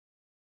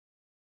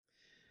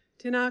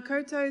Tēnā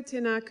koutou,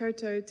 tēnā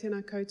koutou,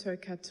 tēnā koutou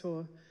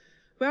katoa.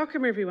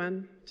 Welcome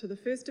everyone to the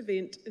first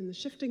event in the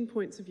Shifting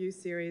Points of View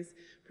series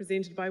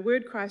presented by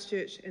Word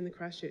Christchurch and the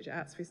Christchurch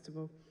Arts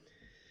Festival.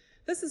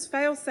 This is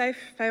Fail Safe,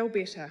 Fail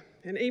Better,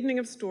 an evening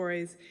of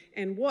stories,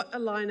 and what a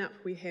lineup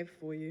we have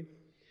for you.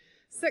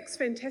 6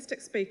 fantastic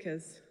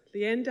speakers,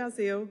 Lianne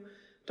Dalziel,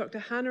 Dr.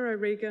 Hana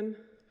O'Regan,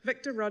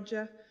 Victor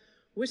Rodger,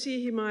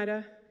 Witi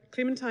Ihimaera,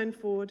 Clementine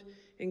Ford,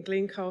 and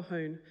Glenn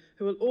Colquhoun,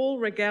 who will all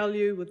regale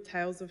you with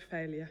tales of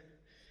failure.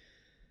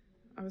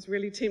 I was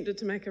really tempted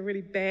to make a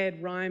really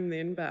bad rhyme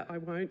then, but I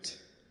won't.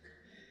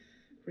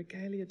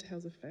 Regalia,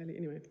 tales of failure,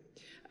 anyway.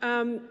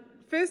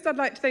 First, I'd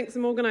like to thank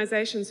some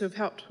organisations who have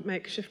helped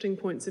make Shifting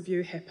Points of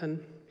View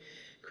happen.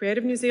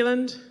 Creative New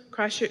Zealand,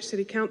 Christchurch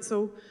City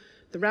Council,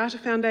 the Rata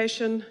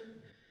Foundation,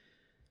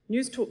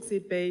 News Talk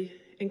ZB,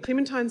 and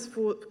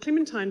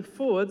Clementine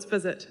Ford's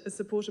visit is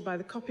supported by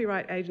the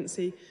copyright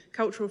agency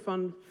Cultural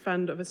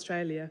Fund of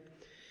Australia.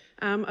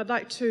 I'd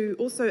like to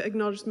also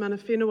acknowledge Mana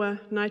Whenua,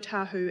 Ngāi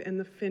Tahu, and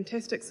the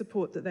fantastic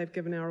support that they've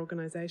given our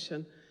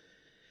organisation.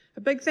 A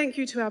big thank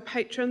you to our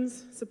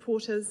patrons,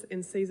 supporters,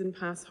 and season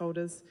pass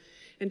holders,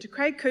 and to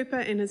Craig Cooper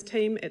and his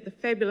team at the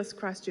fabulous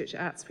Christchurch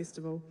Arts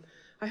Festival.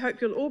 I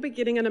hope you'll all be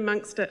getting in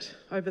amongst it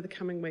over the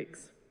coming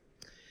weeks.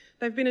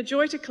 They've been a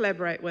joy to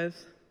collaborate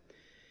with.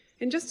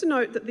 And just to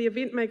note that the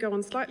event may go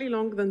on slightly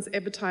longer than's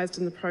advertised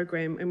in the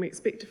program, and we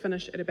expect to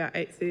finish at about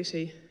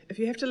 8:30. If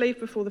you have to leave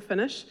before the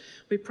finish,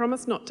 we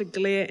promise not to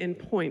glare and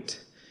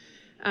point.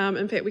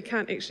 In fact, we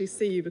can't actually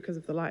see you because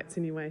of the lights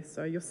anyway,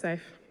 so you're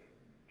safe.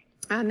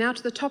 Now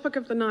to the topic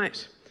of the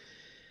night.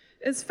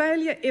 Is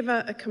failure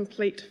ever a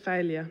complete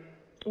failure?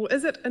 Or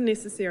is it a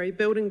necessary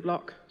building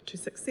block to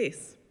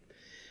success?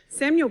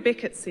 Samuel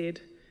Beckett said,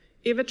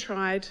 "Ever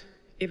tried,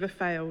 ever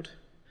failed.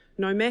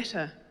 No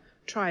matter,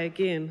 try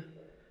again.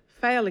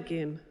 Fail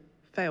again,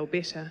 fail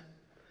better."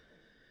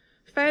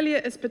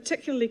 Failure is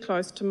particularly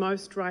close to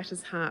most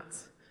writers'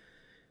 hearts.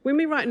 When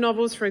we write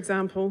novels, for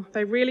example,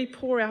 they really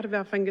pour out of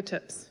our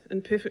fingertips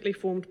in perfectly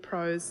formed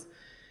prose.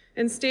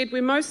 Instead,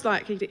 we're most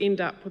likely to end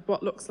up with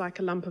what looks like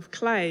a lump of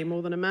clay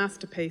more than a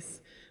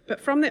masterpiece,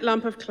 but from that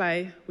lump of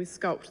clay, we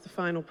sculpt the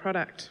final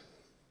product.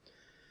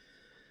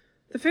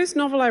 The first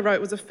novel I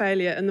wrote was a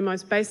failure in the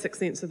most basic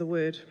sense of the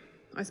word.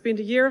 I spent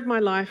a year of my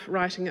life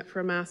writing it for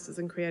a master's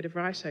in creative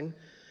writing.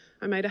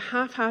 I made a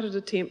half-hearted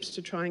attempt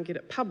to try and get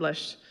it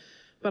published,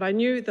 but I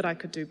knew that I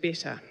could do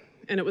better,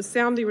 and it was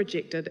soundly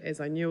rejected, as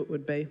I knew it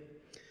would be.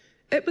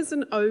 It was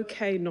an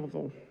okay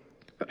novel,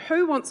 but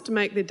who wants to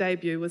make their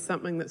debut with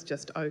something that's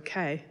just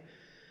okay?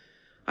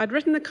 I'd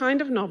written the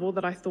kind of novel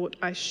that I thought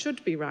I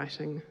should be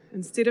writing,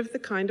 instead of the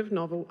kind of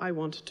novel I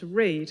wanted to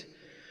read,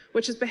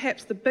 which is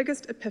perhaps the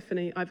biggest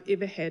epiphany I've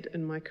ever had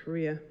in my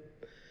career.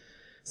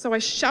 So I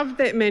shoved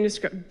that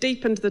manuscript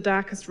deep into the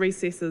darkest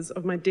recesses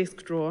of my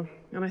desk drawer,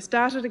 and I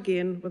started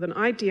again with an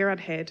idea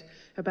I'd had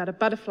about a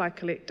butterfly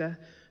collector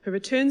who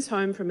returns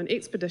home from an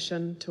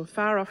expedition to a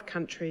far-off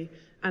country,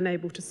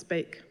 unable to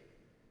speak.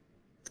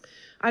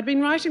 I'd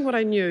been writing what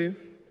I knew,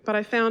 but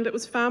I found it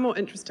was far more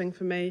interesting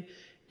for me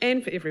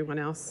and for everyone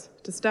else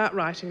to start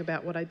writing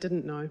about what I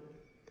didn't know.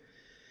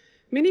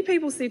 Many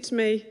people said to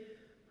me,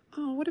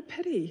 "Oh, what a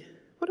pity,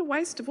 what a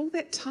waste of all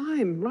that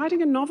time,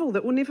 writing a novel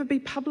that will never be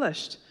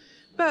published."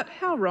 But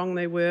how wrong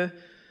they were.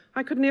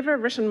 I could never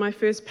have written my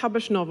first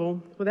published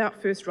novel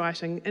without first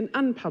writing an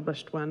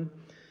unpublished one.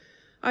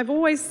 I've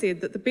always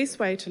said that the best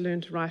way to learn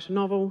to write a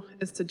novel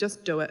is to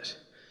just do it,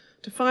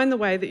 to find the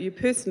way that you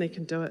personally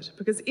can do it,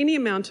 because any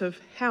amount of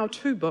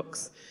how-to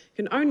books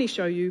can only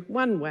show you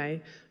one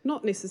way,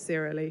 not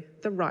necessarily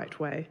the right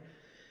way.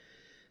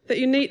 That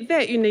you need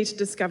to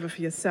discover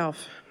for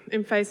yourself,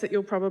 and face it,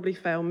 you'll probably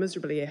fail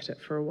miserably at it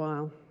for a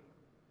while.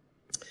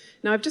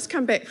 Now, I've just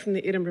come back from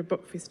the Edinburgh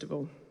Book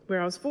Festival, where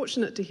I was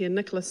fortunate to hear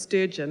Nicola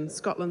Sturgeon,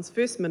 Scotland's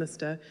First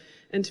Minister,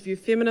 interview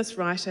feminist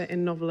writer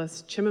and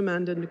novelist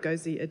Chimamanda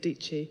Ngozi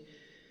Adichie.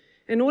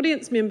 An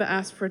audience member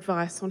asked for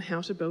advice on how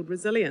to build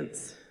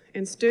resilience,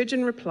 and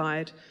Sturgeon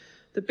replied,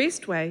 "The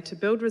best way to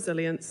build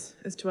resilience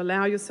is to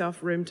allow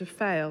yourself room to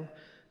fail,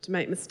 to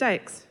make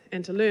mistakes,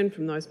 and to learn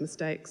from those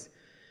mistakes."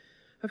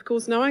 Of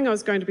course, knowing I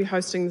was going to be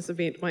hosting this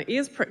event, my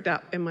ears pricked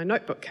up and my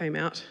notebook came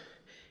out.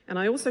 And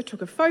I also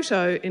took a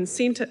photo and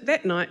sent it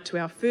that night to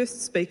our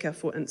first speaker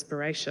for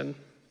inspiration.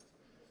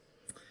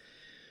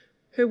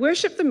 Her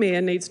worship the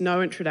Mayor needs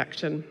no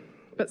introduction,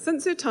 but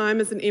since her time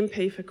as an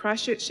MP for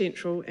Christchurch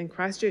Central and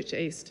Christchurch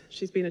East,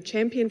 she's been a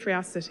champion for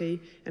our city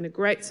and a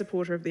great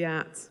supporter of the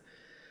arts.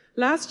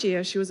 Last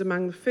year, she was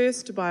among the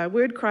first to buy a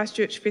Word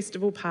Christchurch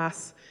Festival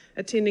pass,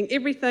 attending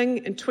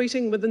everything and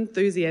tweeting with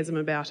enthusiasm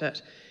about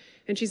it.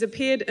 And she's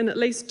appeared in at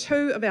least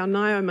 2 of our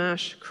Ngaio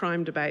Marsh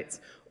crime debates,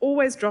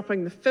 always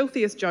dropping the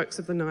filthiest jokes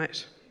of the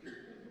night.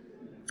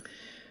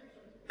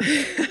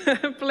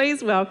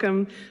 Please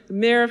welcome the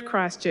Mayor of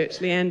Christchurch,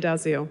 Lianne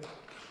Dalziel.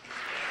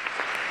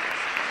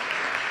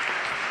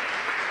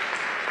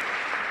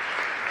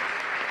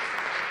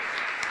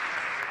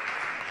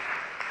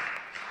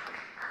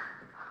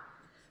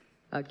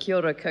 Kia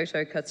ora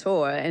koutou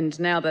katoa, and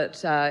now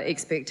that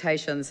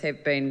expectations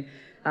have been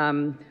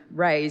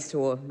raised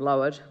or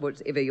lowered,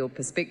 whatever your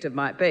perspective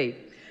might be.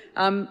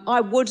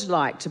 I would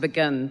like to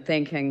begin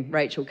thanking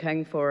Rachel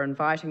King for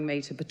inviting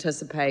me to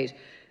participate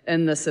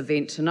in this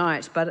event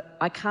tonight, but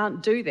I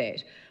can't do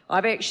that.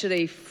 I've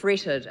actually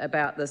fretted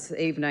about this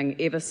evening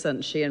ever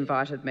since she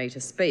invited me to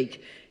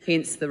speak,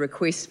 hence the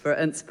request for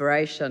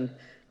inspiration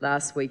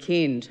last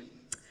weekend.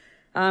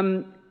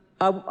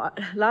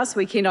 Last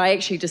weekend I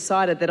actually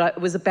decided that it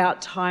was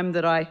about time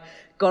that I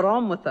got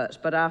on with it,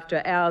 but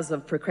after hours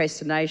of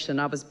procrastination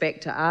I was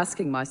back to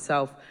asking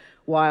myself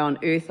why on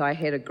earth I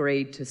had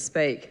agreed to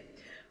speak.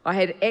 I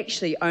had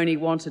actually only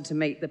wanted to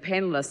meet the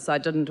panellists I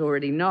didn't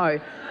already know,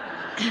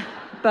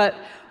 but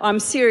I'm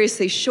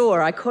seriously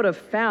sure I could have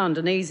found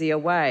an easier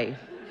way.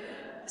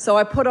 So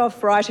I put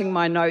off writing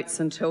my notes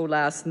until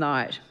last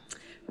night.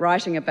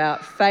 Writing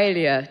about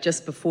failure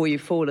just before you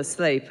fall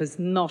asleep is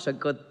not a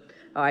good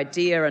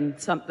idea and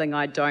something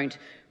I don't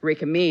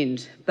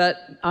recommend. But,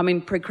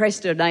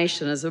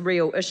 procrastination is a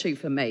real issue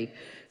for me,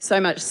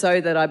 so much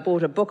so that I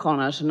bought a book on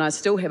it and I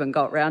still haven't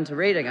got round to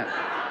reading it.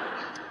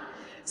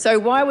 So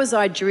why was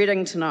I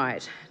dreading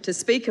tonight? To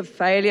speak of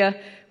failure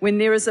when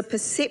there is a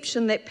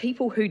perception that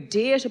people who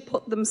dare to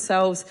put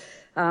themselves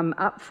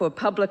up for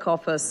public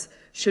office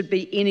should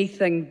be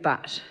anything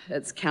but.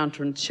 It's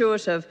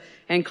counterintuitive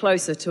and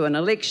closer to an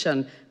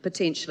election,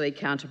 potentially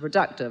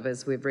counterproductive,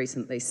 as we've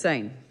recently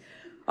seen.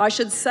 I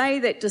should say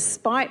that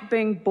despite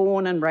being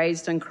born and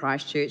raised in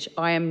Christchurch,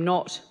 I am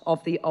not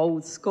of the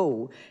old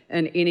school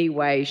in any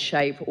way,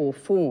 shape or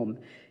form.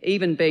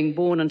 Even being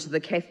born into the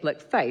Catholic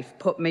faith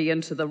put me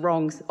onto the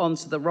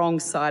wrong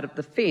side of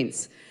the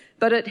fence.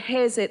 But it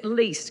has at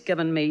least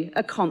given me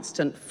a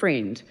constant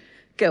friend,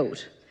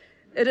 guilt.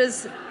 It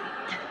is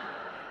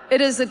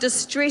a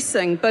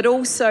distressing but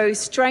also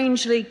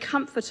strangely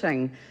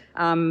comforting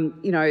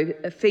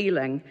a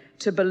feeling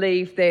to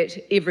believe that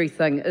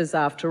everything is,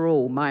 after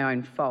all, my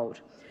own fault.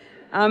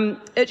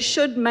 It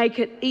should make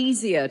it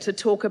easier to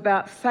talk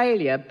about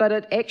failure, but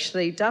it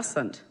actually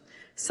doesn't.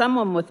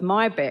 Someone with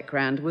my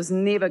background was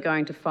never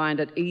going to find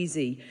it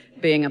easy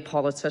being a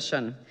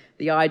politician.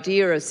 The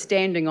idea of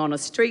standing on a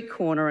street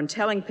corner and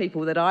telling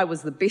people that I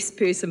was the best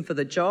person for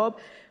the job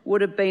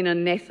would have been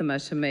anathema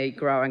to me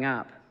growing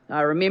up.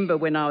 I remember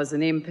when I was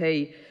an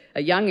MP,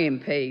 a young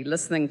MP,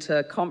 listening to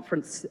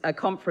a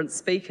conference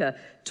speaker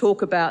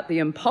talk about the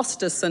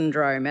imposter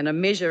syndrome and a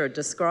measure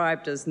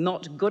described as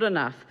not good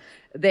enough.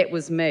 That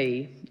was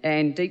me,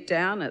 and deep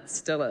down it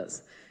still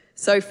is.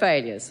 So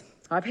failures.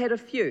 I've had a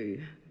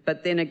few,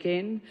 but then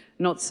again,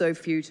 not so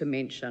few to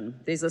mention.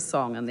 There's a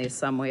song in there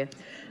somewhere.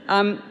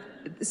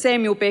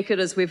 Samuel Beckett,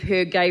 as we've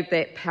heard, gave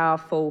that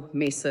powerful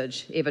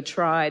message. Ever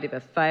tried, ever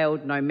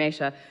failed, no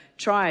matter.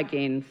 Try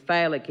again,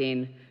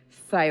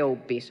 fail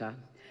better.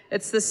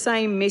 It's the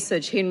same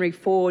message Henry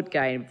Ford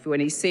gave when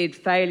he said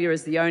failure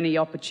is the only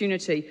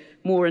opportunity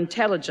more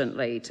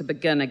intelligently to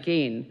begin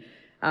again.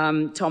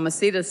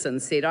 Thomas Edison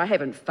said, I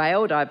haven't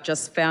failed, I've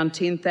just found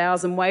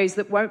 10,000 ways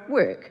that won't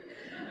work.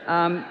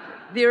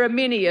 There are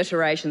many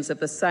iterations of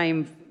the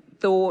same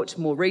thought.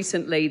 More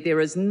recently,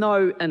 there is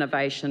no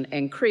innovation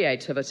and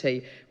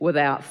creativity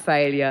without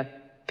failure,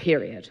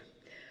 period.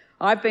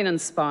 I've been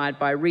inspired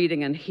by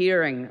reading and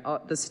hearing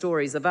the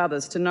stories of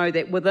others to know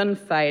that within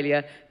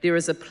failure, there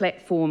is a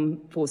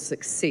platform for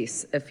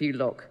success if you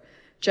look.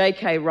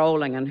 J.K.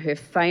 Rowling, in her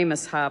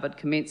famous Harvard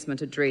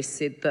commencement address,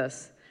 said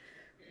this,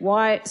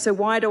 why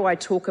do I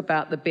talk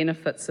about the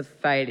benefits of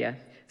failure?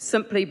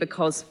 Simply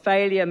because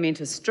failure meant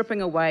a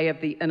stripping away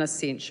of the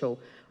inessential.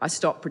 I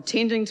stopped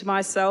pretending to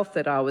myself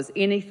that I was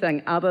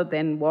anything other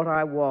than what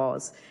I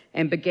was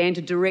and began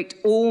to direct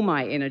all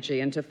my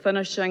energy into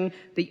finishing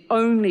the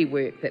only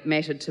work that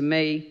mattered to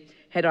me.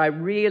 Had I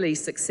really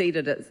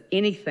succeeded at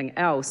anything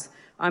else,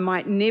 I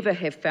might never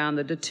have found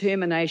the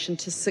determination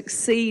to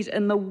succeed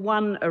in the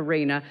one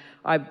arena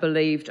I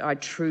believed I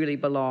truly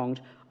belonged.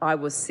 I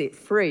was set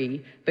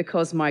free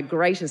because my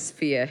greatest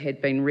fear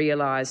had been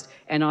realised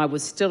and I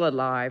was still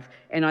alive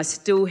and I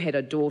still had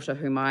a daughter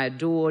whom I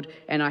adored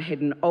and I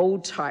had an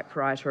old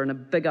typewriter and a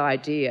big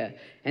idea,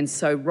 and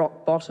so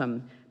rock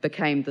bottom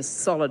became the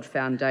solid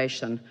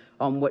foundation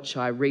on which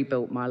I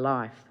rebuilt my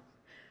life.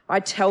 I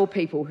tell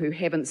people who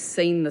haven't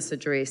seen this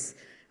address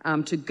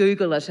to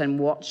Google it and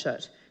watch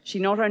it. She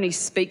not only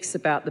speaks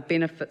about the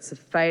benefits of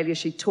failure,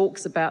 she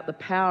talks about the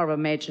power of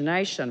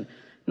imagination,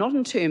 not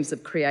in terms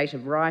of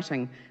creative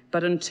writing,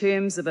 but in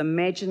terms of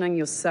imagining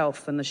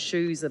yourself in the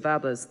shoes of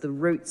others, the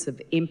roots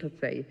of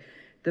empathy,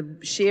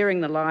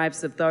 sharing the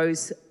lives of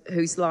those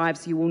whose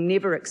lives you will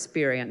never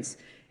experience.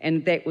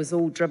 And that was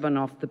all driven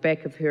off the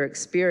back of her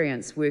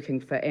experience working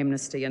for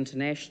Amnesty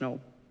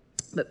International.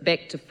 But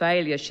back to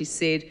failure, she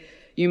said,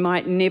 you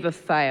might never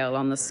fail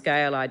on the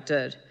scale I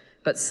did,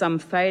 but some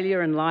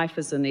failure in life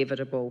is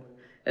inevitable.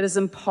 It is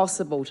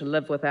impossible to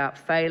live without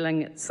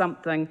failing at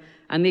something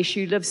unless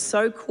you live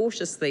so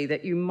cautiously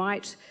that you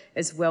might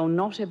as well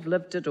not have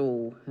lived at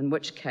all, in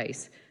which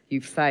case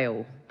you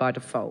fail by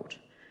default.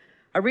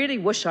 I really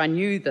wish I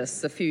knew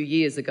this a few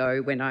years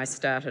ago when I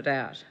started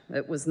out.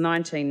 It was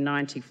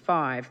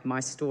 1995,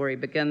 my story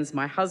begins.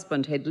 My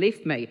husband had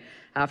left me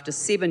after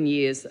 7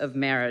 years of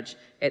marriage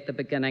at the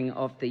beginning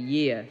of the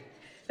year.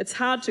 It's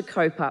hard to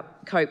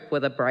cope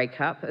with a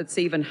breakup. It's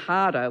even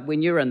harder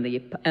when you're in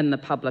the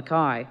public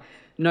eye.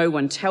 No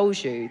one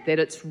tells you that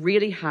it's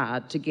really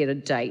hard to get a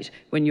date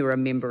when you're a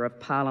member of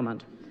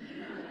Parliament.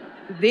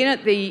 Then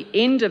at the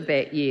end of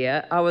that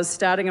year, I was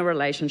starting a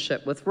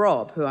relationship with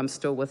Rob, who I'm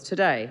still with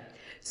today.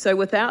 So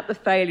without the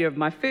failure of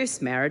my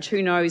first marriage,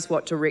 who knows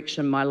what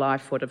direction my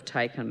life would have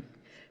taken.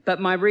 But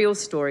my real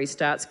story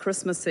starts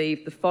Christmas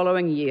Eve the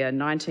following year,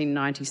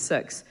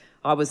 1996.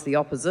 I was the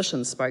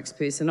opposition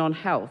spokesperson on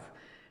health,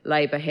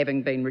 Labour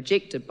having been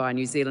rejected by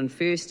New Zealand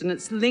First in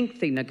its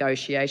lengthy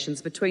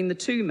negotiations between the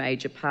two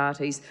major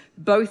parties,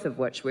 both of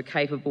which were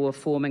capable of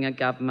forming a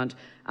government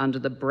under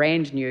the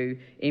brand new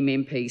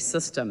MMP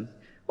system.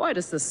 Why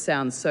does this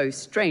sound so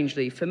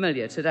strangely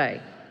familiar today?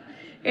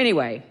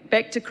 Anyway,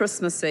 back to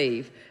Christmas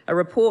Eve. A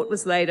report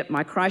was laid at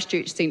my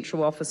Christchurch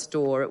Central office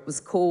door. It was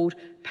called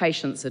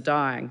Patients Are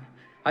Dying.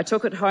 I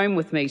took it home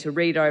with me to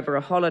read over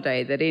a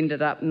holiday that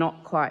ended up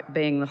not quite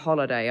being the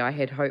holiday I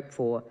had hoped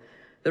for.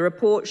 The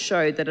report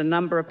showed that a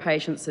number of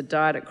patients had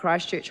died at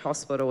Christchurch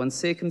Hospital in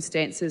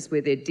circumstances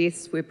where their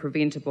deaths were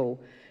preventable.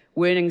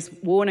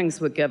 Warnings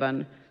were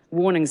given,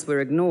 warnings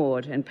were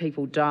ignored, and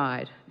people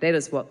died. That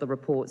is what the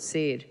report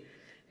said.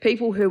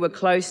 People who were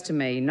close to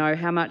me know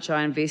how much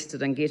I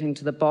invested in getting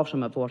to the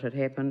bottom of what had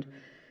happened.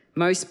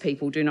 Most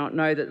people do not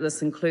know that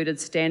this included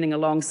standing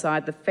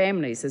alongside the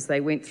families as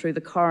they went through the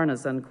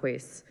coroner's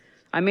inquests.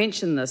 I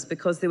mention this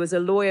because there was a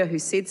lawyer who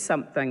said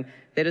something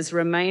that has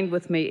remained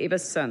with me ever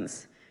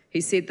since.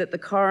 He said that the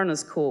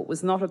coroner's court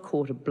was not a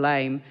court of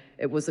blame,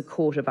 it was a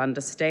court of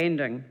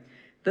understanding.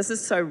 This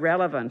is so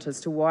relevant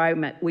as to why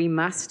we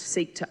must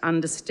seek to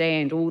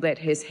understand all that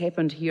has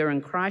happened here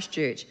in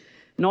Christchurch,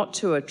 not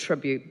to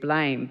attribute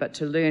blame, but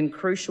to learn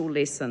crucial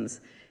lessons.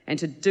 And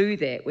to do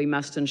that, we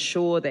must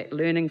ensure that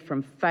learning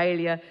from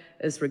failure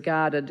is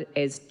regarded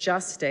as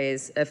just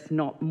as, if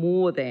not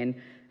more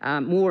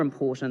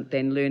important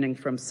than learning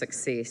from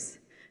success.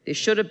 There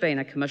should have been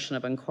a commission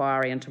of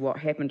inquiry into what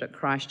happened at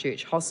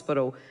Christchurch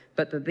Hospital,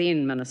 but the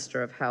then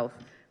Minister of Health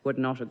would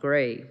not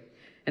agree.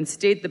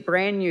 Instead, the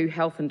brand new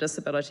Health and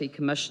Disability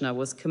Commissioner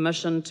was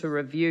commissioned to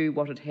review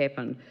what had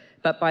happened,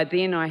 but by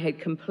then I had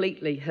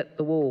completely hit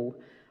the wall.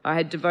 I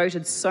had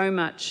devoted so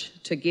much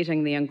to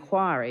getting the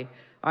inquiry,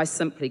 I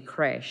simply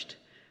crashed.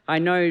 I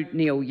know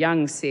Neil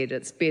Young said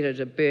it's better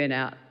to burn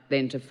out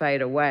than to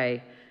fade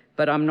away,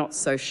 but I'm not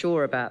so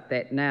sure about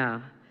that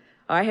now.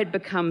 I had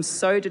become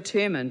so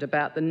determined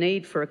about the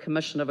need for a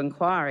commission of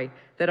inquiry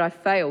that I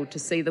failed to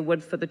see the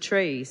wood for the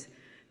trees.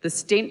 The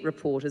Stent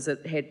report, as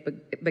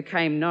it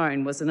became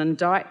known, was an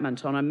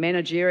indictment on a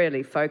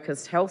managerially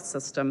focused health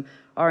system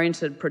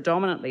oriented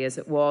predominantly as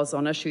it was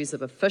on issues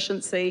of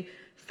efficiency,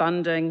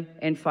 funding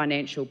and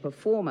financial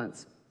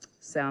performance.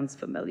 Sounds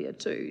familiar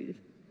too.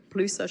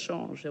 Plus ça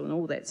change and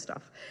all that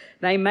stuff.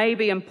 They may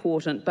be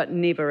important, but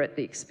never at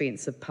the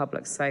expense of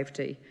public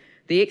safety.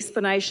 The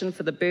explanation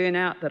for the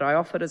burnout that I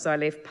offered as I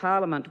left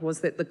Parliament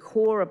was that the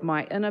core of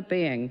my inner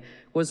being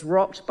was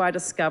rocked by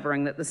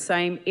discovering that the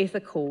same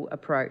ethical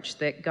approach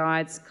that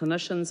guides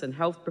clinicians and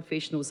health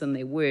professionals in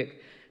their work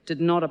did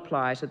not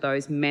apply to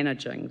those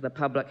managing the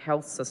public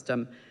health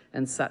system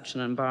in such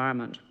an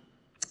environment.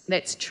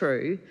 That's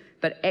true,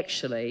 but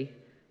actually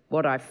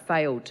what I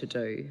failed to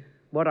do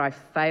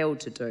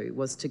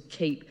was to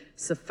keep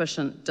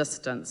sufficient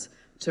distance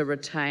to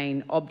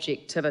retain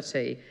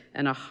objectivity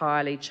in a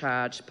highly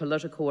charged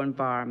political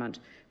environment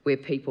where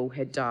people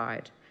had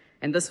died.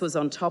 And this was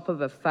on top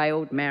of a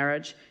failed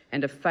marriage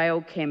and a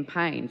failed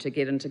campaign to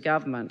get into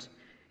government.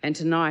 And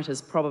tonight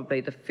is probably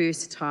the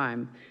first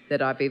time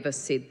that I've ever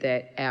said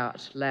that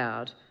out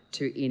loud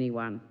to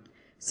anyone.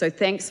 So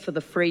thanks for the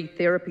free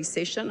therapy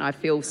session. I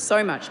feel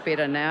so much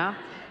better now.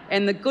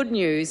 And the good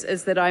news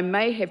is that I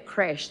may have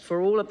crashed for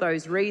all of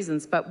those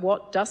reasons, but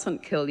what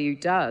doesn't kill you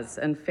does,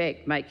 in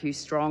fact, make you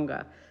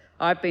stronger.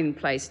 I've been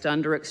placed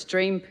under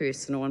extreme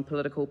personal and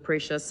political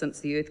pressure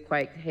since the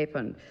earthquake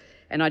happened,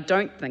 and I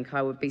don't think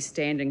I would be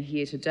standing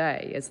here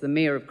today as the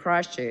Mayor of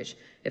Christchurch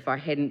if I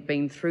hadn't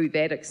been through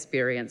that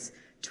experience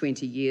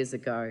 20 years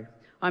ago.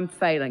 I'm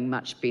feeling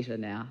much better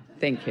now.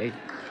 Thank you.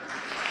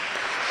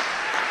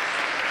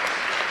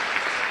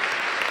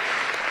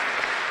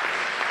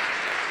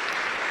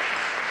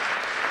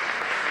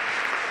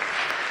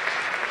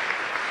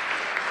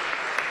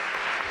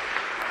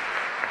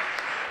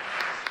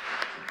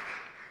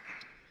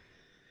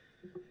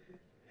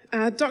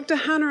 Dr.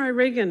 Hana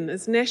O'Regan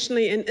is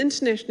nationally and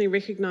internationally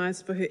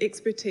recognised for her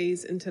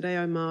expertise in te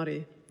reo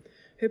Māori.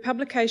 Her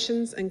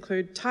publications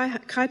include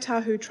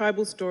Kaitahu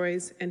tribal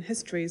stories and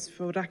histories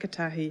for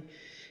Rakatahi,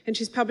 and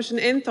she's published an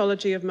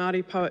anthology of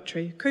Māori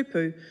poetry,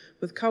 Kupu,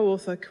 with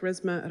co-author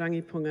Charisma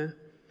Rangipunga.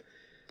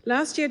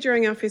 Last year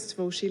during our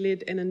festival, she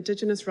led an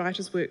Indigenous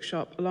writers'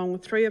 workshop along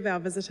with 3 of our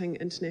visiting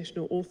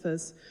international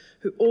authors,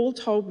 who all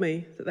told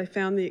me that they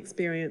found the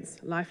experience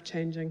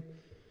life-changing.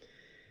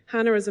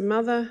 Hana is a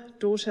mother,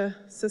 daughter,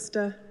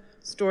 sister,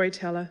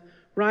 storyteller,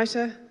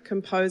 writer,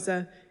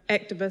 composer,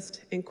 activist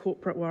and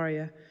corporate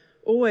warrior.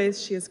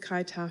 Always she is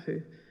kai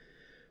tahu.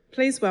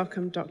 Please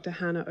welcome Dr.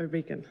 Hana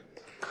O'Regan.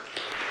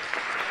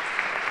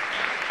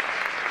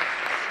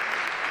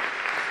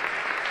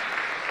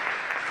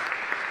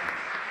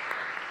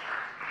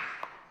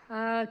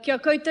 Kia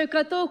koutou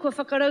katoa, ko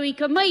whakarau I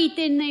ka mai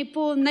tēnei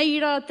pō nei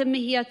rā te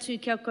mihi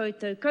atu kia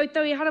koutou.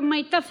 Koutou I hara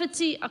mai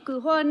tawhiti, aku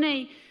hoa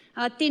nei,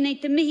 tēnei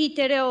te mihi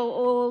te reo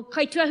o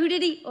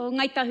kaituahuriri o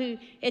ngaitahu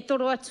e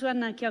toro atu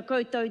ana kia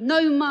koutou.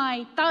 Nau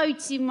mai,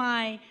 tauti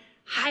mai,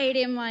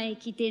 haere mai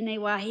ki tēnei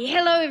wāhi.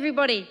 Hello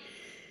everybody.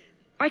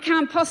 I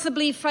can't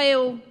possibly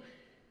fail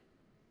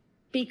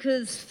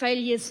because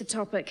failure is the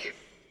topic.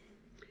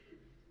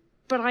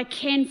 But I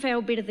can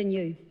fail better than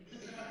you.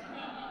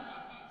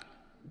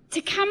 To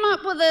come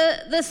up with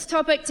this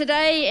topic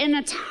today in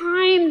a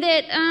time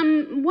that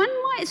one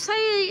might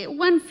say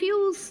one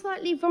feels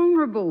slightly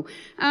vulnerable,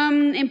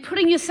 and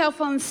putting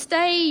yourself on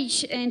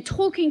stage and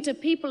talking to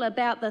people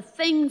about the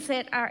things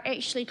that are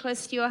actually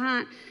close to your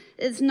heart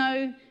is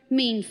no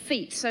mean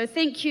feat. So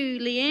thank you,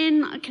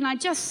 Lianne. Can I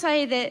just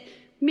say that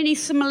many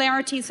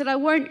similarities that I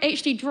won't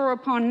actually draw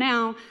upon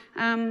now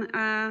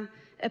are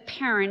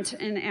apparent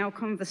in our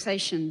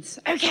conversations.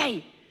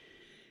 Okay.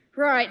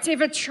 Right,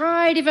 ever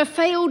tried, ever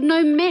failed,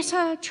 no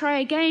matter, try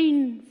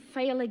again,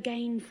 fail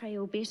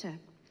better.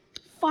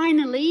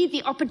 Finally,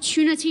 the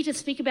opportunity to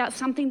speak about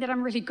something that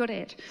I'm really good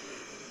at.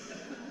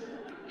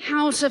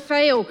 How to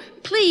fail.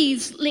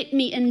 Please let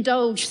me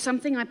indulge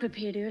something I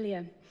prepared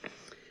earlier.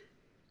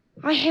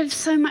 I have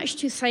so much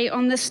to say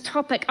on this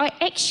topic. I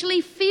actually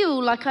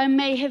feel like I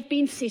may have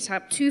been set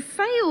up to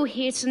fail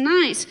here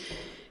tonight.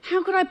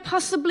 How could I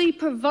possibly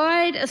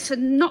provide a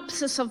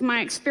synopsis of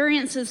my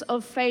experiences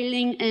of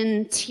failing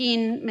in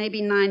 10,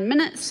 maybe 9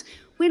 minutes,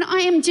 when I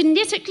am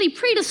genetically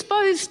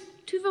predisposed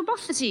to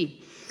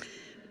verbosity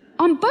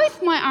on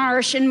both my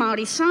Irish and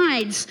Māori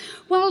sides,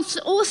 whilst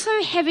also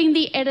having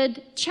the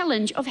added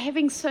challenge of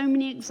having so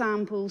many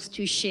examples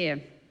to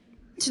share?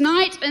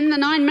 Tonight, in the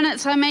 9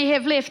 minutes I may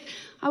have left,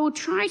 I will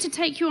try to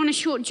take you on a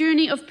short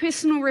journey of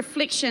personal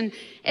reflection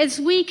as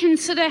we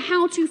consider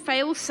how to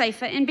fail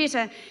safer and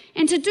better,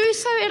 and to do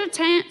so at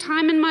a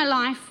time in my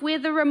life where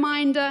the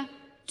reminder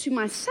to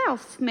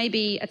myself may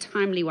be a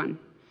timely one.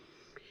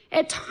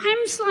 At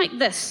times like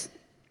this,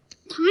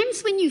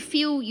 times when you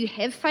feel you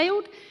have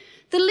failed,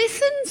 the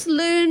lessons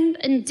learned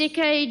in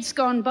decades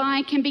gone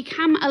by can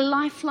become a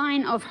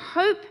lifeline of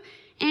hope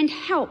and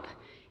help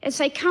as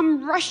they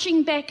come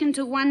rushing back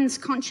into one's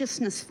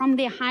consciousness from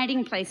their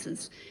hiding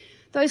places,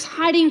 those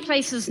hiding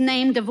places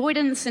named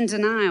avoidance and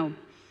denial.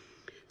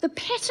 The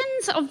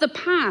patterns of the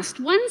past,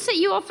 ones that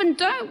you often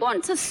don't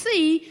want to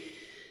see,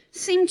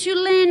 seem to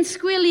land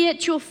squarely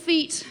at your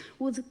feet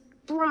with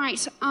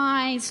bright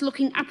eyes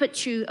looking up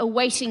at you,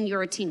 awaiting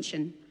your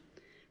attention.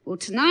 Well,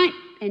 tonight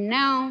and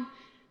now,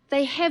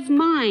 they have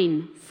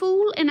mine,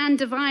 full and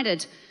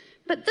undivided.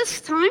 But this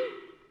time,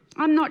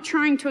 I'm not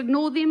trying to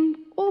ignore them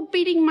or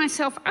beating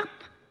myself up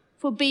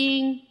for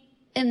being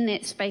in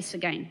that space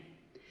again.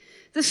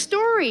 The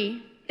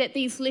story that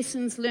these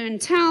lessons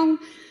learned tell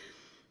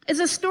is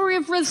a story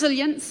of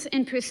resilience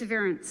and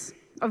perseverance,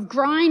 of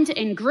grind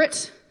and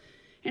grit,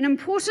 and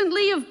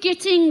importantly, of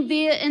getting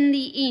there in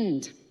the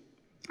end.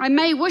 I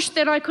may wish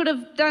that I could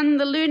have done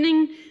the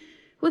learning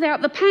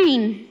without the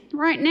pain.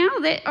 Right now,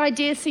 that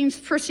idea seems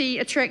pretty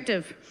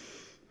attractive,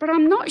 but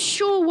I'm not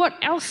sure what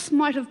else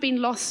might have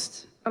been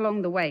lost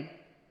along the way,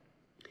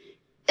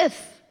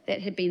 if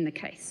that had been the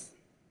case.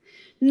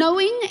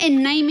 Knowing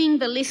and naming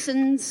the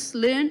lessons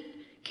learned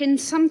can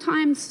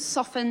sometimes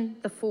soften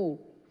the fall.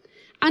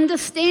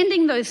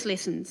 Understanding those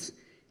lessons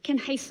can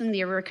hasten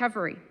their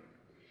recovery.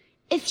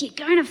 If you're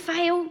going to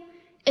fail,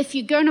 if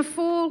you're going to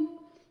fall,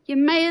 you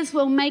may as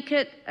well make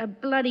it a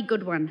bloody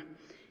good one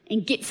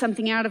and get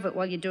something out of it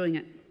while you're doing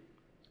it.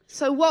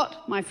 So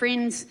what, my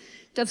friends,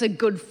 does a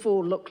good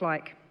fall look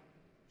like?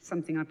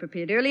 Something I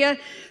prepared earlier.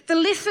 The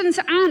lessons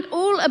aren't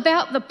all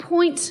about the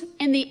point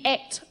and the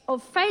act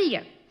of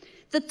failure.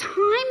 The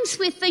times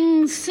where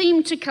things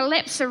seem to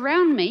collapse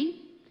around me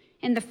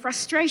and the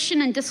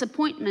frustration and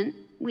disappointment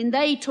when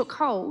they took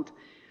hold,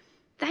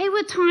 they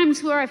were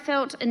times where I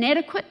felt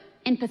inadequate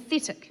and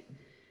pathetic,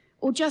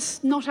 or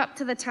just not up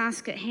to the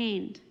task at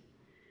hand.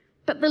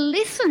 But the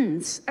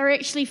lessons are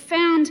actually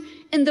found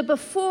in the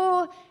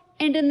before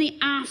and in the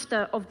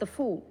after of the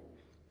fall.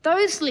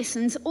 Those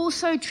lessons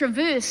also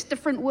traverse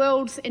different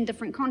worlds and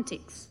different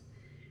contexts.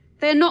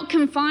 They're not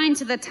confined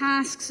to the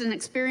tasks and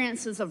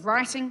experiences of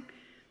writing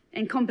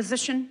and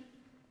composition.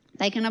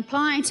 They can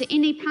apply to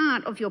any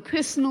part of your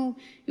personal,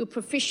 your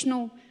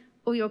professional,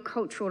 or your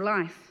cultural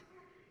life,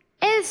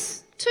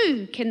 as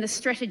too can the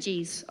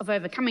strategies of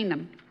overcoming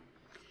them.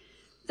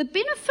 The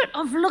benefit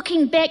of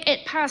looking back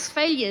at past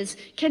failures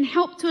can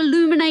help to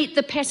illuminate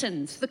the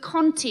patterns, the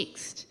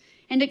context,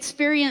 and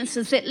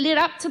experiences that led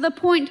up to the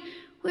point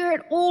where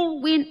it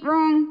all went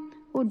wrong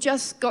or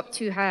just got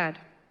too hard.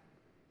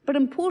 But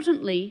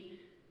importantly,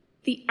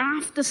 the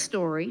after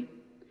story,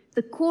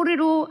 the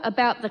kōrero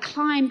about the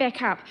climb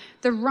back up,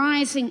 the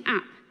rising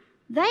up,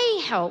 they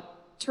help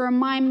to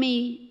remind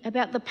me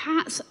about the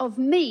parts of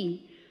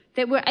me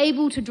that were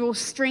able to draw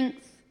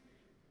strength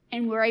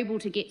and were able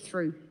to get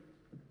through.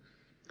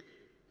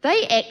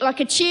 They act like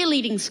a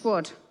cheerleading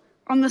squad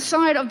on the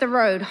side of the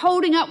road,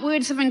 holding up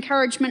words of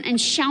encouragement and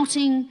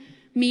shouting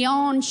me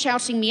on,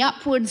 shouting me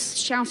upwards,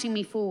 shouting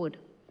me forward.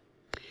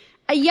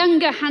 A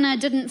younger Hana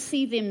didn't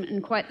see them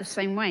in quite the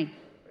same way.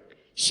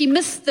 She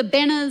missed the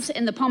banners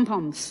and the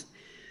pom-poms,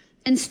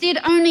 instead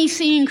only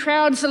seeing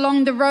crowds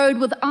along the road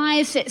with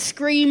eyes that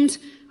screamed,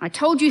 "I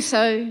told you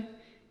so,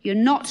 you're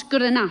not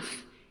good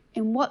enough,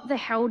 and what the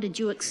hell did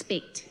you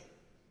expect?"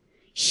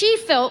 She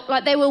felt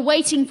like they were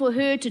waiting for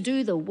her to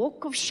do the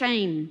walk of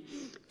shame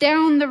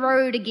down the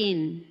road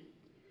again.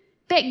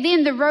 Back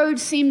then, the road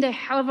seemed a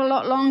hell of a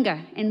lot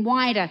longer and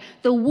wider.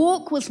 The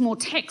walk was more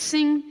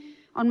taxing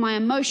on my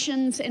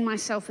emotions and my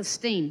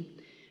self-esteem.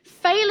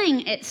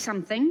 Failing at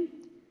something,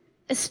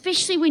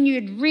 especially when you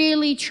had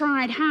really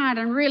tried hard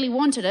and really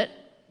wanted it,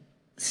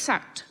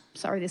 sucked.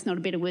 Sorry, there's not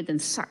a better word than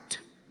sucked.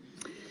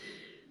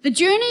 The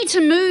journey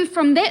to move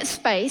from that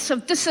space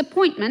of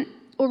disappointment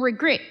or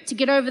regret to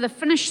get over the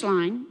finish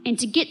line and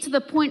to get to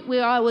the point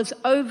where I was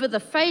over the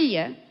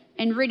failure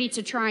and ready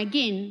to try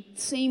again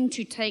seemed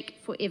to take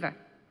forever.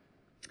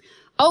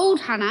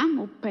 Old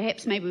Hana, or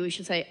perhaps maybe we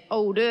should say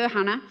older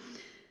Hana,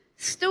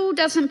 still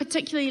doesn't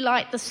particularly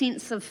like the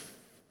sense of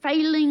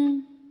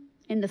failing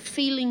and the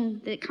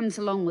feeling that comes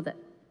along with it.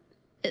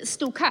 It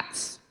still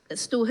cuts, it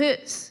still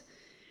hurts.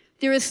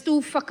 There is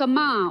still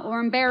whakamā or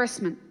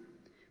embarrassment,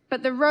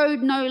 but the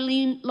road no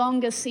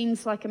longer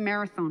seems like a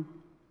marathon.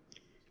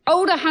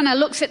 Older Hana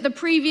looks at the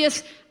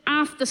previous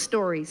after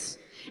stories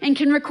and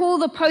can recall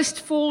the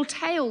post-fall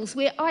tales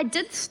where I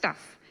did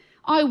stuff,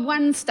 I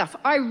won stuff,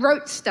 I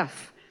wrote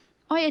stuff,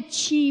 I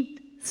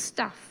achieved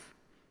stuff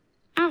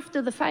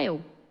after the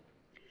fail.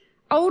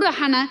 Older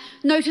Hana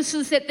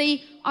notices that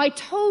the "I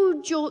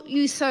told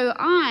you so"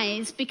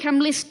 eyes become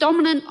less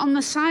dominant on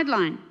the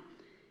sideline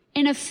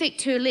and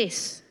affect her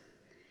less.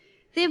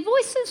 Their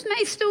voices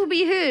may still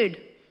be heard,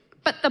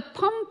 but the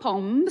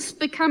pom-poms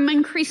become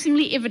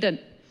increasingly evident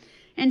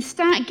and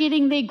start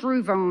getting their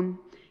groove on,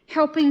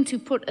 helping to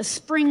put a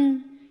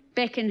spring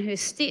back in her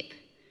step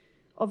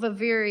of a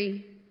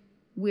very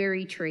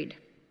weary tread.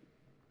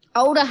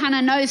 Older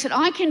Hana knows that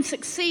I can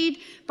succeed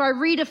by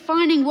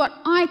redefining what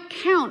I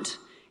count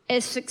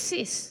as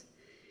success,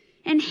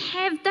 and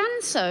have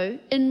done so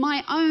in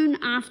my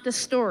own after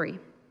story.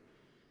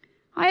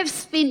 I have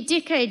spent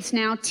decades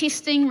now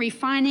testing,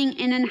 refining,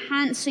 and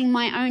enhancing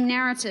my own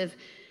narrative,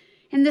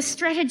 and the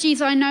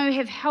strategies I know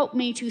have helped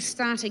me to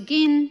start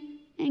again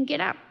and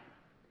get up.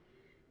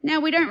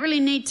 Now, we don't really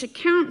need to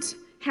count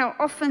how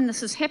often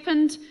this has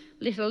happened,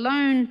 let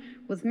alone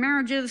with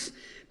marriages,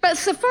 but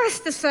suffice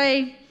to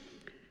say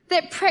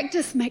that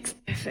practice makes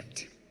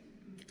perfect.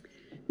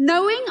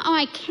 Knowing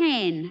I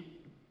can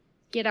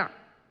get up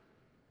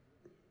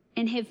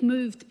and have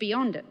moved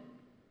beyond it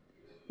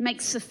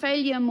makes the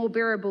failure more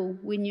bearable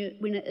when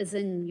it is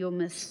in your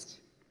midst.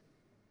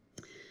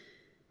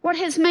 What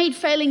has made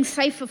failing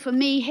safer for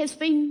me has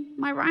been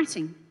my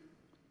writing.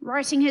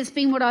 Writing has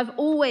been what I've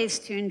always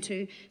turned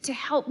to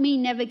help me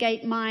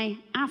navigate my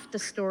after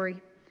story.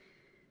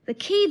 The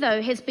key,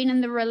 though, has been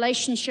in the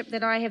relationship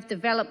that I have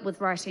developed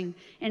with writing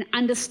and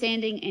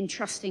understanding and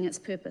trusting its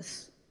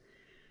purpose.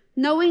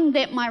 Knowing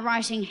that my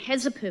writing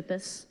has a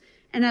purpose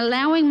and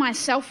allowing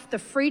myself the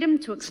freedom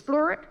to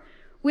explore it,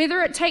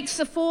 whether it takes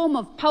the form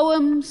of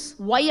poems,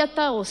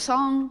 waiata or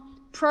song,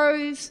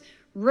 prose,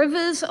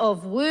 rivers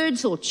of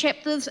words or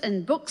chapters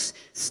in books,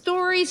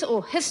 stories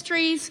or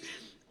histories,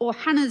 or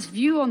Hana's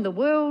view on the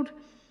world,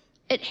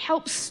 it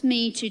helps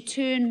me to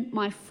turn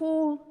my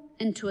fall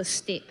into a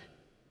step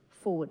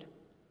forward.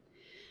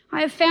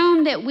 I have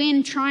found that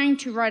when trying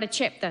to write a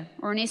chapter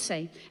or an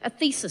essay, a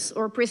thesis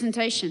or a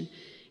presentation,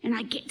 and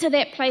I get to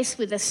that place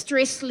where the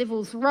stress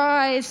levels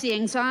rise, the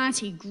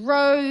anxiety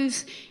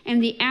grows,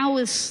 and the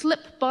hours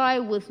slip by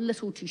with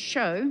little to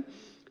show,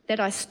 that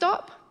I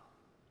stop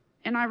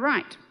and I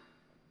write.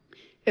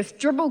 If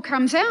dribble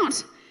comes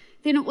out,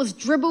 then it was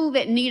dribble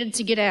that needed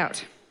to get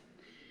out.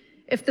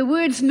 If the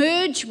words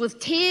merge with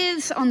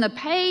tears on the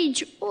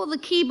page or the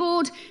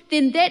keyboard,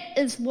 then that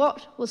is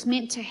what was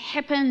meant to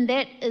happen.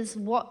 That is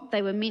what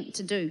they were meant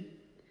to do.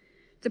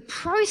 The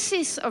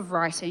process of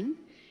writing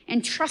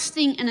and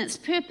trusting in its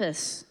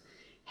purpose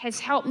has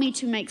helped me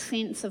to make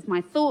sense of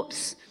my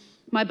thoughts,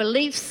 my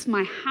beliefs,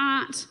 my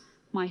heart,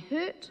 my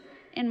hurt,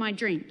 and my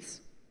dreams.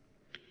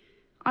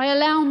 I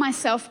allow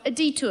myself a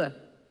detour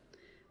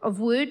of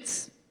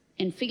words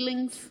and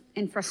feelings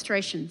and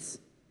frustrations.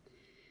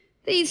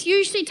 These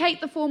usually take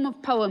the form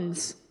of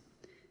poems.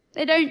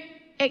 They don't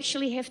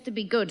actually have to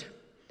be good.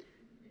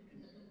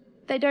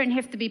 They don't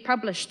have to be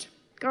published.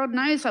 God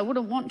knows I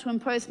wouldn't want to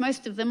impose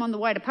most of them on the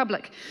wider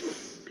public.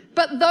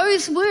 But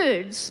those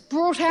words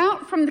brought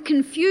out from the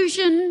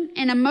confusion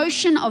and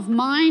emotion of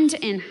mind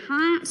and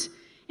heart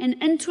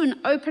and into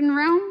an open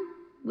realm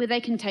where they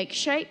can take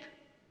shape,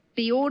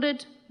 be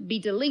ordered, be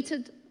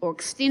deleted or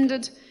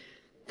extended,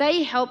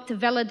 They help to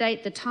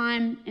validate the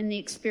time and the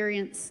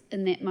experience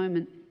in that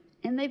moment,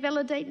 and they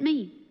validate me.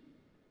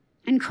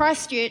 In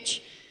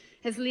Christchurch,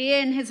 as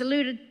Lianne has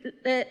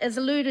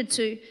alluded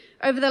to,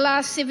 over the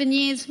last 7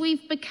 years,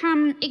 we've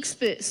become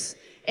experts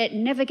at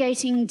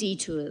navigating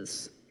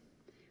detours.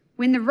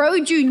 When the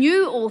road you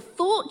knew or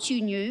thought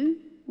you knew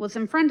was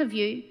in front of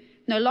you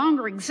no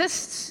longer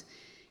exists,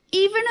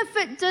 even if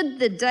it did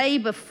the day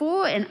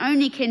before, and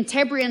only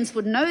Cantabrians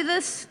would know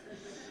this,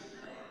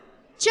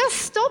 just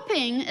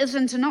stopping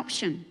isn't an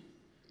option.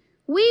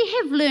 We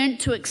have learned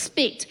to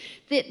expect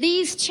that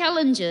these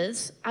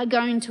challenges are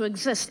going to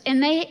exist,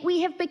 and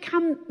we have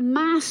become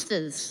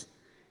masters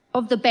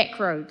of the back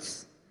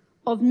roads,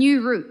 of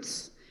new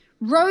routes,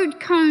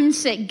 road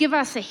cones that give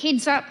us a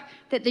heads up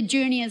that the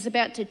journey is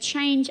about to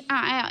change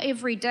our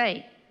every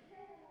day.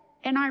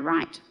 And I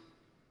write.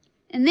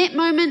 In that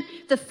moment,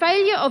 the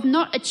failure of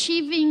not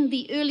achieving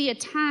the earlier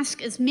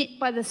task is met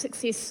by the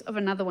success of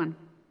another one.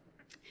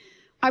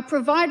 I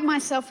provide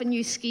myself a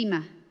new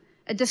schema,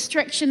 a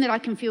distraction that I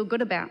can feel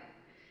good about,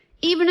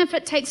 even if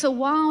it takes a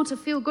while to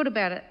feel good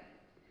about it.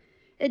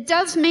 It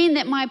does mean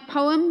that my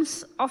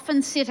poems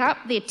often set up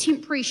their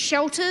temporary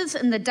shelters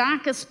in the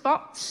darkest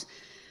spots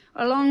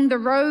along the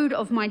road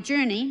of my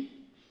journey,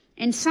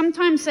 and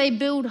sometimes they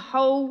build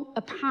whole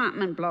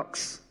apartment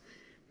blocks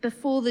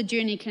before the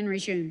journey can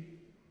resume.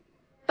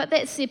 But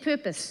that's their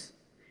purpose.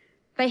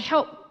 They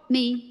help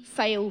me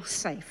fail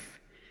safe.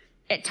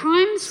 At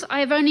times, I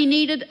have only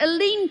needed a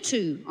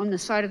lean-to on the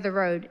side of the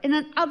road, and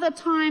at other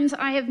times,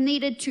 I have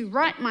needed to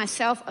write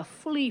myself a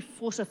fully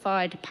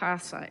fortified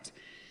path site.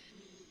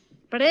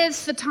 But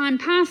as the time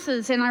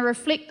passes and I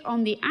reflect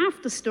on the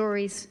after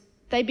stories,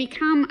 they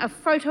become a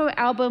photo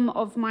album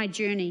of my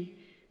journey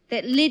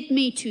that led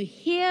me to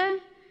here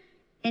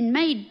and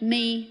made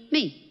me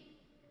me.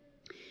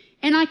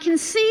 And I can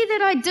see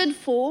that I did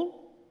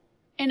fall,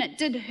 and it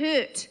did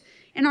hurt.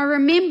 And I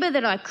remember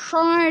that I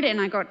cried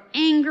and I got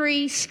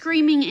angry,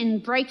 screaming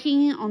and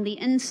breaking on the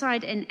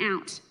inside and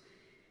out.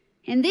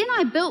 And then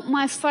I built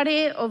my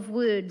whare of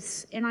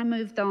words, and I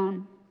moved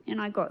on, and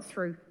I got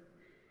through.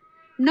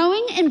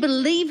 Knowing and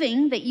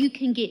believing that you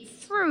can get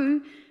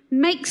through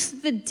makes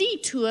the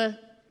detour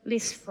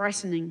less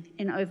frightening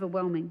and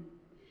overwhelming.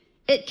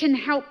 It can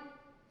help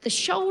the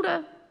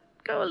shoulder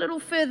go a little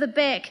further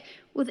back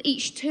with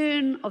each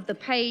turn of the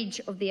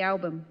page of the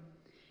album.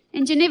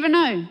 And you never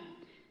know,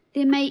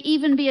 there may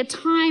even be a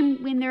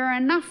time when there are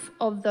enough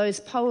of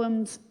those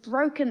poems,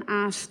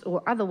 broken-assed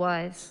or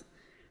otherwise,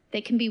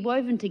 that can be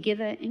woven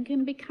together and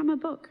can become a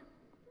book.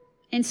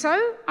 And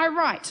so I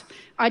write,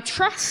 I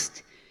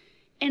trust,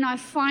 and I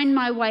find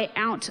my way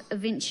out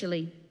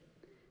eventually.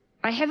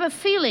 I have a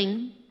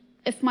feeling,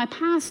 if my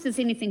past is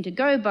anything to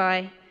go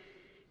by,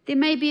 there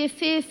may be a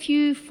fair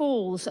few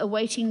falls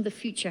awaiting the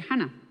future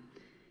Hana.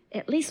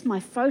 At least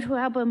my photo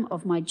album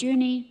of my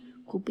journey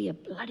will be a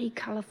bloody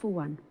colourful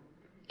one.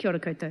 Kia ora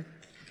koutou.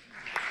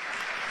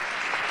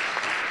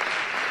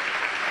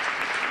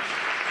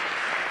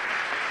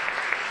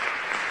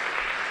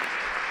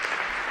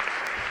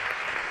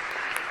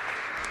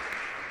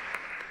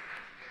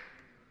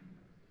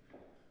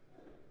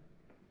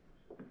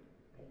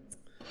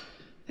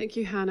 Thank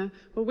you, Hana.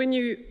 Well, when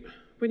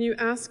you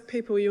ask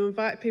people, you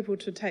invite people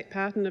to take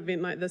part in an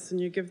event like this, and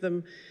you give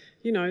them,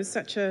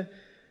 such a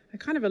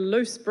kind of a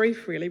loose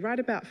brief, really, right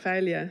about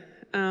failure.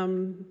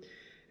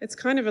 It's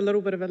kind of a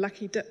little bit of a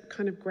lucky dip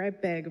kind of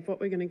grab bag of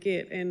what we're going to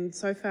get. And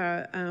so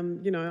far,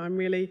 I'm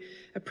really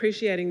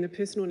appreciating the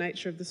personal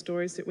nature of the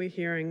stories that we're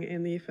hearing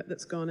and the effort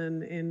that's gone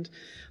in, and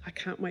I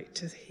can't wait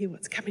to hear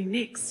what's coming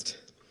next.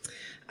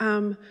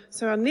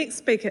 So our next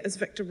speaker is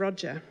Victor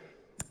Rodger.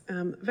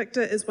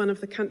 Victor is one of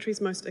the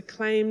country's most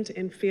acclaimed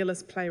and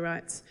fearless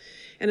playwrights,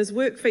 and his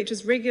work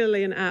features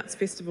regularly in arts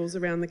festivals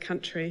around the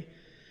country.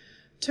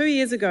 2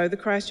 years ago, the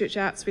Christchurch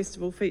Arts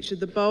Festival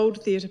featured the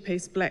bold theatre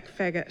piece Black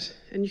Faggot,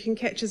 and you can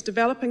catch his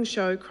developing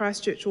show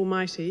Christchurch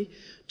Almighty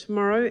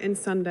tomorrow and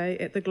Sunday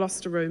at the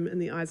Gloucester Room in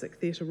the Isaac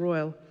Theatre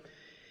Royal.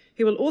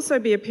 He will also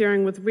be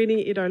appearing with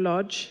Reni Edo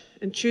Lodge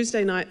in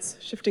Tuesday night's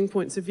Shifting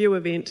Points of View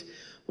event,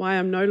 Why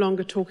I'm No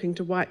Longer Talking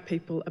to White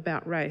People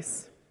About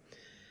Race.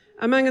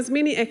 Among his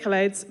many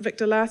accolades,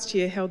 Victor last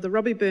year held the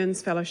Robbie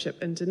Burns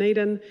Fellowship in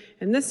Dunedin,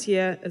 and this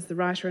year is the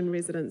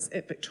Writer-in-Residence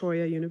at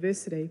Victoria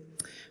University.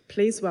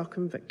 Please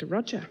welcome Victor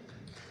Rodger.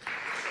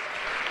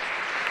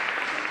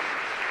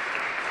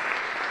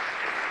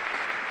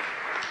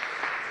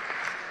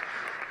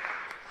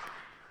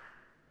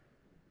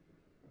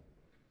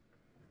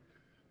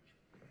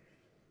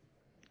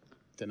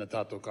 Tēnā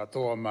tātou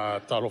katoa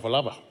mā tārofa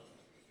lava.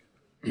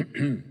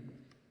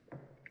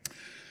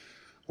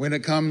 When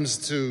it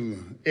comes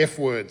to F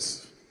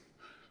words,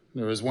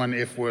 there is one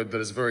F word that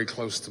is very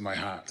close to my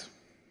heart.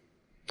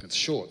 It's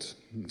short,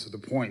 and to the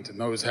point. It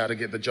knows how to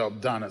get the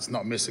job done. It's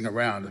not messing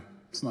around.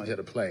 It's not here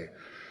to play.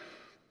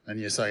 And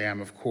yes, I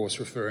am, of course,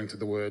 referring to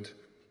the word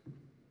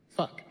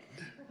fuck.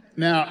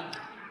 Now,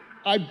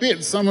 I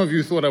bet some of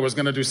you thought I was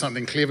going to do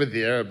something clever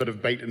there, a bit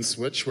of bait and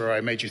switch, where I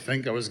made you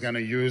think I was going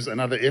to use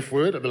another F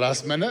word at the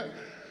last minute.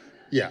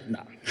 Yeah,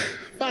 no.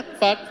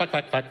 Fuck.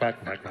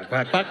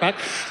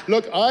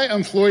 Look, I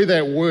employ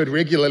that word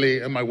regularly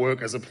in my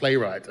work as a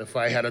playwright. If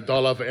I had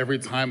 $1 for every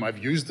time I've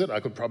used it,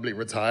 I could probably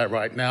retire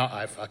right now.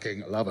 I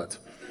fucking love it.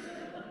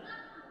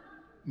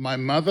 My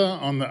mother,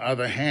 on the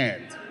other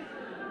hand,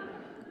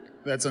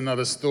 that's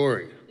another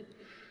story.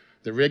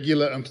 The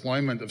regular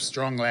employment of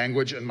strong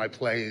language in my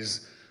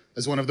plays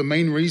is one of the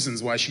main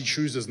reasons why she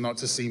chooses not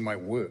to see my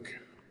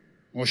work.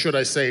 Or should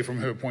I say, from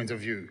her point of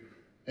view,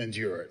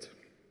 endure it.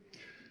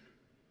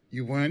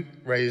 You weren't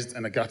raised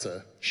in a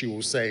gutter, she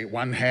will say,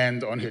 one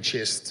hand on her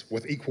chest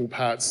with equal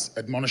parts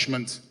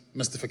admonishment,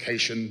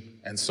 mystification,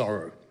 and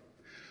sorrow.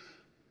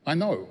 I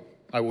know,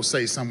 I will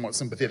say somewhat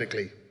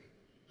sympathetically,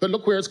 but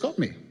look where it's got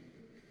me.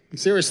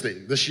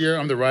 Seriously, this year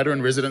I'm the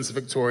writer-in-residence of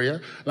Victoria.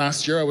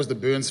 Last year I was the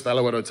Burns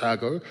Fellow at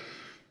Otago.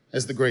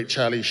 As the great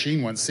Charlie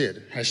Sheen once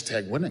said,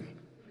 #winning.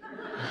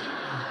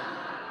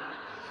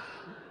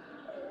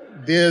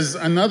 There's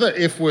another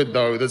F word,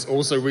 though, that's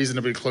also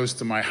reasonably close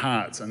to my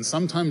heart, and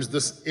sometimes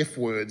this F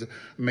word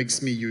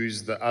makes me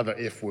use the other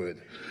F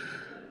word.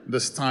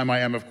 This time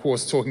I am, of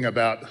course, talking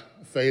about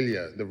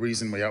failure, the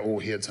reason we are all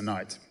here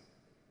tonight.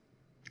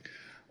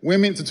 We're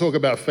meant to talk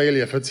about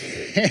failure for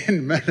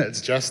 10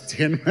 minutes, just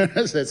 10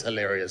 minutes? That's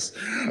hilarious.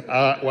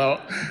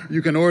 Well,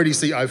 you can already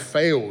see I've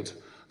failed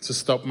to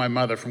stop my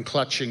mother from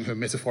clutching her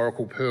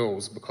metaphorical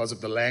pearls because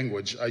of the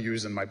language I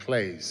use in my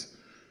plays.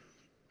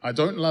 I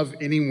don't love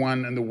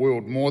anyone in the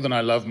world more than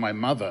I love my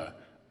mother,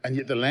 and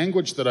yet the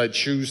language that I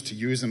choose to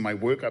use in my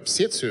work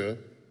upsets her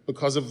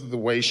because of the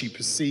way she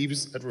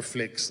perceives it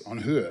reflects on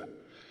her.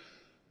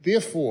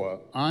 Therefore,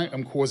 I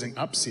am causing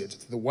upset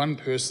to the one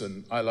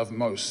person I love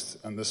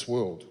most in this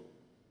world.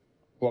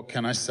 What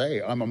can I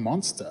say? I'm a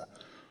monster.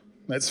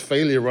 That's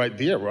failure right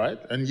there, right?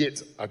 And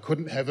yet, I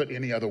couldn't have it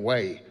any other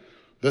way.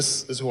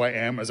 This is who I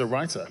am as a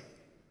writer.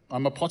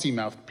 I'm a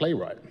potty-mouthed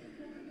playwright.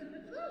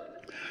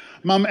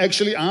 Mum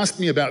actually asked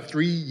me about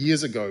 3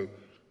 years ago,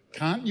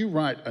 can't you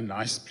write a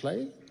nice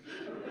play?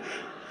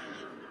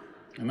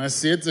 And I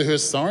said to her,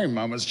 sorry,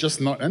 Mum, it's just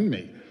not in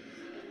me.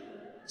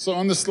 So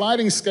on the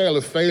sliding scale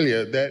of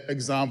failure, that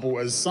example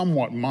is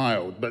somewhat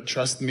mild, but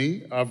trust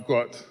me, I've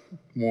got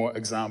more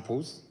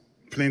examples,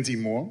 plenty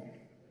more,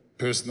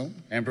 personal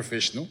and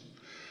professional.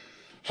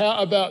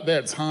 How about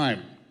that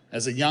time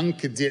as a young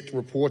cadet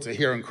reporter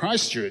here in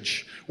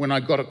Christchurch when I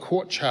got a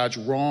court charge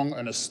wrong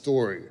in a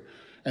story,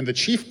 and the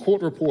chief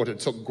court reporter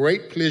took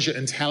great pleasure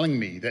in telling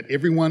me that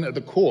everyone at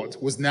the court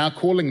was now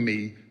calling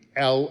me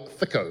El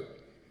Thicko.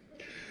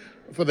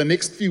 For the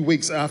next few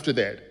weeks after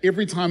that,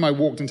 every time I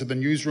walked into the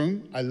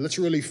newsroom, I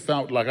literally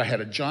felt like I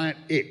had a giant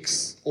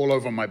X all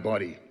over my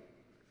body.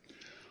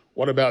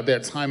 What about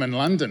that time in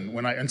London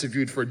when I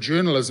interviewed for a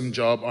journalism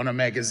job on a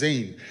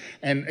magazine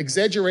and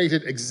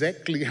exaggerated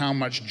exactly how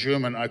much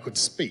German I could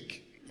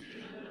speak?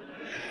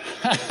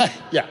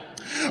 Yeah,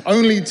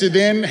 only to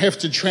then have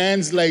to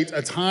translate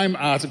a Time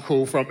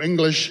article from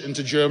English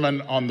into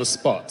German on the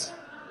spot.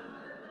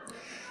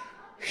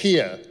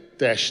 Hier,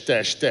 dash,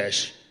 dash,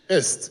 dash.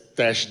 Ist,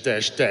 dash,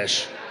 dash,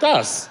 dash,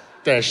 das,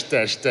 dash,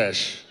 dash,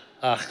 dash.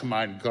 Ach,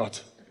 mein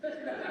Gott.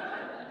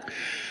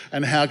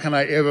 And how can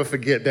I ever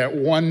forget that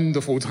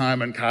wonderful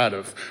time in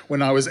Cardiff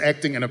when I was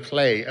acting in a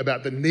play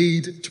about the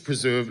need to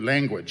preserve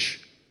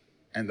language.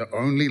 And the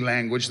only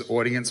language the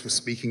audience was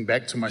speaking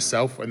back to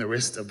myself and the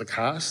rest of the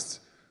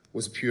cast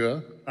was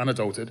pure,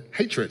 unadulterated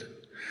hatred.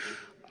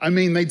 I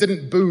mean, they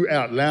didn't boo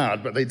out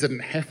loud, but they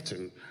didn't have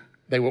to.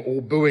 They were all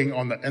booing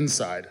on the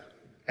inside,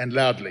 and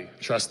loudly,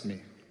 trust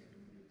me.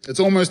 It's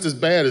almost as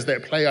bad as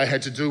that play I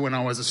had to do when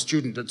I was a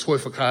student at Toi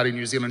Whakaari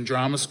New Zealand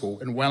Drama School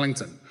in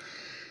Wellington,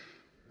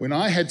 when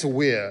I had to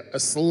wear a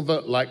silver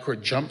lycra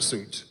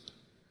jumpsuit,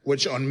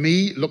 which on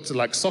me looked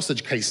like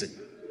sausage casing.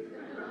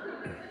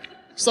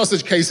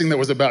 Sausage casing that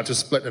was about to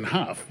split in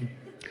half.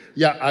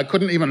 Yeah, I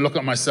couldn't even look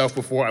at myself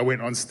before I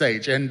went on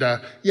stage, and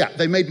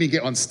they made me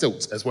get on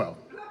stilts as well.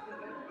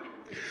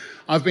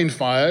 I've been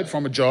fired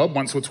from a job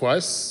once or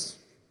twice,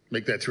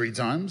 make that 3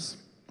 times.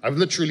 I've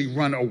literally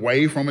run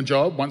away from a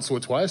job once or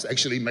twice,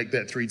 actually make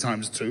that 3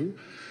 times too.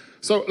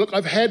 So look,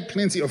 I've had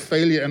plenty of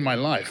failure in my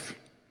life.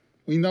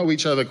 We know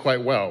each other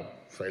quite well,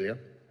 failure.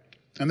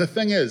 And the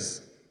thing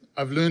is,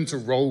 I've learned to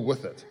roll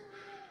with it.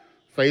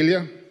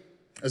 Failure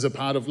is a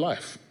part of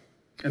life,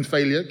 and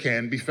failure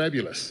can be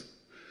fabulous.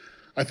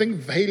 I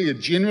think failure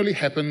generally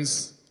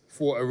happens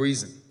for a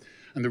reason,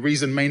 and the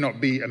reason may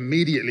not be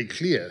immediately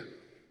clear,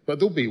 but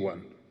there'll be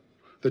one.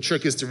 The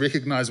trick is to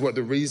recognize what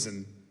the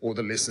reason or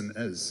the lesson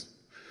is.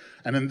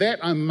 And in that,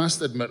 I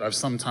must admit, I've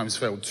sometimes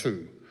failed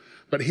too.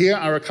 But here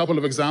are a couple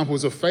of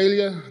examples of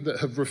failure that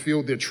have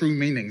revealed their true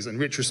meanings in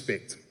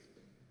retrospect.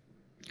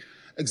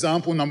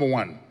 Example number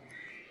 1.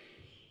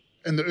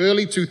 In the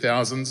early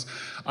 2000s,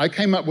 I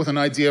came up with an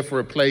idea for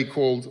a play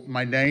called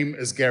My Name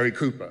is Gary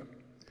Cooper.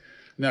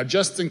 Now,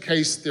 just in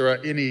case there are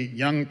any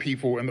young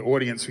people in the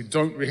audience who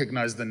don't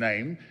recognize the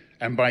name,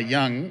 and by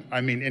young,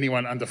 I mean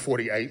anyone under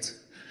 48,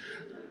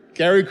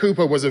 Gary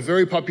Cooper was a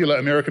very popular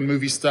American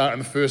movie star in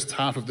the first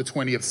half of the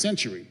 20th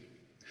century.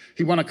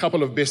 He won a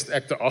couple of Best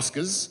Actor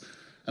Oscars,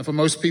 And for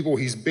most people,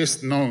 he's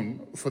best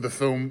known for the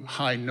film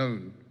High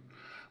Noon.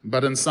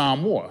 But in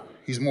Samoa,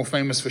 he's more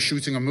famous for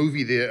shooting a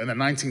movie there in the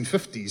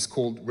 1950s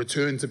called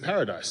Return to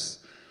Paradise,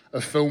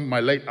 a film my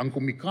late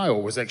Uncle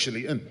Mikaio was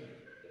actually in.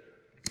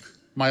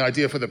 My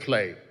idea for the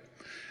play: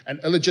 an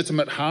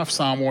illegitimate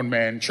half-Samoan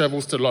man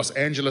travels to Los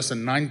Angeles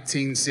in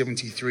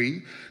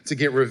 1973 to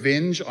get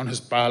revenge on his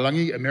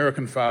Palangi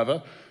American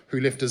father, who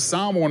left his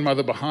Samoan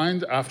mother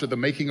behind after the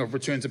making of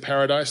Return to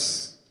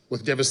Paradise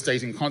with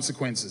devastating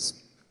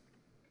consequences.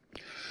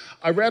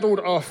 I rattled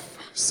off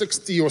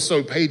 60 or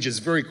so pages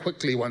very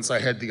quickly once I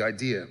had the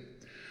idea.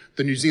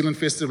 The New Zealand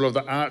Festival of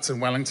the Arts in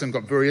Wellington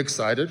got very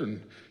excited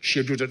and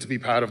scheduled it to be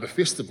part of the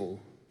festival.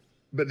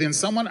 But then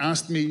someone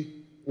asked me,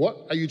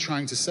 "What are you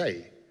trying to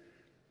say?"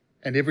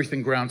 And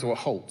everything ground to a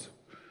halt.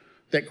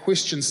 That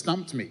question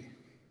stumped me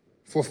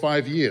for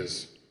 5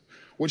 years,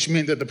 which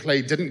meant that the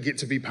play didn't get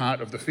to be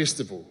part of the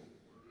festival.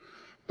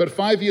 But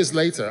 5 years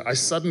later, I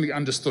suddenly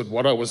understood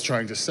what I was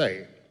trying to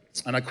say,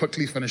 and I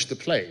quickly finished the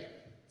play.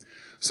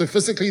 So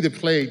physically, the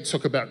play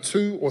took about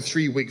 2 or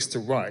 3 weeks to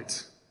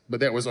write, but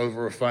that was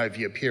over a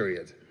 5-year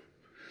period.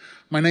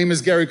 My Name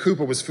is Gary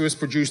Cooper was first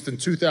produced in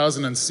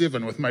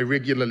 2007 with my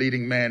regular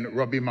leading man,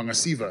 Robbie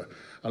Mangasiva,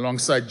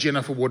 alongside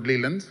Jennifer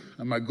Wood-Leland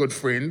and my good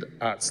friend,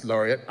 Arts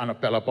Laureate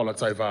Anapela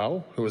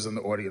Polataivao, who is in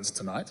the audience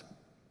tonight.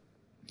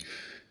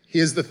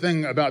 Here's the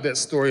thing about that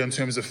story in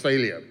terms of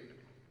failure.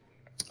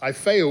 I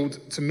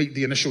failed to meet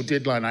the initial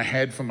deadline I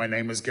had for My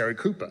Name is Gary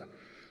Cooper.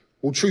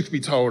 Well, truth be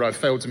told, I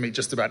failed to meet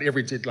just about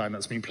every deadline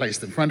that's been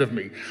placed in front of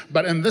me.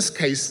 But in this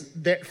case,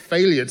 that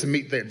failure to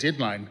meet that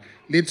deadline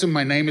led to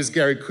My Name is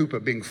Gary Cooper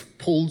being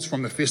pulled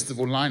from the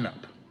festival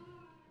lineup.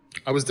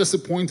 I was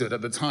disappointed at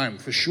the time,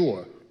 for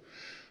sure.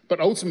 But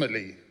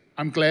ultimately,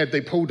 I'm glad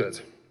they pulled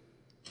it,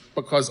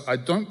 because I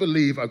don't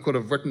believe I could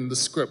have written the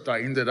script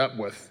I ended up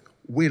with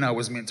when I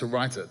was meant to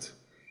write it.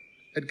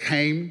 It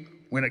came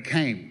when it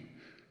came.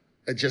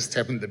 It just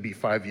happened to be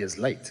 5 years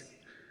late.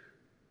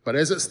 But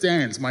as it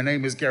stands, My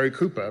Name is Gary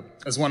Cooper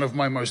is one of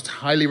my most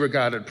highly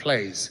regarded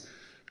plays,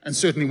 and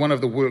certainly one of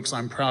the works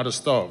I'm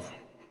proudest of.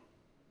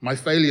 My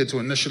failure to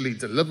initially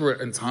deliver it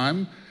in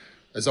time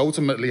is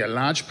ultimately a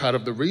large part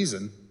of the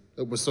reason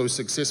it was so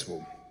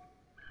successful.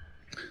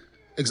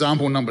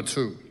 Example number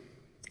 2.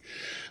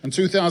 In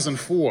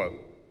 2004,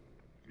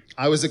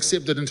 I was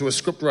accepted into a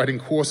scriptwriting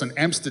course in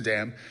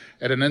Amsterdam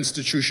at an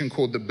institution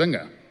called the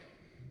Binger.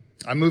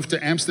 I moved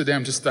to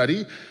Amsterdam to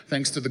study,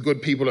 thanks to the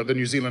good people at the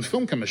New Zealand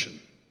Film Commission.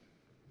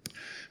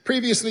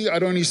 Previously,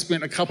 I'd only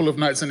spent a couple of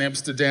nights in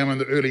Amsterdam in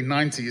the early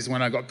 90s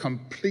when I got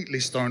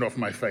completely stoned off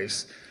my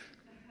face.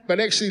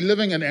 But actually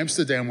living in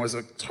Amsterdam was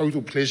a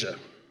total pleasure,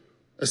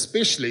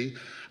 especially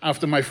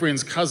after my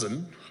friend's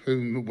cousin,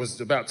 who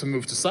was about to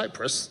move to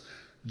Cyprus,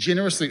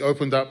 generously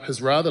opened up his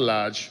rather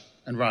large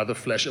and rather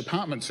flash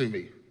apartment to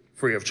me,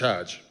 free of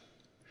charge.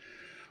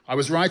 I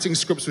was writing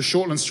scripts for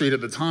Shortland Street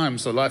at the time,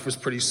 so life was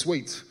pretty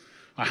sweet.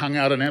 I hung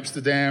out in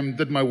Amsterdam,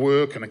 did my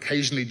work, and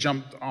occasionally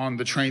jumped on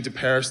the train to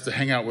Paris to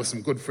hang out with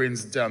some good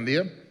friends down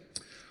there.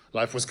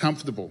 Life was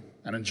comfortable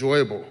and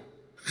enjoyable.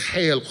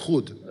 Heel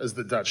goed, as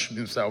the Dutch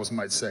themselves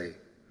might say.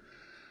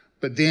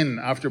 But then,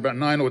 after about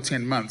 9 or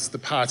 10 months, the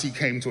party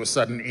came to a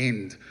sudden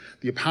end.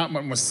 The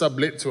apartment was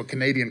sublet to a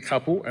Canadian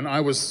couple, and I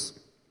was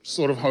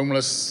sort of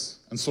homeless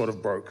and sort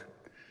of broke.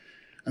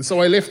 And so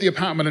I left the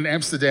apartment in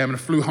Amsterdam and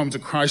flew home to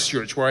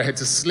Christchurch, where I had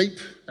to sleep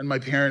in my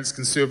parents'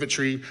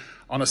 conservatory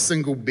on a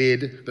single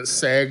bed that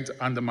sagged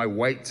under my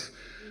weight,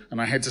 and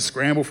I had to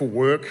scramble for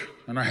work,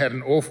 and I had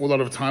an awful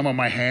lot of time on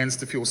my hands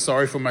to feel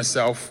sorry for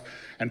myself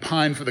and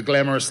pine for the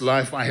glamorous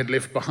life I had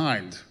left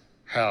behind.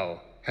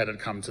 How had it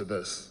come to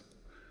this?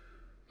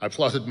 I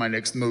plotted my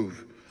next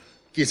move,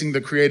 getting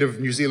the creative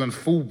New Zealand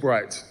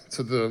Fulbright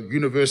to the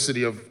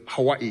University of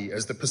Hawaii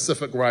as the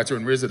Pacific Writer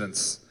in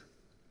Residence.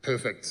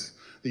 Perfect.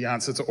 The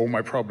answer to all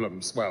my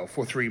problems, well,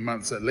 for 3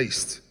 months at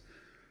least.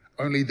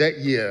 Only that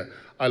year,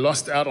 I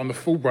lost out on the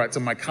Fulbright to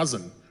my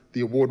cousin,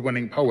 the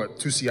award-winning poet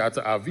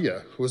Tusiata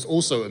Avia, who is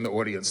also in the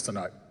audience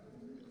tonight.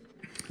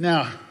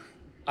 Now,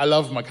 I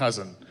love my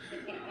cousin.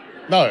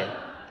 No,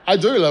 I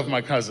do love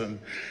my cousin,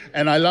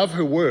 and I love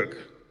her work,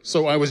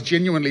 so I was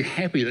genuinely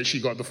happy that she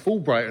got the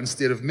Fulbright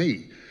instead of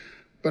me.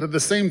 But at the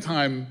same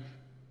time,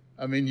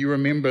 I mean, you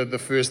remember the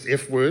first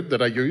F word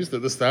that I used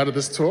at the start of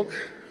this talk?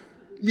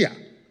 Yeah,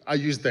 I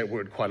used that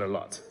word quite a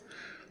lot.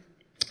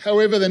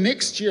 However, the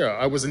next year,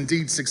 I was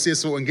indeed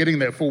successful in getting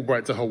that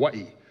Fulbright to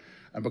Hawaii.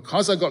 And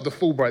because I got the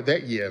Fulbright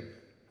that year,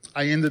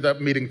 I ended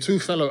up meeting 2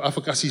 fellow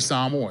Afakasi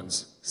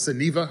Samoans,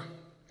 Seniva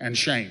and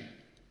Shane.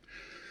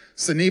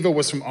 Seniva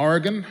was from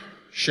Oregon,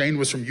 Shane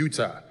was from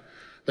Utah.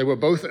 They were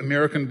both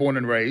American born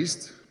and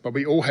raised, but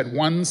we all had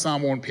one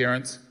Samoan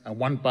parent and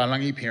one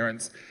Palangi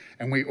parent,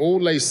 and we all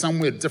lay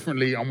somewhere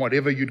differently on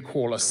whatever you'd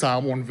call a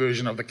Samoan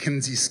version of the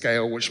Kinsey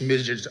scale, which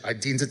measured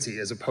identity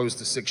as opposed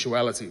to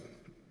sexuality.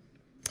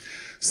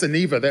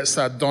 Seniva, that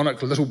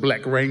sardonic little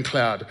black rain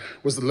cloud,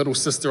 was the little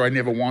sister I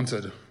never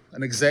wanted,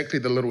 and exactly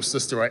the little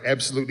sister I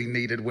absolutely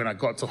needed when I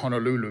got to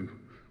Honolulu.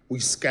 We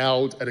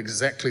scowled at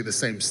exactly the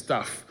same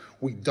stuff.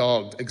 We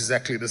dogged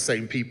exactly the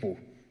same people.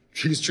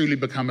 She's truly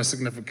become a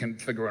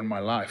significant figure in my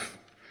life.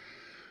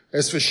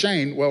 As for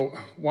Shane, well,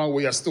 while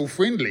we are still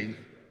friendly,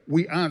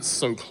 we aren't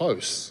so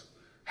close.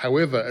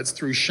 However, it's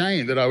through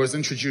Shane that I was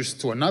introduced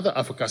to another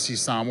Afakasi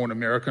Samoan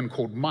American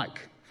called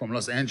Mike from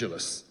Los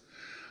Angeles.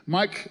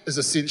 Mike is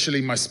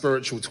essentially my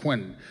spiritual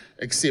twin,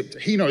 except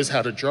he knows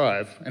how to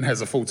drive and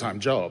has a full-time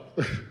job.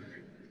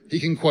 He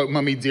can quote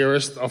Mummy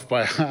Dearest off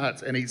by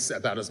heart and eats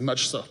about as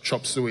much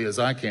chop suey as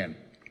I can.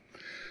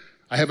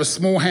 I have a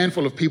small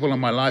handful of people in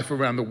my life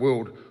around the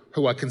world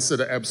who I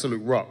consider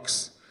absolute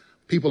rocks.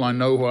 People I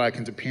know who I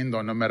can depend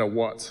on no matter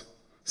what.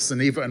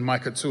 Suneva and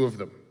Mike are two of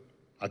them.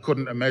 I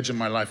couldn't imagine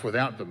my life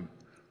without them.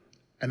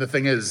 And the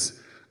thing is,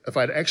 if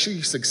I'd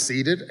actually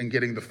succeeded in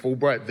getting the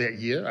Fulbright that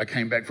year I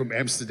came back from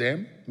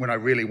Amsterdam when I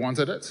really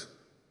wanted it,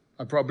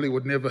 I probably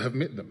would never have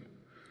met them.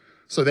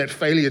 So that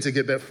failure to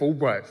get that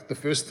Fulbright the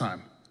first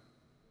time,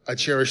 I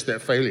cherish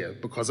that failure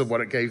because of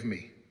what it gave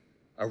me.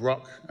 A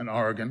rock in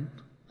Oregon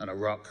and a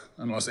rock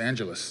in Los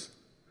Angeles.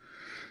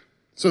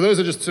 So those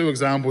are just two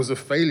examples of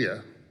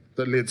failure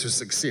that led to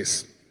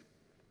success.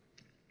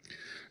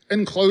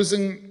 In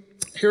closing,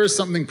 here is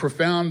something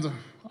profound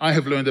I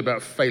have learned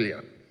about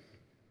failure.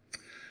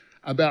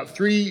 About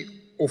 3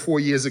 or 4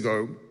 years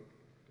ago,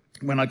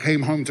 when I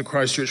came home to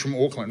Christchurch from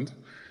Auckland,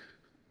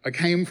 I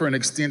came for an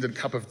extended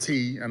cup of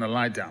tea and a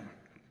lie down.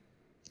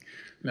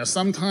 Now,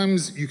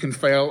 sometimes you can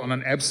fail on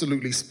an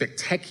absolutely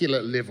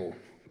spectacular level,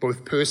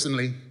 both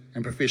personally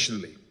and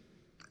professionally,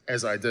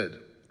 as I did.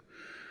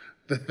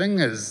 The thing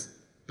is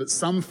that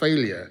some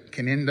failure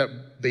can end up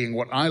being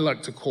what I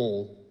like to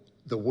call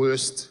the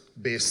worst,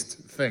 best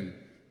thing.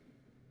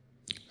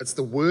 It's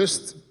the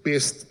worst,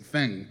 best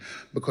thing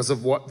because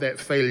of what that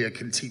failure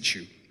can teach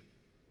you.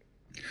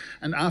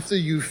 And after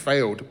you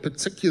failed,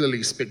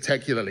 particularly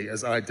spectacularly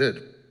as I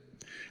did,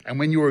 and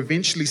when you're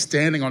eventually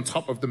standing on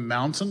top of the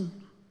mountain,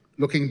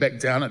 looking back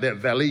down at that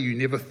valley you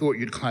never thought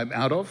you'd climb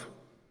out of,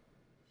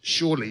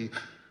 surely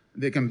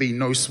there can be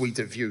no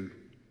sweeter view.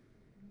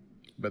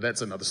 But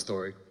that's another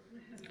story.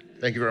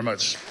 Thank you very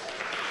much.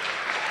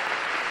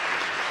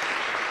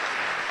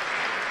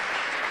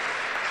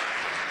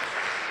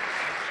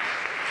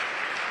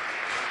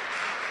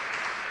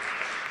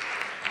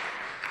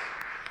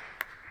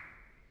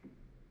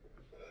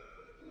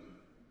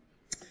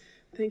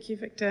 Thank you,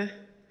 Victor.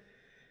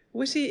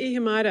 Witi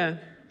Ihimaera,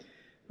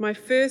 my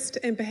first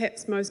and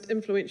perhaps most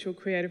influential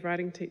creative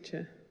writing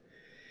teacher,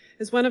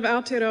 is one of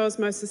Aotearoa's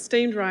most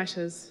esteemed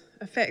writers,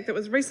 a fact that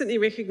was recently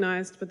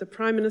recognised with the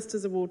Prime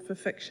Minister's Award for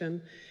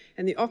Fiction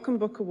and the Ockham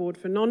Book Award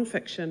for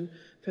Non-Fiction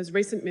for his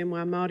recent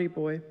memoir, Māori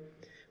Boy,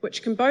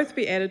 which can both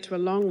be added to a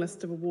long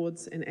list of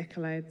awards and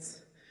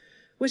accolades.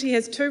 Witi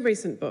has 2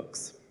 recent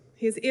books.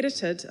 He has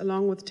edited,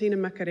 along with Tina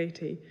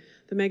Makariti,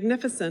 the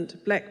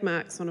magnificent Black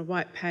Marks on a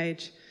White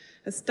Page,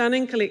 a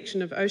stunning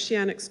collection of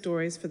oceanic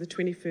stories for the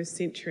 21st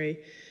century,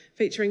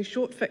 featuring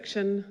short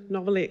fiction,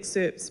 novel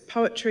excerpts,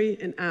 poetry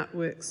and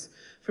artworks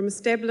from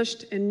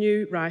established and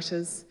new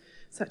writers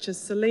such as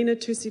Selena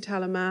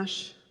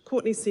Tusitala-Marsh,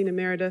 Courtney Sena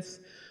Meredith,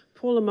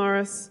 Paula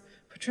Morris,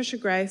 Patricia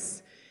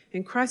Grace,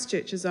 and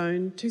Christchurch's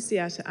own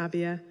Tusiata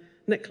Abia,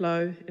 Nick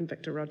Lowe and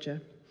Victor Rodger.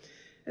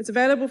 It's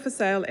available for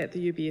sale at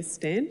the UBS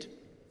stand,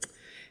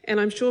 and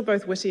I'm sure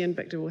both Witi and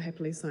Victor will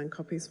happily sign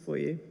copies for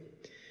you.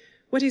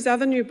 Witi's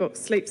other new book,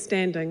 Sleep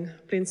Standing,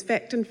 blends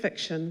fact and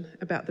fiction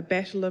about the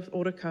Battle of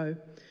Orako,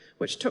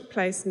 which took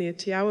place near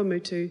Te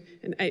Awamutu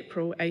in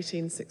April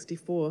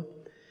 1864.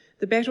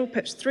 The battle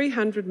pitched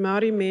 300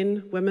 Māori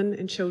men, women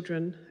and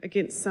children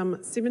against some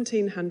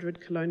 1,700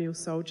 colonial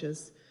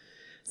soldiers.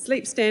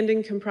 Sleep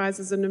Standing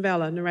comprises a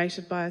novella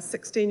narrated by a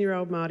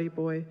 16-year-old Māori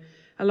boy,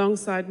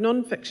 alongside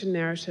non-fiction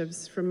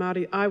narratives from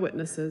Māori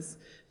eyewitnesses,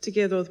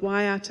 together with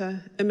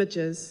waiata,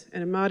 images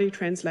and a Māori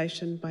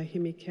translation by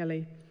Hemi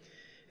Kelly.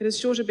 It is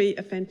sure to be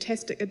a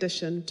fantastic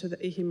addition to the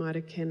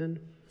Ihimaera canon.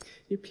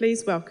 You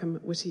please welcome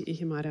Witi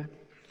Ihimaera.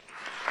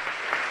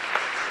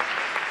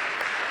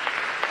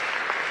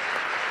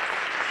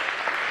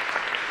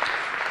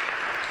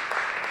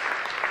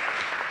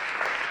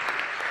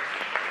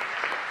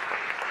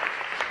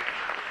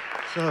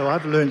 So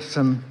I've learned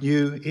some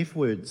new F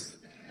words.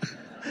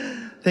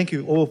 Thank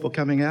you all for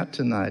coming out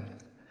tonight.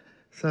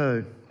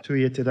 So,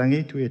 tui e te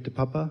rangi, tui e te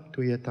papa,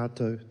 tui e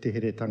tātou te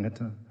here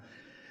tangata.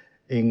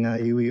 E ngā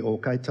iwi o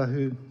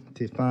Kaitahu,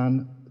 te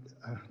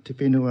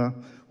whenua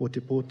o te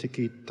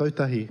pōtiki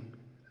tautahi,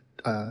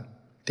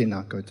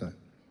 tēnā koutou.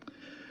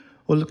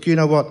 Well, look, you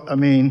know what, I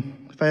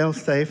mean, fail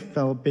safe,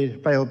 fail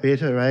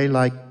better, eh?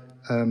 Like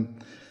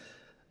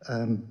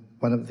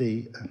one of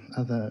the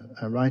other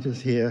writers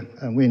here,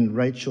 when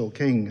Rachel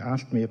King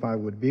asked me if I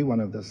would be one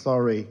of the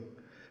sorry,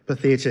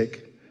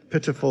 pathetic,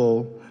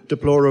 pitiful,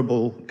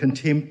 deplorable,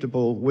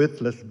 contemptible,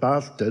 worthless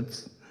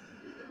bastards,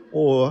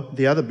 or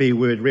the other B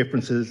word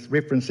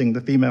referencing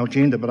the female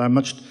gender, but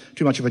I'm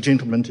too much of a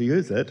gentleman to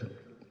use it.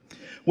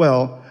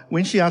 Well,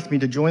 when she asked me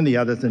to join the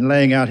others in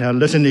laying out our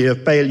litany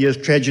of failures,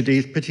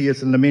 tragedies,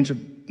 piteous and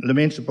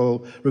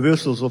lamentable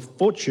reversals of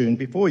fortune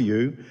before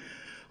you,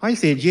 I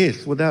said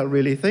yes without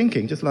really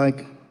thinking, just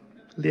like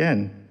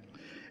Lianne.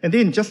 And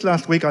then just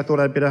last week, I thought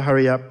I'd better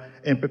hurry up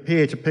and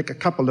prepare to pick a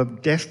couple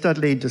of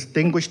dastardly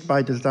distinguished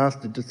by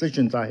disaster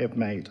decisions I have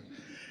made.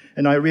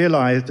 And I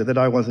realized that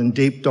I was in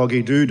deep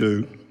doggy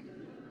doo-doo.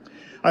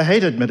 I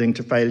hate admitting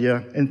to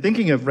failure, and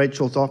thinking of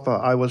Rachel's offer,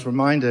 I was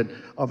reminded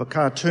of a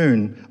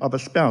cartoon of a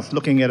spouse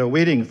looking at a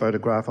wedding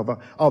photograph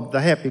of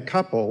the happy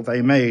couple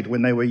they made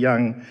when they were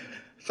young,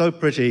 so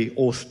pretty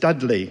or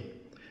studly.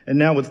 And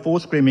now with 4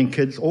 screaming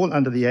kids, all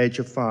under the age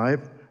of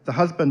 5, the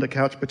husband a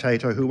couch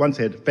potato who once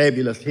had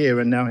fabulous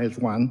hair and now has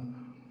 1,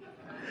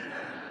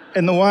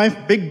 and the wife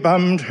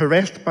big-bummed,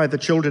 harassed by the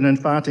children and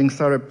farting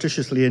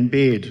surreptitiously in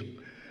bed.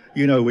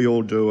 You know we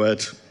all do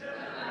it.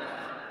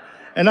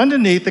 And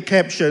underneath the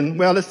caption,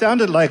 well, it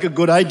sounded like a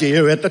good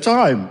idea at the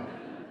time.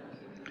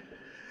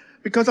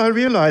 Because I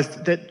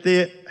realised that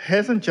there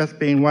hasn't just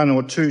been 1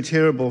 or 2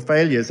 terrible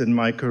failures in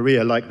my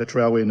career like the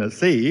Trawena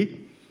Sea,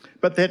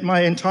 but that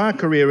my entire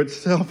career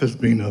itself has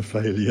been a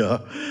failure.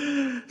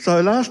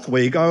 So last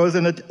week I was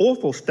in an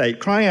awful state,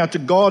 crying out to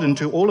God and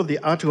to all of the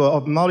atua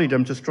of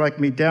Māoridom to strike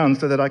me down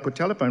so that I could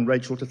telephone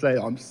Rachel to say,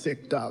 I'm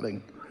sick,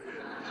 darling.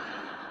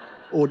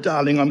 Or,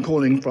 darling, I'm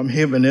calling from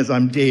heaven as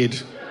I'm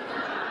dead.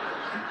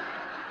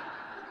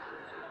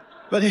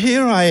 But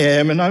here I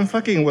am, and I'm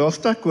fucking well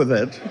stuck with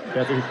it.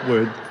 That is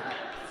word.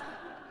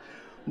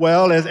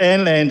 Well, as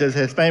Anne Landers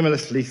has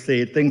famously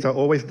said, things are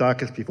always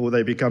darkest before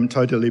they become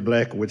totally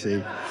black,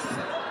 Witi.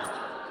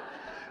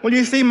 Well,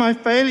 you see, my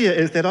failure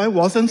is that I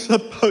wasn't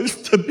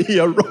supposed to be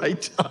a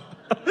writer.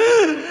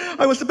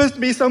 I was supposed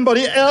to be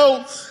somebody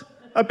else.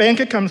 A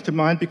banker comes to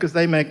mind because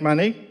they make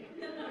money.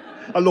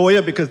 A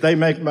lawyer because they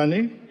make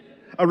money.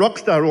 A rock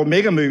star or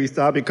mega movie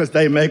star because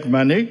they make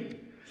money.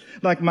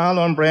 Like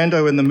Marlon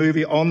Brando in the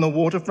movie On the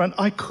Waterfront,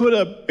 I could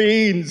have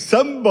been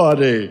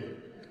somebody.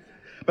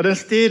 But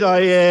instead I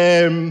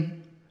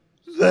am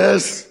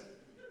this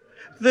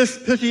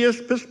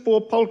piteous,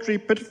 piss-poor, paltry,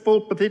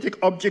 pitiful,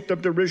 pathetic object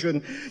of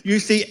derision you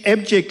see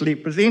abjectly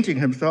presenting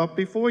himself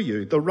before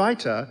you, the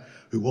writer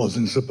who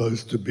wasn't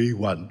supposed to be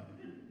one.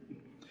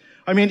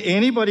 I mean,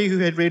 anybody who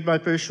had read my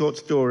first short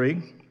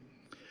story,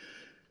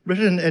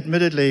 written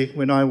admittedly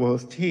when I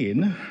was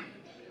 10,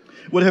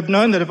 would have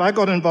known that if I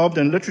got involved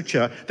in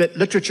literature, that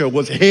literature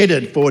was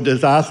headed for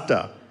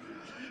disaster.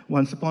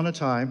 Once upon a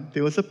time,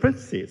 there was a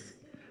princess,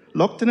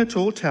 locked in a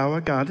tall tower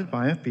guarded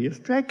by a fierce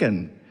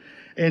dragon.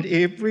 And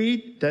every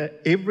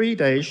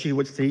day she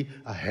would see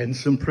a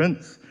handsome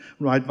prince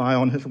ride by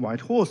on his white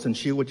horse, and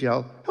she would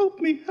yell, help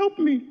me,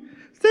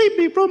 save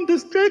me from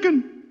this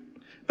dragon.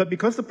 But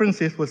because the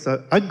princess was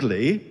so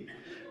ugly,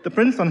 the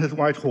prince on his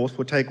white horse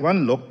would take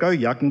one look, go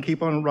yuck, and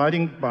keep on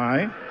riding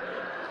by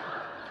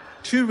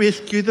to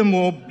rescue the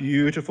more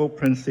beautiful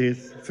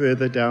princess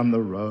further down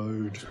the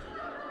road,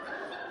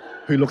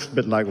 who looks a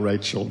bit like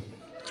Rachel.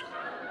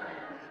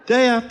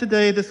 Day after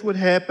day this would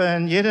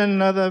happen, yet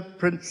another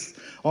prince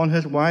on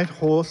his white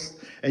horse,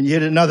 and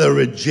yet another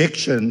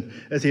rejection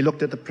as he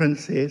looked at the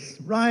princess,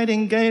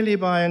 riding gaily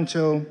by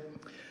until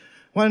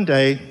one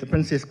day the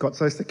princess got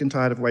so sick and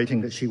tired of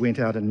waiting that she went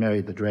out and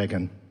married the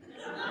dragon.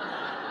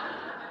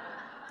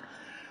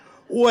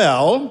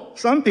 Well,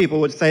 some people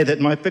would say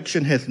that my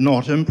fiction has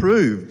not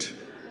improved,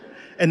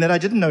 and that I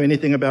didn't know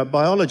anything about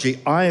biology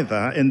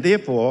either, and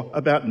therefore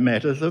about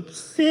matters of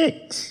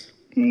sex.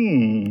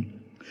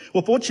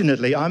 Well,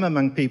 fortunately, I'm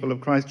among people of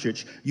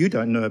Christchurch. You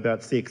don't know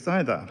about sex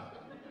either.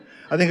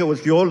 I think it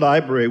was your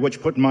library which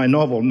put my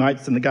novel,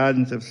 Nights in the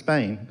Gardens of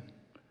Spain,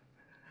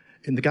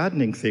 in the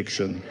gardening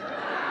section.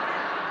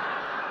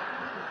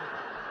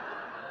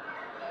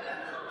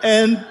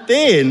 And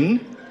then,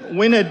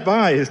 when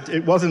advised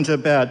it wasn't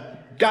about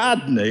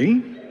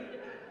gardening,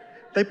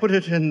 they put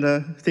it in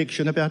the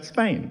section about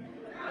Spain.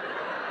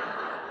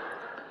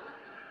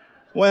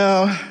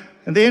 Well,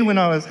 and then when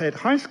I was at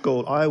high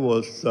school, I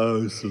was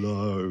so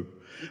slow.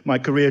 My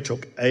career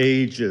took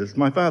ages.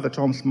 My father,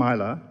 Tom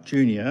Smiler,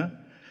 Jr.,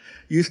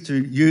 used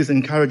to use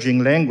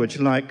encouraging language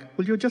like,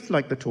 well, you're just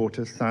like the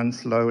tortoise, son,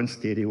 slow and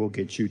steady will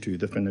get you to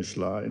the finish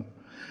line.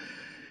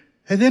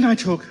 And then I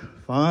took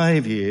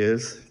 5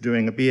 years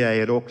doing a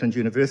BA at Auckland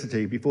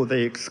University before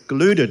they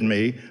excluded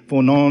me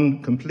for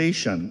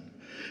non-completion.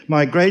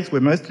 My grades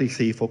were mostly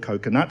C for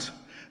coconut,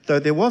 though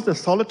there was a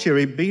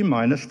solitary B-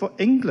 for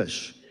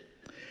English.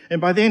 And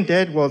by then,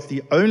 Dad was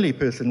the only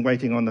person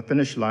waiting on the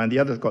finish line. The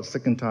others got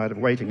sick and tired of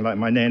waiting, like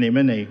my nanny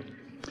Minnie.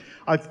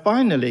 I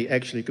finally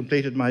actually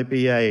completed my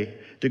BA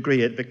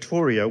degree at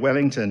Victoria,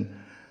 Wellington,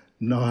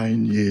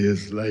 9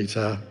 years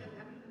later.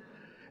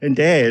 And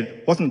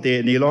Dad wasn't there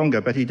any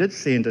longer, but he did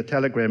send a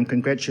telegram,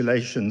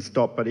 congratulations,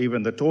 stop, but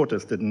even the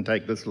tortoise didn't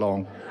take this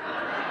long.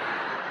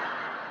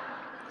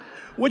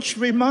 Which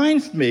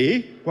reminds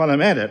me, while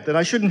I'm at it, that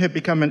I shouldn't have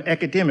become an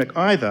academic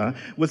either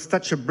with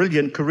such a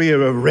brilliant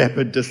career of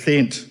rapid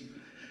descent.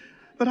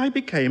 But I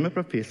became a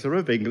professor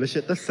of English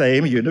at the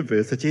same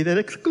university that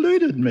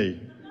excluded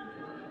me.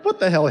 What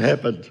the hell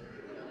happened?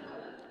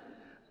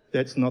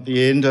 That's not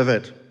the end of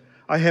it.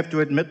 I have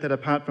to admit that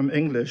apart from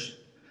English,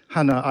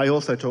 Hana, I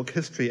also taught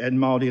history and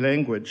Māori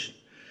language.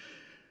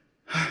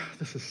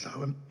 This is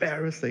so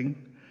embarrassing.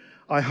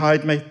 I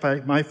hide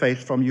my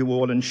face from you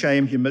all in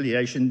shame,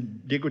 humiliation,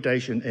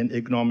 degradation, and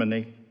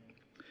ignominy.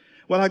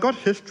 Well, I got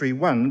History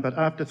 1, but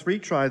after 3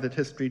 tries at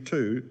History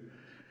 2,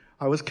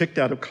 I was kicked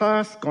out of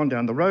class, gone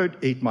down the road,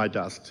 eat my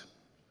dust.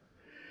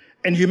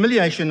 And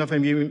humiliation of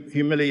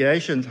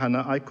humiliations,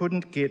 Hana, I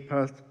couldn't get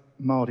past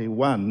Māori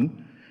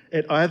 1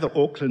 at either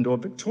Auckland or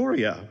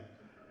Victoria.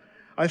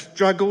 I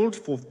struggled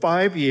for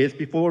 5 years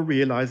before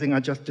realising I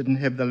just didn't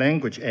have the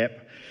language app,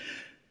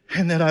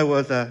 and that I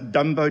was a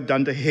dumbo,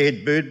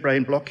 dunderhead, bird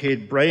brain,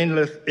 blockhead,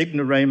 brainless,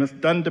 ignoramus,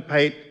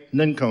 dunderpate,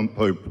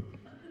 nincompoop.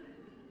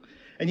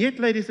 And yet,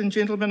 ladies and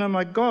gentlemen, oh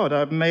my God,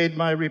 I've made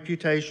my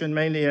reputation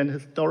mainly in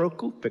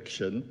historical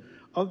fiction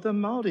of the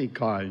Māori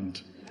kind.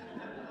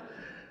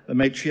 The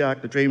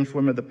matriarch, the dream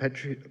swimmer, the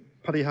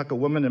parihaka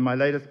woman in my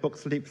latest book,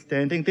 Sleep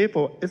Standing.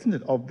 Therefore, isn't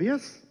it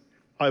obvious?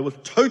 I was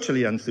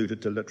totally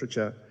unsuited to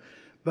literature,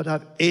 but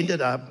I've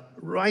ended up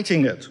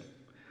writing it.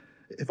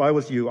 If I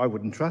was you, I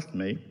wouldn't trust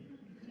me.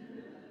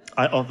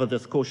 I offer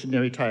this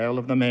cautionary tale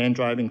of the man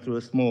driving through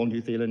a small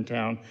New Zealand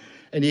town,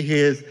 and he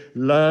hears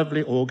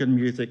lovely organ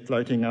music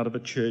floating out of a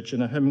church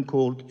and a hymn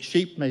called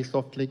Sheep May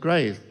Softly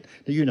Graze.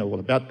 Now, you know all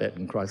about that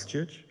in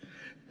Christchurch.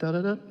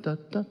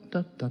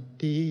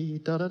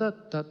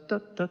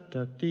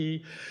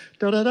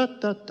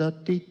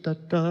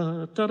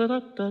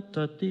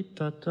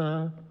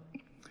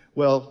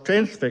 Well,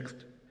 transfixed,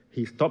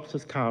 he stops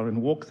his car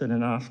and walks in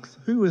and asks,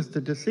 "Who is the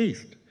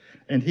deceased?"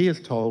 And he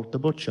is told, "The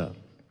butcher."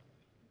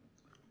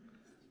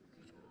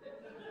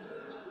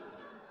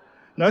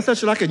 No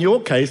such luck in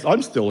your case,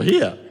 I'm still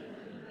here.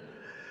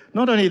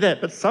 Not only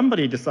that, but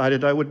somebody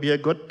decided I would be a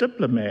good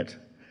diplomat.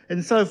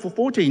 And so for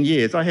 14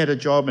 years, I had a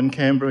job in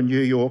Canberra, New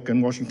York,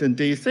 and Washington,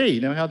 D.C.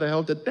 Now, how the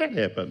hell did that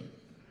happen?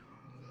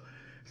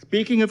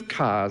 Speaking of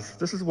cars,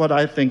 this is what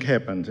I think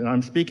happened, and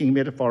I'm speaking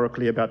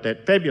metaphorically about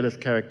that fabulous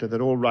character that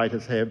all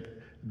writers have,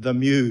 the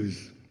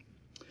muse.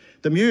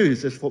 The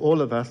muse is for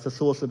all of us the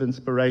source of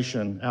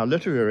inspiration, our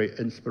literary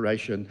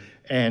inspiration,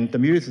 and the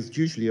muse is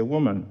usually a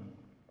woman.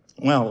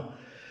 Well,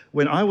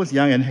 when I was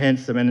young and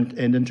handsome and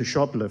into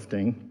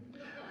shoplifting,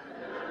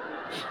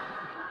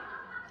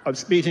 I'm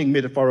speaking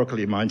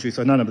metaphorically, mind you,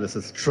 so none of this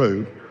is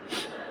true.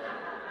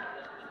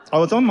 I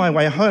was on my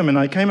way home and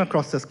I came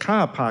across this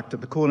car parked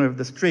at the corner of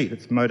the street.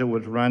 Its motor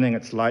was running,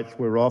 its lights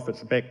were off,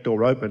 its back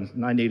door open,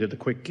 and I needed a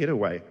quick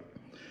getaway.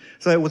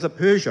 So it was a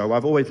Peugeot.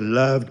 I've always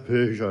loved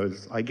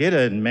Peugeots. I get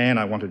it, and man,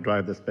 I want to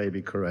drive this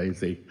baby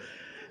crazy.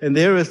 And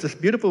there is this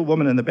beautiful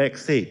woman in the back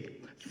seat.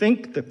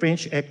 Think the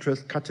French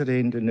actress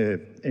Catherine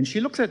Deneuve. And she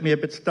looks at me a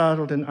bit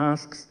startled and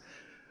asks,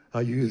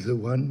 "Are you the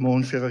one,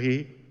 mon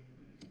chéri?"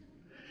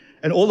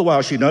 And all the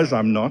while she knows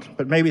I'm not,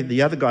 but maybe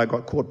the other guy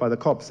got caught by the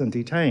cops and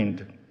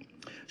detained.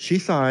 She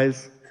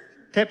sighs,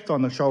 taps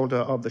on the shoulder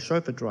of the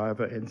chauffeur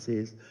driver and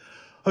says,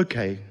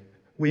 "Okay,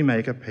 we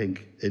make a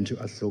pink into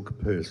a silk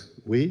purse.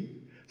 We?"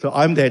 So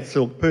I'm that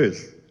silk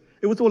purse.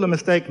 It was all a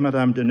mistake,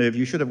 Madame Deneuve.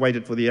 You should have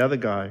waited for the other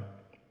guy.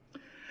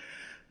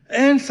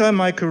 And so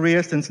my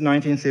career since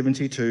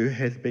 1972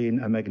 has been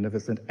a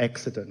magnificent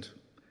accident.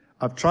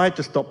 I've tried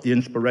to stop the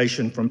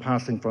inspiration from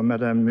passing from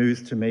Madame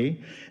Muse to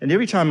me, and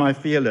every time I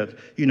feel it,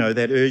 you know,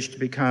 that urge to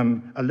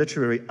become a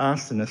literary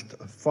arsonist,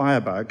 a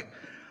firebug,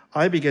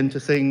 I begin to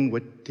sing,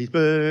 "Witi's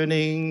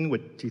burning,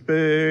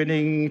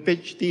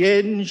 fetch the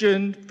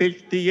engine,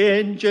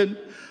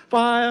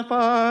 fire,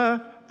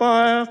 fire,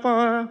 fire,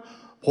 fire,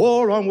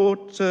 pour on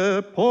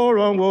water, pour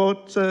on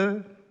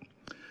water."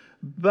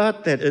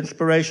 But that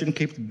inspiration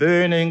keeps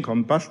burning,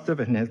 combustive,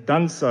 and has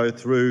done so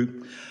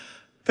through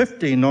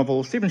 15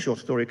 novels, 7 short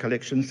story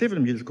collections,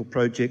 7 musical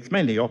projects,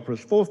 mainly operas,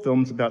 4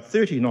 films, about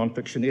 30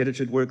 non-fiction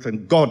edited works,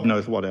 and God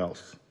knows what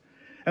else.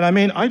 And I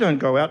mean, I don't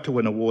go out to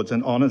win awards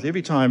and honours.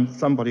 Every time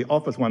somebody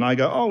offers one, I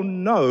go, "Oh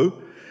no,"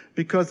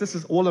 because this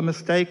is all a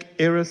mistake,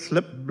 error,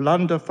 slip,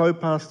 blunder, faux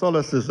pas,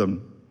 solecism.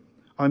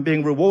 I'm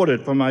being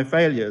rewarded for my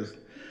failures.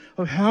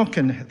 Oh, how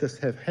can this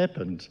have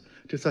happened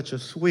to such a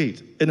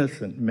sweet,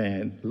 innocent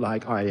man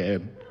like I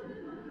am?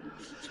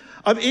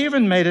 I've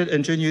even made it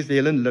into New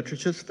Zealand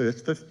literature's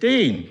first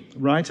 15.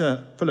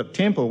 Writer Philip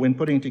Temple, when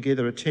putting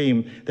together a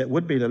team that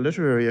would be the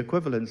literary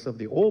equivalents of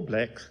the All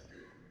Blacks,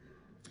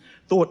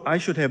 thought I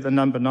should have the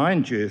number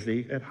 9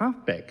 jersey at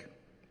halfback.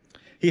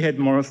 He had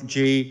Morris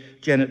G,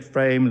 Janet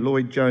Frame,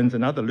 Lloyd Jones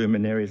and other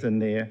luminaries in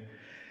there.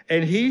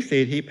 And he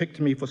said he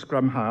picked me for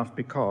scrum half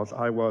because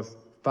I was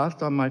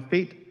fast on my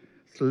feet,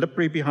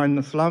 slippery behind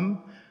the scrum,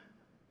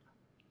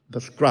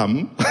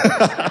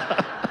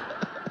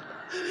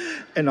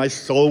 and I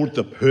sold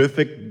the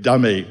perfect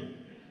dummy.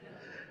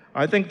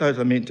 I think those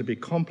are meant to be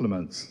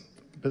compliments,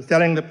 but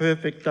selling the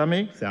perfect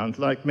dummy sounds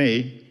like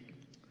me.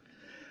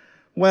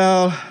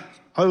 Well,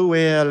 "Oe,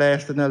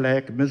 alas and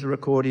alack,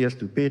 misericordia,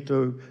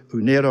 stupeto,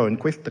 unero in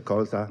questa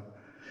cosa."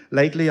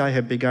 Lately, I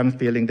have begun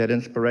feeling that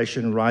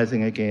inspiration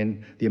rising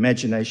again, the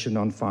imagination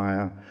on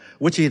fire,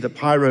 Witi the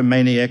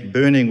pyromaniac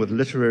burning with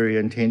literary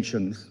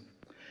intentions.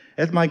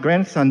 As my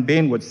grandson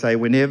Ben would say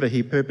whenever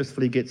he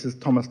purposefully gets his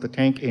Thomas the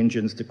Tank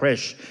engines to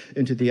crash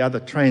into the other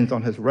trains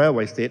on his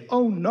railway set,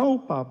 "Oh no,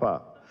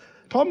 Papa,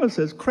 Thomas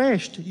has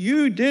crashed.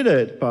 You did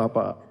it,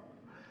 Papa.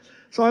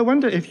 So I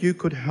wonder if you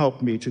could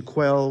help me to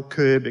quell,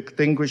 curb,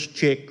 extinguish,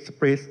 check,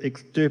 suppress,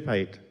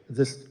 extirpate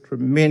this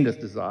tremendous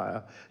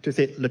desire to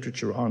set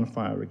literature on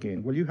fire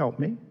again. Will you help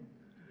me?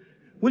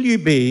 Will you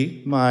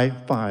be my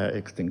fire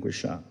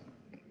extinguisher?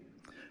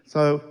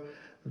 So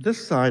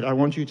this side, I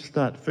want you to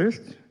start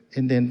first,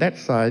 and then that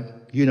side,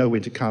 you know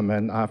when to come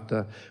in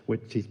after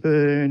Witi's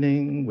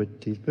burning,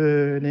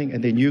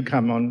 and then you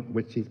come on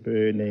Witi's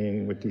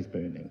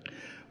burning.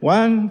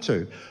 1,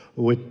 2.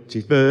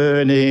 Witi's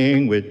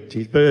burning,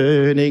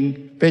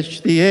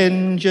 fetch the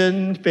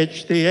engine,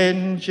 fetch the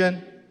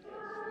engine.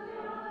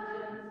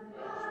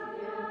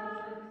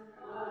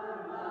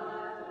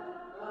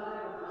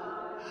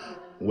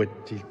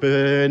 Witi's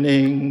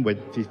burning,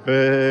 Witi's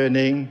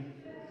burning.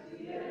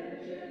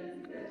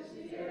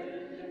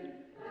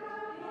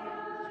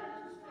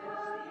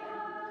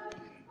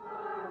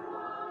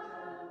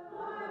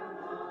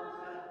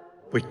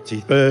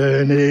 Witi's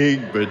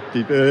burning,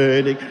 Witi's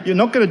burning. You're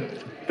not going to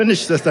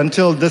finish this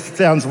until this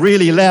sounds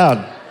really loud.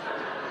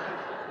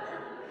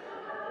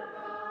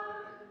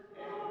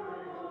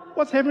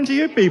 What's happened to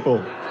you people?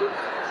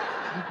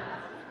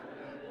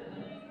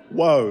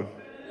 Whoa.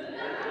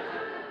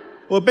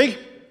 Well, big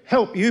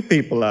help you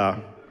people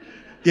are.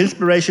 The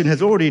inspiration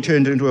has already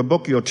turned into a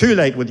book. You're too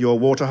late with your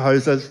water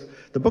hoses.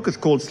 The book is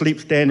called Sleep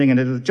Standing, and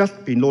it has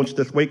just been launched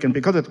this week, and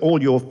because it's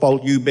all your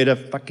fault, you better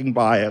fucking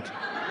buy it.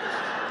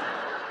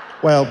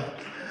 Well,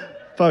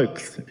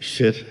 folks,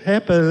 shit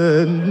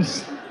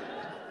happens.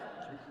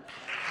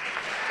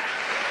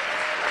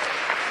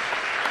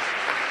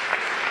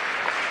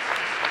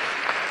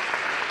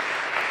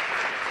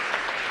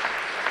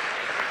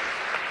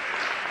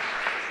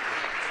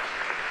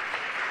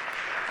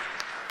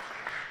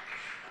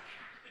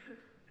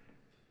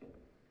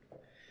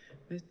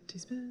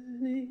 Witi's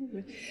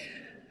burning.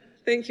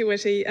 Thank you,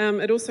 Witi.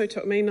 It also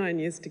took me 9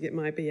 years to get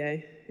my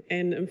BA.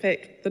 And in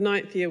fact, the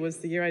 9th year was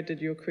the year I did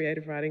your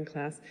creative writing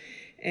class.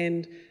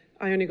 And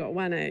I only got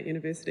 1 A at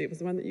university. It was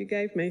the one that you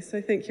gave me.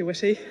 So thank you,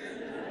 Witi.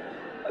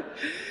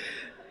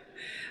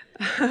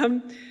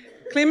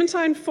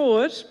 Clementine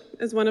Ford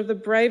is one of the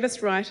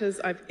bravest writers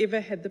I've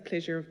ever had the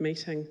pleasure of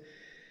meeting.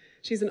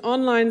 She's an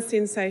online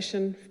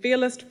sensation,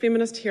 fearless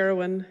feminist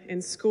heroine,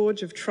 and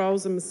scourge of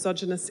trolls and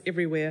misogynists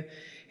everywhere,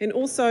 and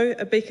also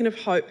a beacon of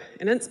hope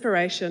and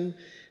inspiration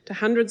to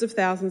hundreds of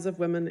thousands of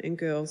women and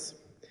girls.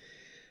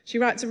 She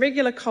writes a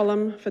regular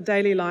column for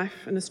Daily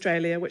Life in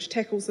Australia, which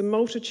tackles a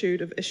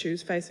multitude of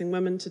issues facing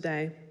women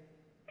today.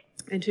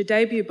 And her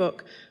debut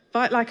book,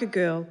 Fight Like a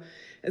Girl,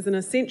 is an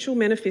essential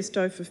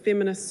manifesto for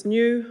feminists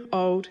new,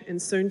 old,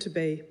 and soon to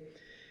be.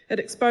 It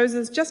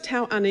exposes just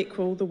how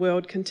unequal the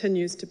world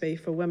continues to be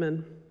for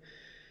women.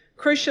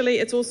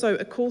 Crucially, it's also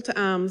a call to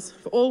arms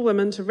for all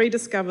women to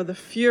rediscover the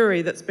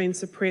fury that's been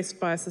suppressed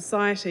by a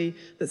society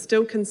that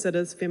still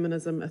considers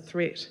feminism a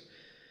threat.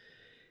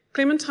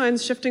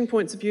 Clementine's Shifting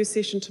Points of View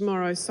session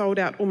tomorrow sold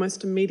out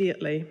almost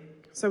immediately,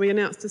 so we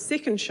announced a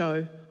second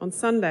show on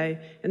Sunday,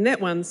 and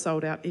that one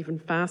sold out even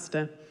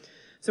faster.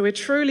 So we're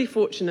truly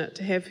fortunate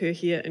to have her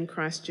here in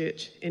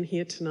Christchurch and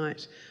here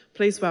tonight.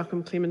 Please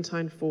welcome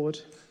Clementine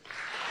Ford.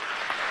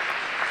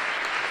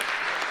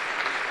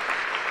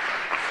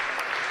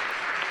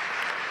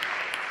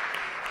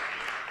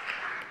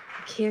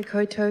 Kia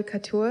koutou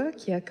katoa,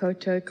 kia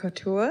koutou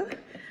katoa.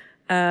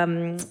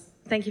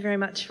 Thank you very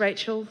much,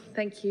 Rachel.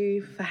 Thank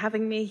you for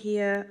having me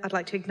here. I'd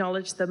like to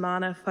acknowledge the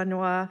mana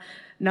whanua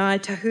Nai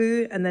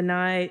Tahu and the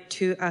Nai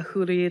Tu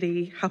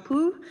Ahuriri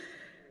Hapu.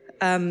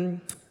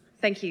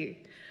 Thank you.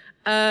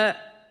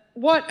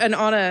 What an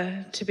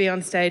honour to be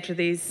on stage with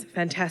these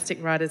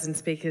fantastic writers and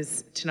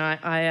speakers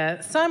tonight.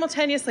 I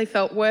simultaneously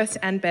felt worse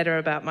and better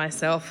about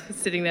myself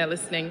sitting there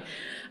listening.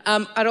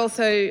 I'm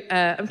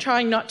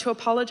trying not to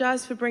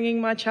apologise for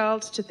bringing my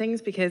child to things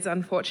because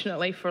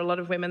unfortunately for a lot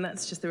of women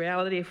that's just the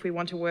reality if we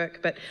want to work,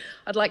 but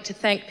I'd like to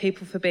thank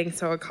people for being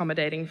so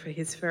accommodating for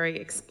his very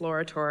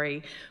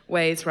exploratory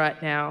ways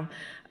right now.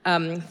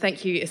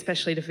 Thank you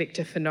especially to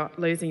Victor for not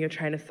losing your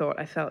train of thought.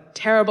 I felt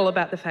terrible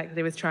about the fact that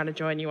he was trying to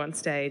join you on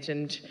stage,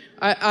 and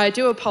I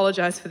do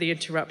apologise for the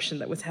interruption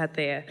that was had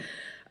there.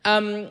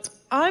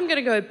 I'm going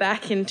to go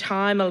back in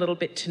time a little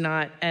bit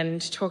tonight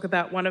and talk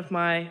about one of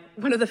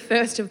the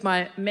first of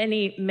my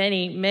many,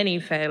 many, many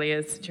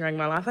failures during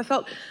my life. I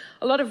felt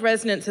a lot of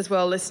resonance as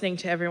well listening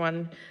to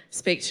everyone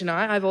speak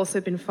tonight. I've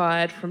also been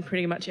fired from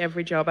pretty much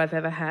every job I've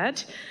ever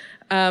had.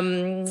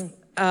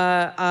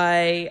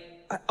 I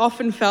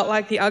often felt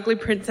like the ugly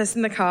princess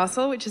in the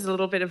castle, which is a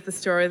little bit of the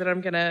story that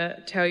I'm going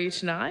to tell you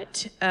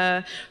tonight.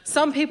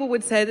 Some people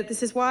would say that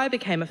this is why I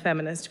became a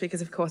feminist,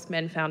 because of course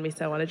men found me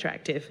so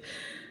unattractive.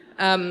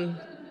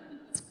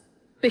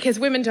 Because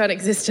women don't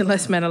exist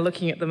unless men are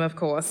looking at them, of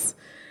course.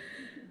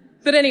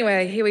 But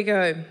anyway, here we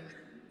go.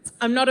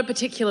 I'm not a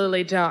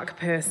particularly dark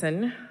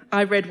person.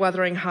 I read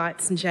Wuthering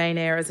Heights and Jane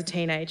Eyre as a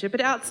teenager,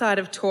 but outside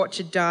of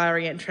tortured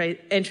diary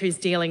entries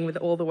dealing with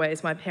all the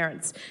ways my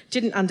parents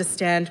didn't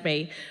understand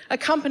me,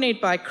 accompanied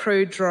by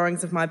crude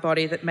drawings of my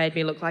body that made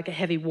me look like a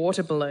heavy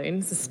water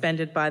balloon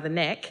suspended by the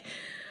neck,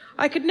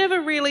 I could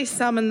never really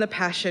summon the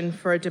passion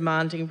for a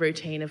demanding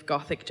routine of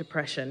gothic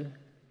depression.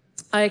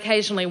 I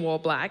occasionally wore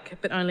black,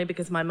 but only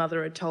because my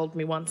mother had told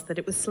me once that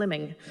it was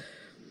slimming.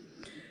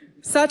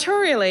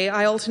 Sartorially,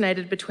 I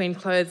alternated between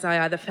clothes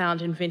I either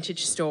found in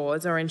vintage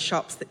stores or in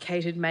shops that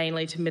catered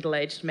mainly to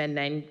middle-aged men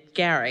named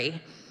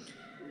Gary.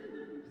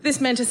 This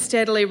meant a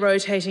steadily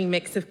rotating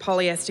mix of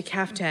polyester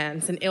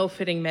caftans and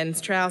ill-fitting men's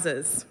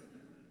trousers.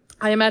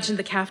 I imagined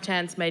the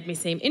caftans made me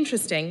seem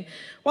interesting,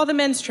 while the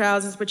men's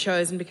trousers were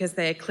chosen because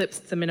they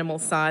eclipsed the minimal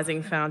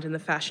sizing found in the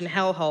fashion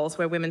hellholes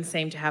where women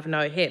seem to have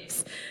no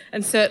hips,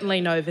 and certainly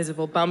no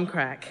visible bum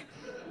crack.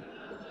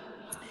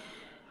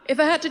 If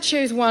I had to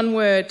choose one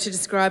word to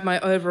describe my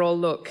overall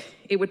look,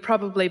 it would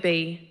probably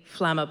be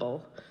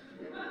flammable.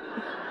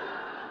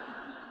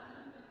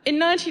 In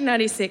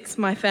 1996,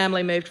 my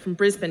family moved from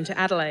Brisbane to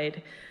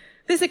Adelaide.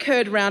 This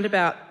occurred round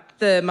about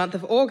the month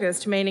of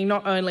August, meaning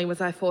not only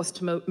was I forced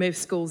to move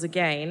schools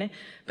again,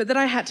 but that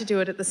I had to do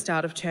it at the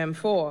start of term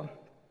 4.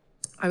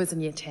 I was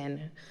in year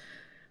 10.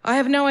 I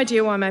have no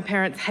idea why my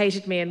parents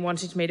hated me and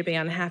wanted me to be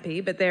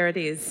unhappy, but there it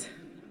is.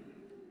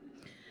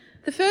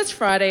 The first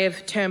Friday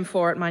of term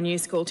 4 at my new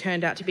school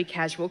turned out to be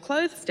Casual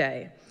Clothes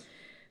Day.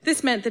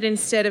 This meant that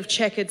instead of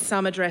checkered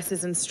summer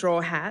dresses and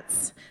straw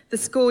hats, the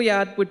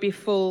schoolyard would be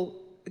full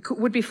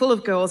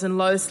of girls in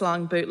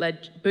low-slung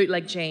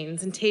bootleg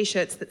jeans and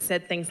T-shirts that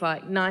said things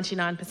like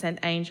 99%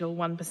 angel,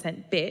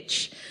 1%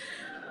 bitch,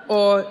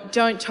 or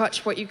don't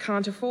touch what you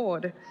can't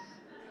afford.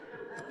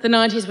 The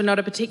 90s were not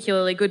a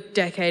particularly good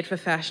decade for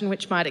fashion,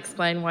 which might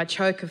explain why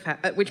choker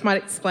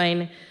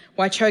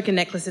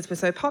necklaces were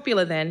so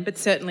popular then, but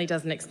certainly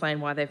doesn't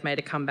explain why they've made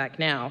a comeback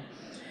now.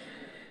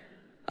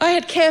 I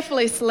had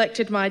carefully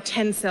selected my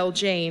tencel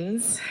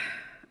jeans,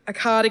 a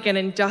cardigan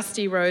in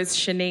dusty rose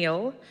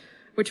chenille,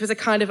 which was a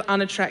kind of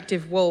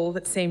unattractive wool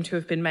that seemed to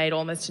have been made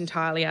almost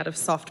entirely out of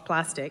soft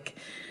plastic,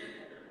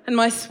 and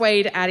my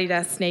suede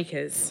Adidas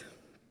sneakers.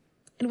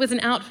 It was an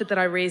outfit that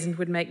I reasoned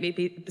would make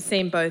me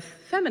seem both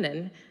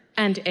feminine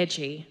and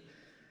edgy.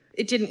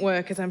 It didn't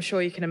work, as I'm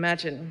sure you can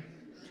imagine.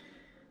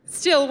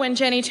 Still, when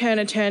Jenny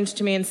Turner turned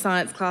to me in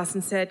science class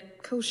and said,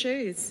 "Cool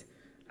shoes.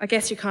 I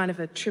guess you're kind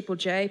of a Triple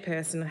J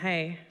person,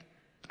 hey?"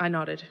 I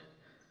nodded.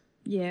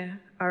 "Yeah,"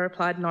 I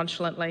replied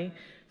nonchalantly,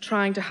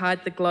 trying to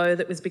hide the glow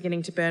that was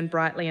beginning to burn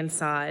brightly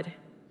inside.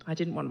 I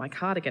didn't want my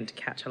cardigan to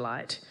catch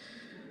alight.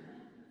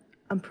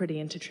 I'm pretty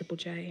into Triple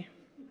J.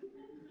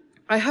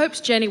 I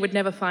hoped Jenny would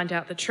never find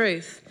out the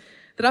truth,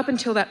 that up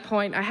until that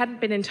point I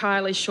hadn't been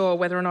entirely sure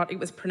whether or not it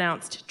was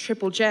pronounced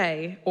Triple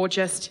J or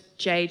just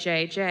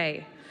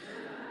JJJ.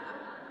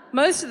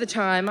 Most of the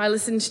time, I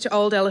listened to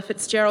old Ella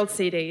Fitzgerald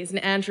CDs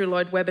and Andrew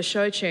Lloyd Webber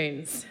show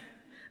tunes.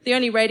 The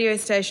only radio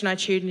station I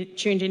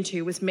tuned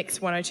into was Mix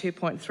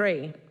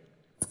 102.3,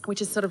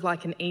 which is sort of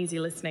like an easy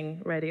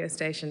listening radio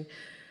station.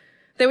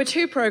 There were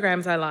 2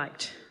 programs I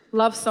liked: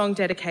 Love Song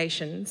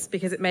Dedications,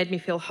 because it made me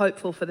feel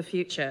hopeful for the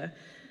future,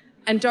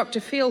 and Dr.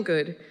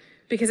 Feelgood,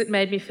 because it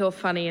made me feel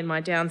funny in my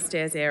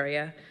downstairs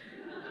area,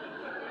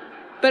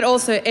 but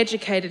also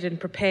educated and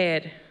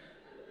prepared.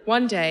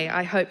 One day,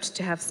 I hoped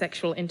to have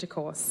sexual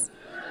intercourse.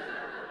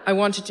 I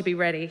wanted to be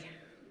ready.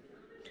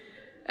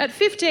 At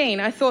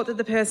 15, I thought that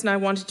the person I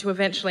wanted to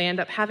eventually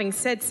end up having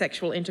said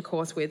sexual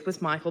intercourse with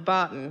was Michael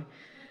Barton.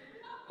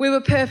 We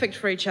were perfect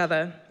for each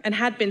other, and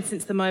had been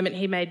since the moment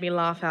he made me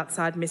laugh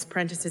outside Miss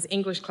Prentice's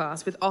English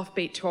class with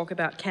offbeat talk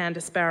about canned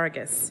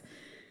asparagus.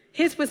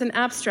 His was an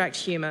abstract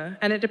humour,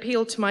 and it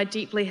appealed to my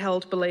deeply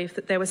held belief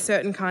that there were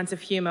certain kinds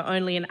of humour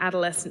only an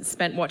adolescence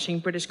spent watching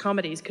British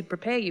comedies could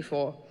prepare you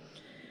for.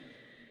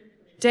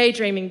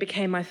 Daydreaming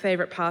became my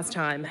favourite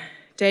pastime.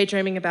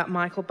 Daydreaming about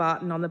Michael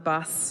Barton on the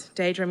bus,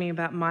 daydreaming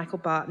about Michael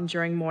Barton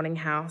during morning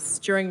house,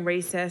 during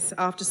recess,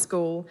 after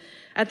school,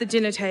 at the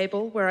dinner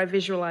table where I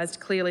visualised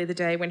clearly the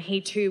day when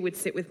he too would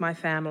sit with my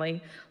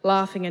family,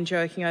 laughing and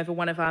joking over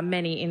one of our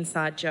many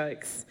inside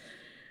jokes.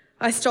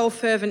 I stole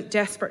fervent,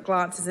 desperate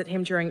glances at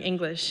him during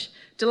English,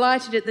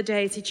 delighted at the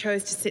days he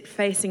chose to sit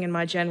facing in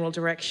my general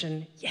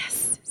direction.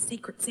 Yes,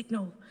 secret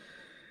signal.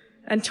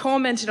 And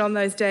tormented on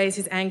those days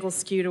his angle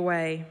skewed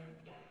away.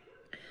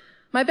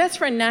 My best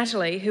friend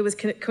Natalie, who was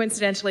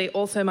coincidentally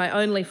also my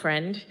only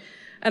friend,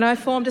 and I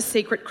formed a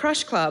secret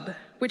crush club,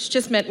 which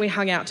just meant we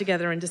hung out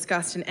together and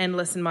discussed in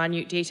endless and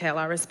minute detail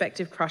our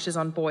respective crushes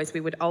on boys we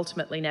would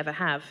ultimately never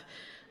have.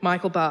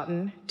 Michael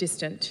Barton,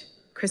 distant.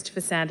 Christopher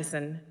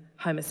Sanderson,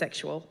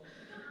 homosexual.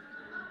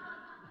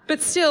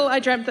 But still, I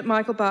dreamt that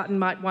Michael Barton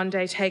might one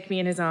day take me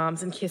in his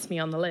arms and kiss me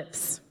on the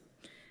lips.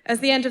 As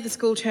the end of the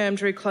school term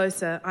drew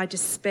closer, I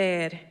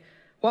despaired.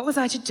 What was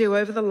I to do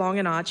over the long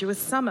and arduous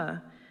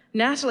summer?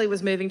 Natalie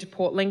was moving to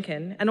Port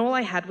Lincoln, and all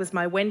I had was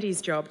my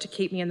Wendy's job to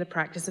keep me in the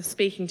practice of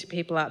speaking to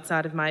people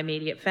outside of my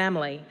immediate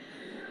family.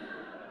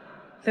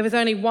 There was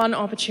only one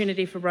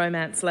opportunity for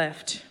romance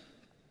left.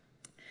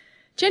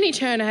 Jenny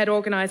Turner had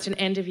organised an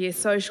end-of-year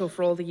social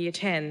for all the Year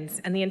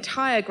 10s, and the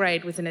entire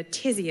grade was in a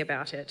tizzy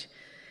about it.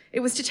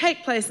 It was to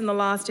take place on the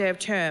last day of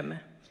term.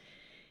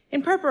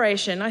 In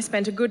preparation, I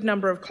spent a good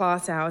number of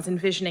class hours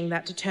envisioning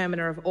that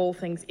determiner of all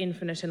things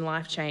infinite and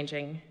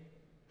life-changing,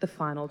 the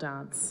final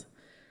dance.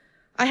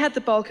 I had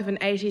the bulk of an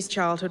 80s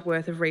childhood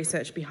worth of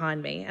research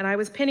behind me, and I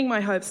was pinning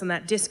my hopes on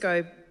that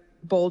disco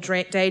ball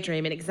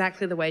daydream in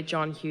exactly the way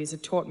John Hughes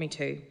had taught me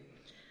to.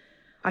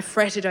 I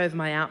fretted over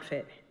my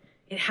outfit.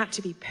 It had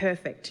to be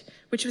perfect,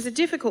 which was a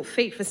difficult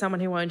feat for someone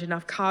who owned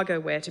enough cargo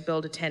wear to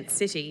build a tent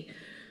city.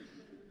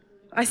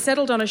 I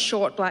settled on a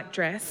short black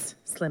dress,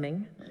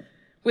 slimming,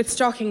 with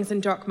stockings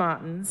and Doc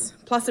Martens,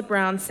 plus a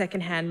brown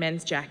second-hand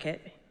men's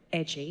jacket,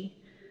 edgy,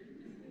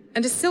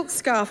 and a silk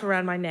scarf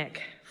around my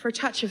neck for a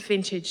touch of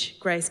vintage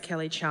Grace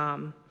Kelly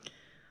charm.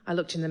 I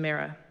looked in the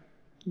mirror.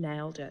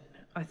 Nailed it,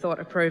 I thought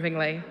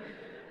approvingly,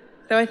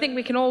 though I think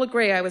we can all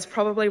agree I was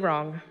probably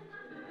wrong.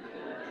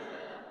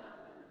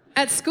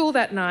 At school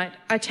that night,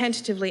 I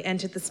tentatively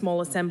entered the small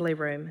assembly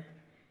room.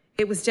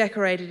 It was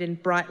decorated in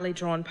brightly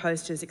drawn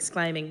posters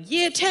exclaiming,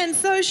 "Year 10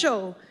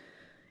 Social!"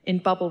 in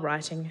bubble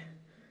writing.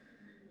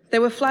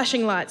 There were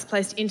flashing lights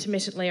placed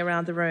intermittently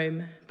around the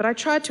room, but I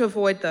tried to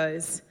avoid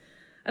those.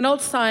 An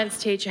old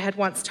science teacher had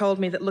once told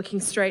me that looking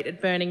straight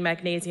at burning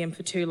magnesium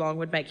for too long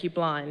would make you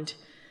blind.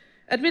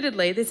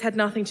 Admittedly, this had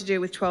nothing to do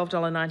with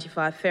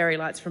 $12.95 fairy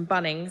lights from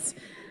Bunnings,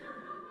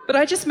 but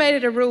I just made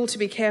it a rule to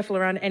be careful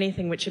around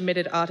anything which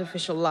emitted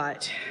artificial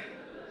light.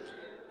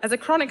 As a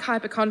chronic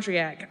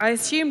hypochondriac, I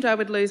assumed I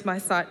would lose my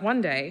sight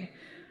one day.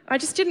 I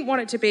just didn't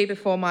want it to be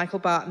before Michael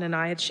Barton and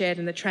I had shared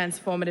in the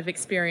transformative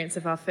experience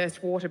of our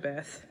first water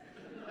birth.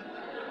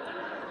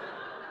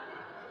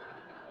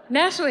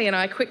 Natalie and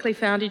I quickly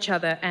found each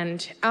other,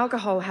 and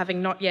alcohol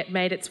having not yet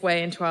made its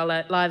way into our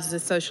lives as a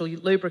social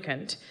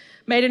lubricant,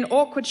 made an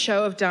awkward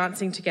show of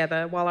dancing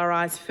together while our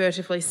eyes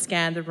furtively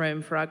scanned the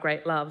room for our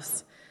great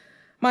loves.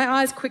 My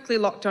eyes quickly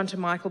locked onto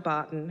Michael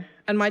Barton,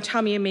 and my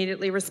tummy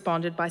immediately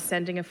responded by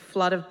sending a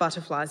flood of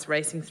butterflies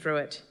racing through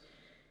it.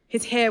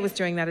 His hair was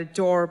doing that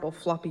adorable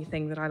floppy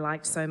thing that I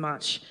liked so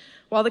much,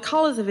 while the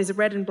colours of his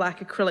red and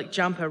black acrylic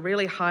jumper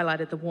really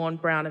highlighted the worn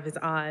brown of his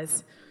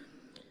eyes.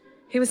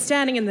 He was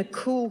standing in the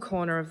cool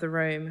corner of the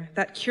room,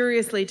 that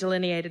curiously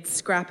delineated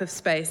scrap of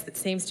space that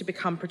seems to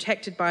become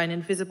protected by an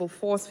invisible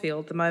force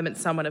field the moment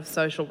someone of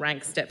social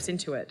rank steps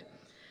into it.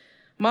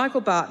 Michael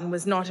Barton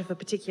was not of a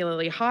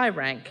particularly high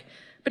rank,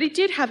 but he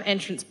did have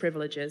entrance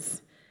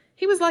privileges.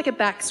 He was like a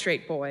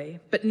Backstreet Boy,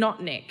 but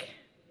not Nick.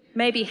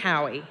 Maybe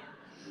Howie.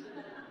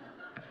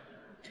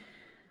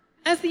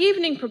 As the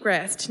evening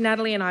progressed,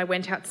 Natalie and I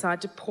went outside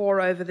to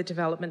pore over the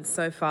developments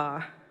so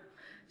far.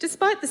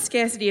 Despite the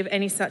scarcity of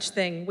any such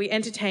thing, we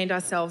entertained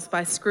ourselves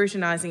by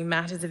scrutinising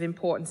matters of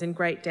importance in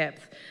great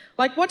depth,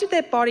 like what did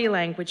their body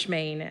language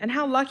mean, and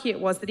how lucky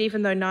it was that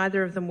even though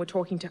neither of them were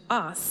talking to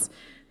us,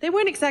 they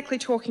weren't exactly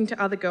talking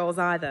to other girls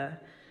either.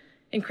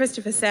 In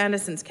Christopher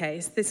Sanderson's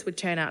case, this would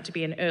turn out to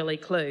be an early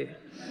clue.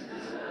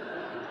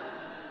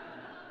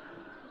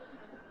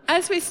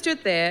 As we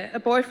stood there, a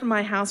boy from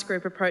my house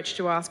group approached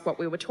to ask what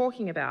we were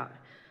talking about.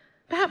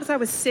 Perhaps I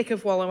was sick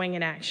of wallowing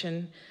in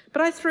action,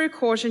 but I threw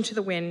caution to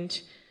the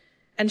wind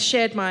and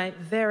shared my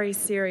very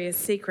serious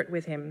secret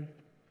with him.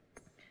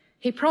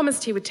 He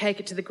promised he would take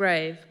it to the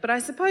grave, but I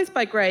suppose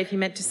by grave he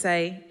meant to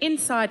say,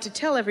 inside to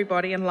tell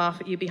everybody and laugh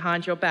at you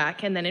behind your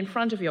back and then in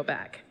front of your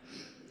back.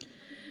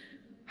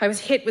 I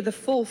was hit with the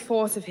full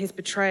force of his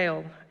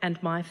betrayal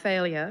and my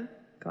failure,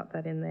 got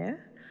that in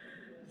there,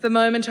 the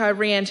moment I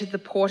re-entered the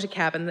porter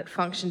cabin that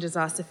functioned as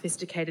our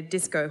sophisticated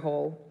disco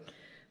hall.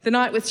 The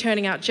night was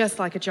turning out just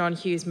like a John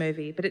Hughes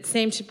movie, but it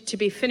seemed to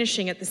be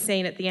finishing at the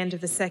scene at the end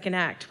of the second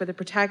act where the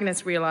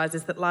protagonist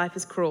realises that life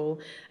is cruel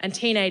and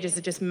teenagers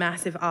are just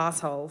massive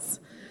assholes.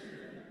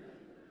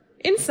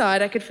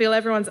 Inside, I could feel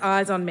everyone's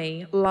eyes on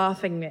me,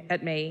 laughing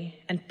at me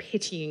and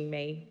pitying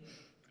me.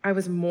 I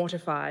was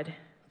mortified.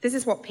 This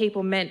is what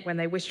people meant when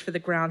they wished for the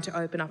ground to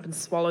open up and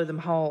swallow them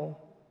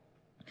whole.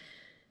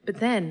 But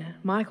then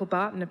Michael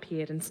Barton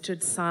appeared and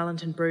stood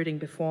silent and brooding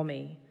before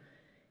me.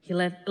 He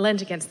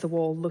leant against the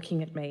wall,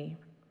 looking at me.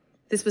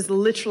 This was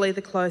literally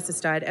the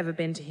closest I had ever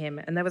been to him,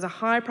 and there was a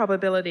high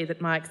probability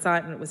that my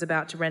excitement was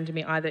about to render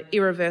me either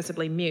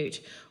irreversibly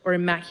mute or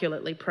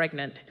immaculately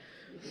pregnant.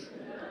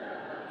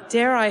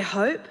 Dare I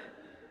hope?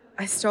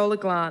 I stole a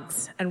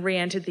glance and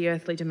re-entered the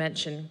earthly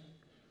dimension.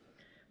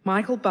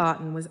 Michael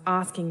Barton was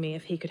asking me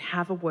if he could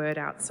have a word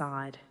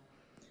outside.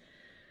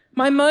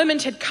 My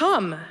moment had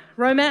come.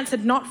 Romance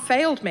had not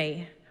failed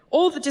me.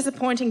 All the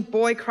disappointing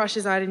boy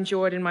crushes I'd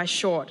endured in my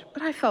short,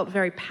 but I felt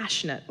very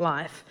passionate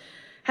life,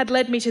 had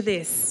led me to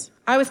this.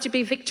 I was to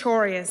be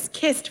victorious,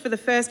 kissed for the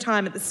first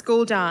time at the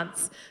school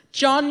dance.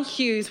 John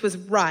Hughes was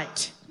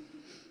right.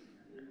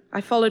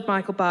 I followed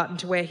Michael Barton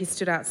to where he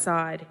stood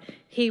outside,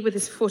 he with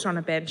his foot on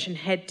a bench and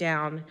head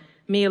down,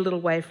 me a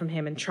little way from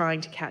him and trying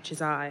to catch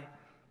his eye.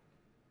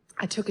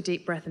 I took a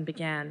deep breath and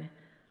began.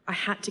 I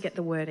had to get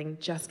the wording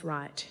just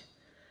right.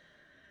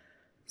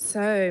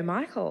 So,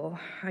 Michael,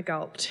 I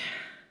gulped,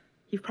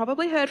 you've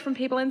probably heard from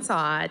people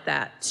inside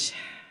that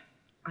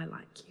I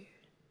like you.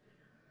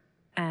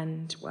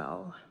 And,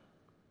 well,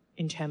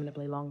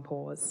 interminably long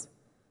pause.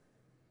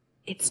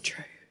 It's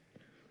true.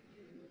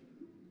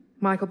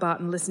 Michael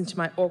Barton listened to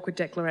my awkward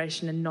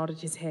declaration and nodded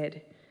his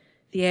head.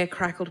 The air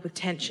crackled with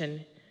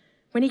tension.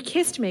 When he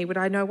kissed me, would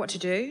I know what to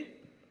do?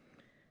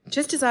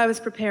 Just as I was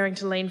preparing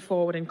to lean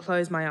forward and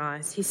close my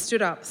eyes, he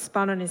stood up,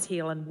 spun on his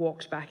heel, and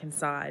walked back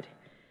inside.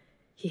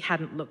 He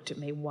hadn't looked at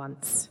me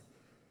once.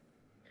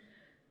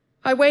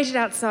 I waited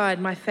outside,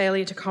 my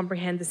failure to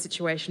comprehend the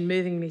situation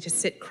moving me to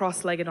sit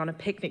cross-legged on a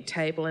picnic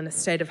table in a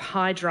state of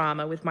high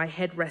drama with my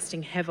head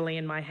resting heavily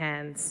in my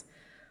hands.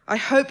 I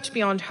hoped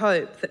beyond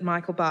hope that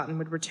Michael Barton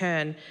would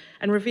return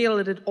and reveal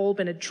it had all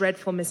been a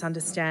dreadful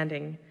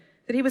misunderstanding,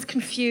 that he was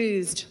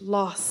confused,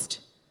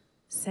 lost,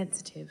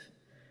 sensitive.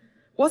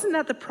 Wasn't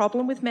that the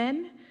problem with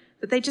men?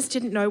 That they just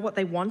didn't know what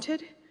they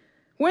wanted?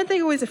 Weren't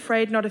they always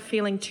afraid not of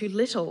feeling too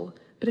little,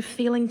 but of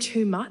feeling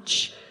too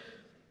much?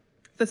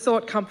 The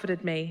thought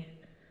comforted me.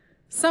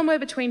 Somewhere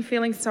between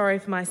feeling sorry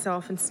for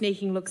myself and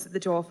sneaking looks at the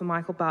door for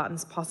Michael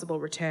Barton's possible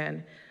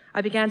return,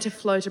 I began to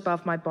float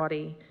above my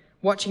body,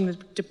 watching the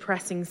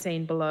depressing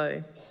scene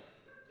below.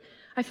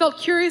 I felt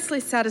curiously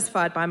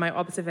satisfied by my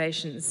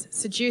observations,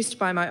 seduced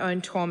by my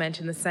own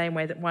torment in the same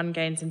way that one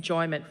gains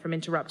enjoyment from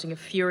interrupting a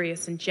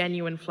furious and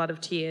genuine flood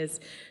of tears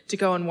to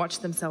go and watch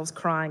themselves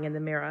crying in the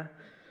mirror.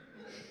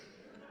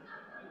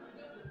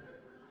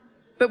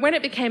 But when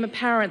it became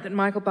apparent that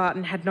Michael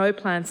Barton had no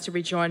plans to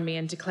rejoin me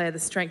and declare the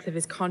strength of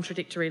his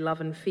contradictory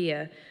love and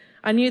fear,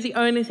 I knew the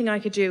only thing I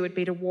could do would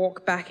be to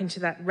walk back into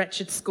that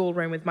wretched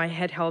schoolroom with my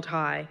head held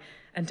high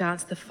and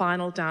dance the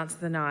final dance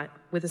of the night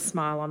with a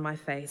smile on my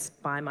face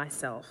by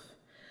myself.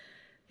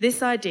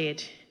 This I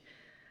did,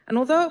 and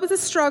although it was a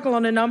struggle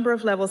on a number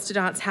of levels to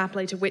dance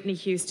happily to Whitney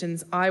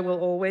Houston's I Will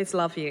Always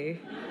Love You,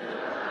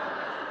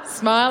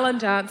 smile and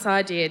dance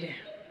I did.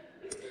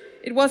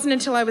 It wasn't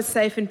until I was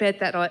safe in bed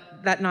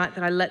that night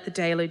that I let the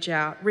deluge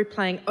out,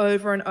 replaying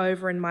over and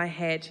over in my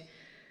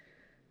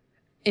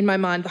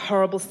mind, the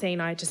horrible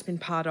scene I had just been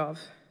part of.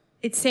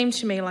 It seemed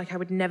to me like I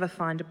would never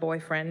find a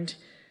boyfriend,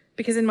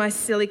 because in my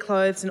silly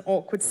clothes and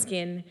awkward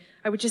skin,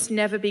 I would just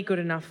never be good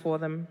enough for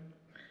them.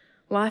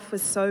 Life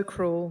was so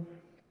cruel.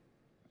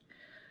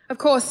 Of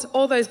course,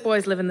 all those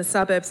boys live in the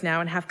suburbs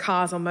now and have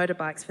cars or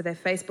motorbikes for their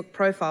Facebook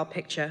profile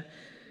picture.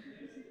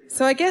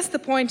 So I guess the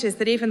point is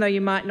that even though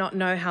you might not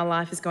know how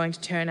life is going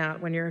to turn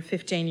out when you're a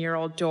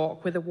 15-year-old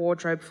dork with a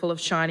wardrobe full of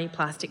shiny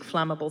plastic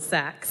flammable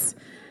sacks,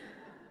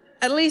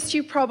 at least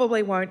you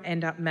probably won't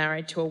end up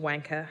married to a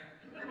wanker.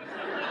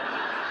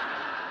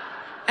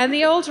 And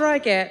the older I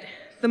get,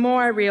 the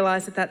more I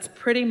realise that that's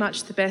pretty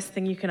much the best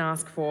thing you can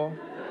ask for.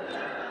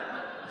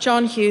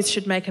 John Hughes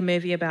should make a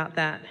movie about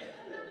that.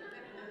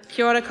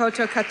 Kia ora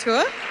koutou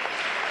katoa.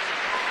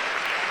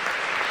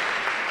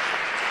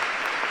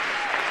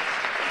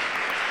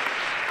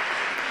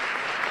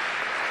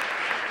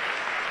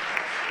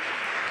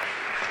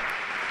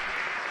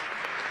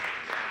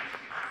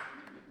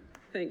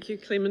 Thank you,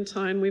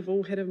 Clementine. We've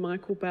all had a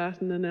Michael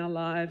Barton in our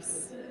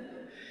lives.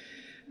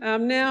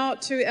 Now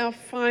to our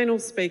final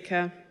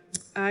speaker.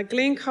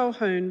 Glenn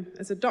Colquhoun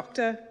is a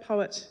doctor,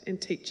 poet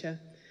and teacher.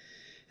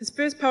 His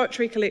first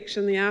poetry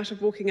collection, The Art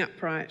of Walking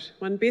Upright,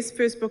 won Best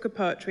First Book of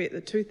Poetry at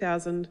the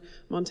 2000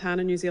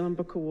 Montana New Zealand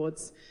Book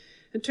Awards.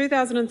 In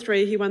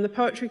 2003, he won the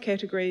poetry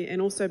category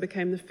and also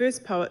became the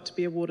first poet to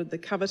be awarded the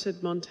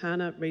coveted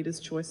Montana Reader's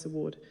Choice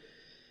Award.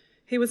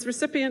 He was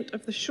recipient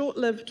of the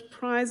short-lived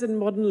Prize in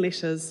Modern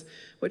Letters,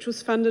 which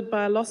was funded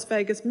by a Las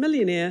Vegas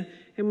millionaire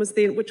and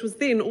which was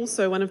then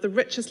also one of the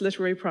richest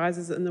literary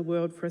prizes in the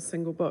world for a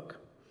single book.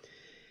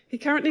 He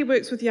currently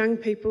works with young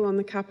people on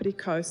the Kapiti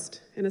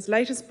Coast, and his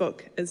latest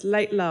book is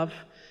Late Love,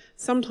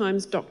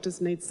 Sometimes Doctors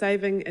Need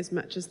Saving as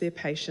Much as Their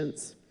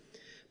Patients,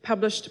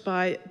 published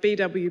by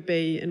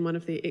BWB in one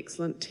of their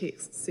excellent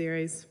text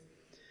series.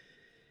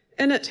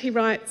 In it, he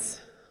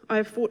writes, I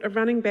have fought a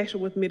running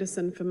battle with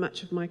medicine for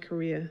much of my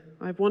career.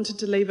 I've wanted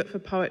to leave it for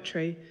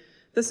poetry.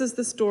 This is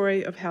the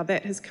story of how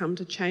that has come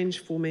to change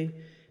for me,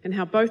 and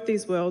how both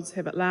these worlds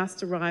have at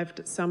last arrived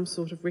at some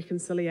sort of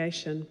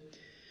reconciliation.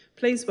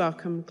 Please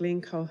welcome Glenn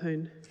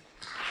Colquhoun.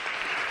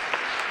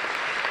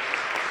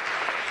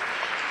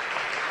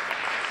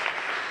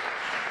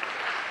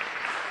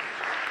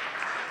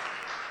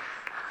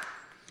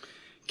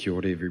 Kia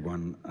ora,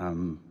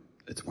 everyone.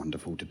 It's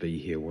wonderful to be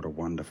here. What a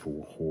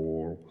wonderful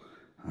hall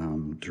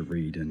to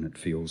read in. It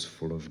feels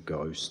full of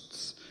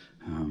ghosts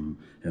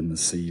in the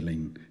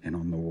ceiling and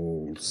on the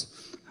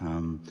walls.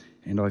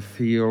 And I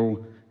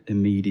feel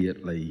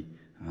immediately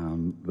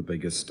the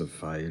biggest of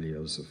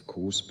failures, of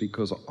course,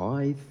 because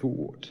I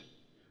thought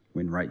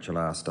when Rachel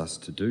asked us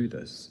to do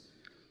this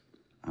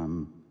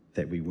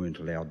that we weren't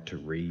allowed to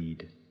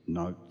read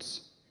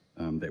notes,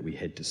 that we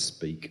had to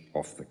speak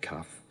off the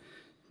cuff,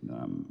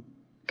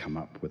 come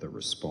up with a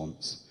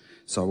response.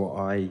 So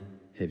I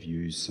have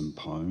used some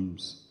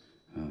poems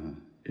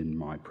in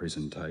my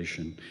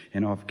presentation,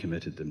 and I've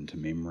committed them to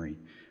memory.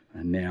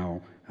 And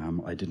now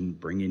I didn't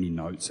bring any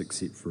notes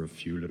except for a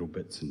few little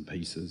bits and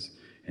pieces,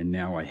 and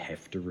now I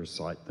have to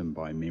recite them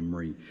by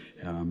memory.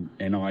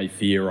 And I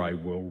fear I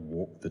will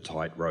walk the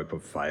tightrope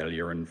of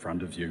failure in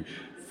front of you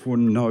for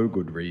no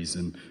good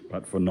reason,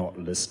 but for not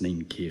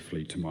listening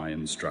carefully to my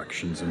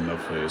instructions in the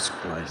first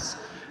place.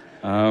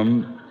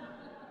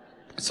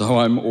 So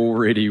I'm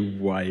already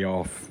way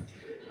off.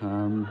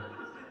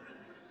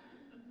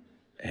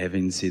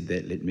 Having said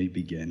that, let me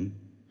begin.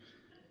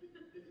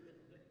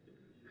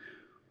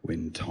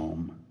 When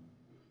Tom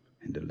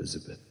and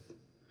Elizabeth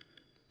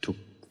took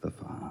the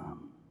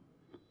farm,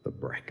 the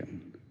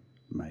bracken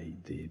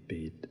made their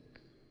bed,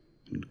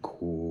 and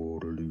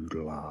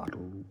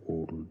cooraloodle-addle,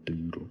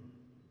 oodle-doodle,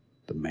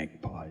 the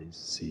magpies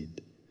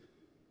said.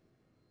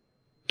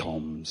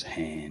 Tom's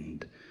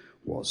hand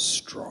was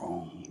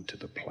strong to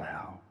the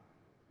plough.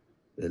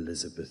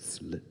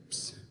 Elizabeth's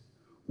lips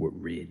were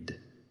red,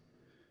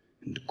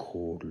 and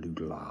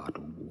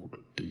cooraloodle-addle,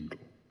 oodle-doodle,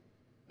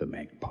 the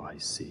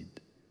magpies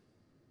said.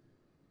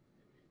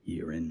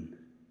 Year in,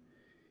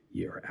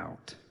 year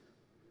out,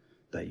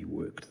 they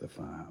worked the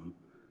farm,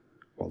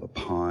 while the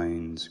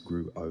pines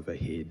grew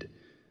overhead,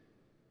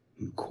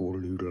 and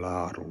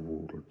cooraloodle-addle,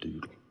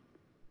 oodle-doodle,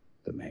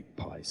 the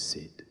magpies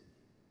said.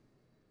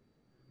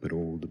 But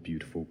all the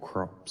beautiful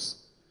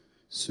crops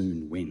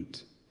soon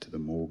went to the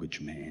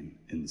mortgage man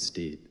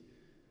instead,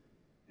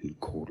 and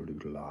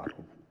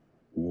cooraloodle-addle,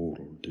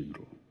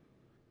 oodle-doodle,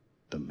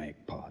 the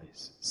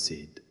magpies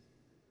said.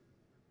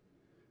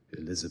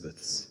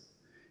 Elizabeth's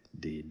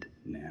dead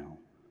now.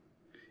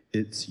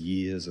 It's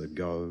years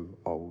ago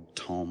old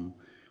Tom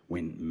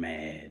went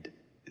mad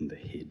in the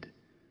head,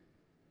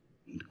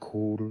 and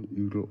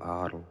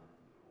cooraloodle-addle,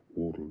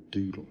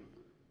 oodle-doodle,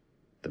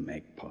 the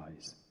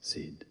magpies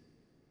said.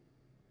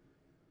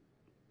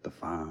 The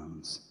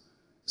farm's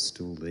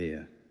still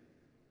there.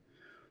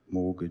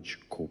 Mortgage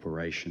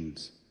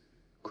corporations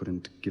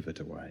couldn't give it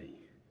away,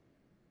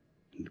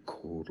 and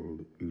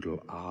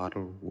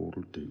cooraloodle-addle,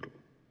 oodle-doodle,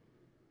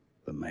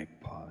 the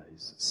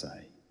magpies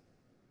say.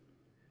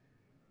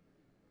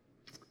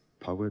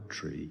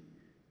 Poetry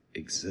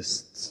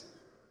exists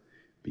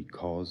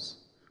because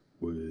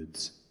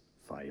words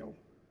fail.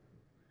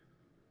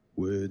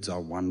 Words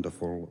are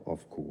wonderful,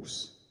 of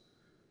course,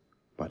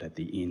 but at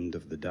the end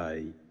of the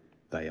day,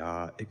 they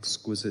are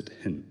exquisite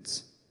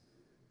hints,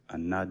 a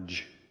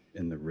nudge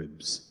in the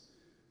ribs,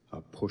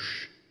 a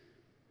push,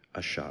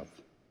 a shove.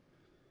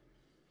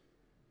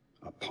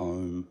 A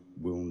poem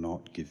will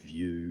not give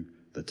you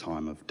the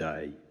time of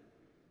day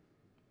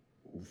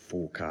or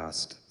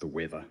forecast the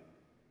weather.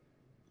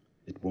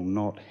 It will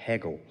not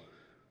haggle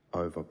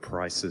over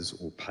prices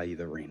or pay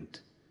the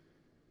rent.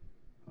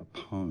 A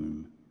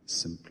poem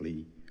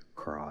simply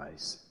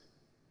cries.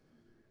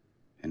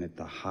 And at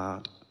the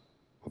heart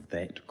of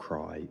that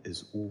cry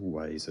is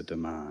always a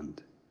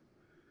demand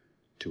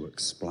to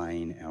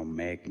explain our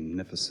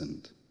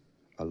magnificent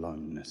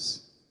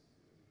aloneness,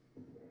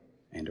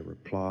 and a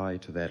reply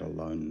to that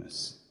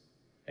aloneness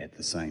at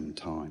the same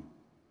time.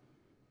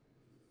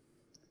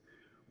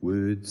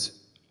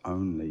 Words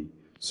only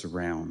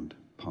surround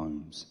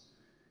poems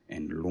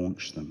and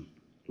launch them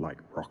like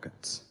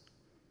rockets,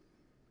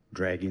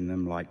 dragging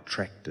them like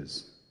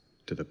tractors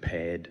to the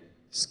pad,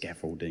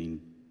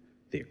 scaffolding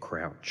their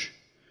crouch,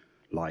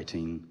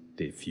 lighting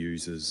their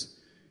fuses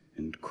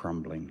and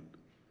crumbling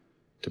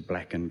to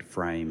blackened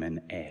frame and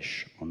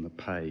ash on the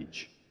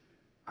page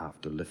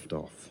after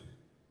liftoff.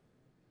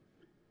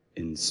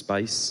 In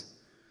space,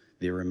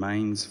 their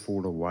remains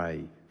fall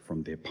away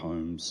from their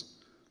poems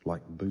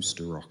like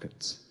booster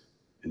rockets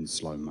in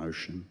slow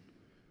motion,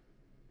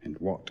 and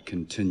what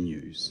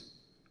continues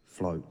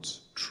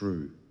floats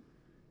true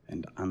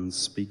and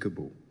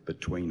unspeakable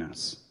between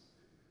us,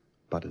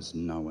 but is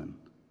known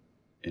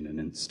in an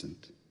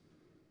instant.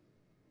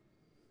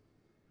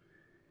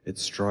 It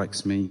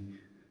strikes me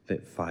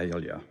that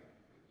failure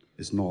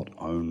is not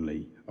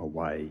only a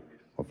way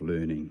of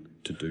learning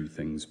to do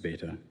things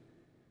better.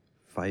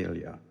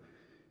 Failure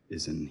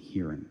is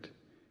inherent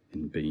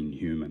in being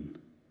human.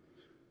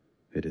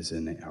 It is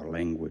in our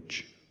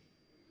language.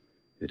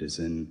 It is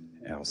in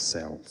our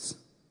cells.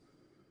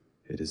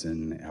 It is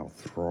in our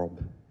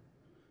throb.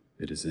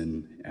 It is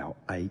in our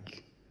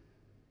ache.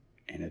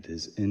 And it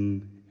is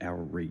in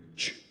our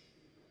reach.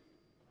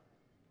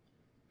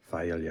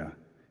 Failure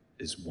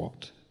is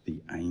what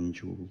the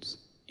angels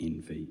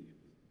envy.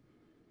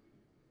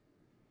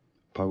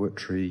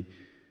 Poetry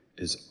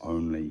is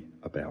only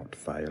about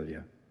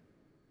failure,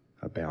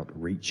 about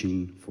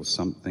reaching for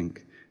something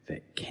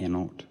that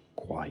cannot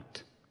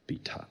quite be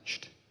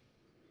touched.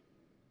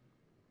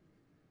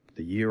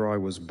 The year I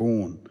was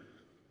born,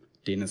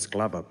 Dennis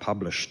Glover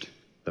published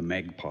The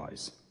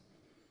Magpies.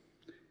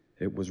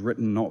 It was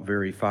written not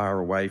very far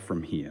away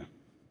from here,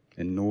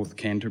 in North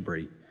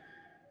Canterbury,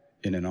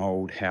 in an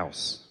old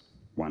house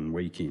one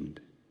weekend.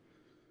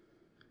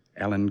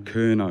 Alan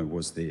Curnow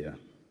was there.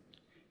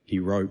 He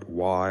wrote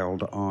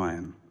Wild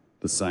Iron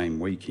the same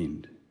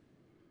weekend.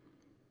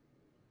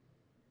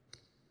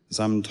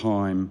 Some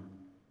time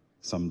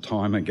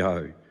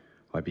ago,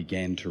 I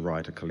began to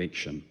write a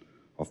collection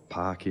of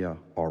Pākehā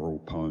oral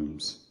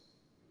poems.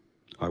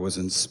 I was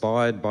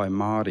inspired by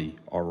Māori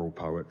oral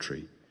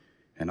poetry,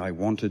 and I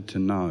wanted to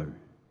know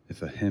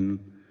if a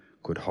hymn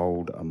could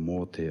hold a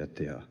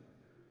mōteatea,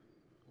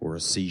 or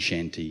a sea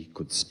shanty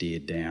could stare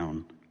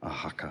down a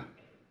haka.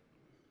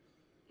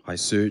 I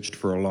searched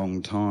for a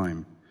long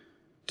time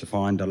to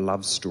find a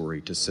love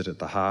story to sit at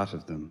the heart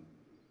of them.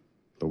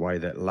 the way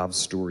that love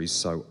stories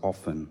so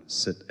often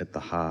sit at the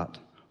heart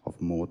of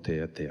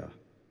mōteatea.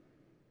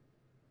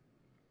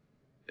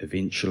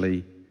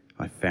 Eventually,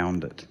 I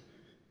found it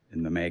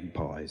in the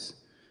magpies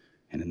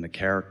and in the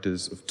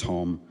characters of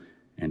Tom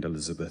and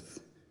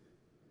Elizabeth.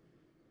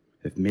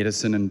 If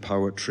medicine and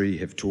poetry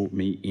have taught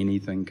me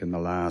anything in the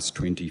last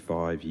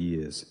 25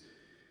 years,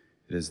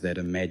 it is that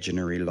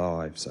imaginary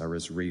lives are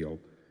as real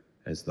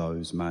as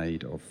those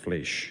made of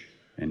flesh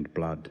and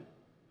blood.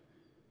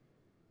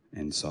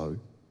 And so,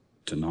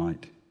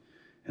 tonight,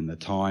 in the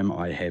time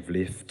I have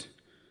left,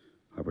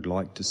 I would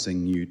like to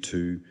sing you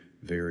two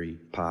very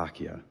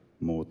Pākehā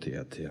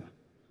mōteatea.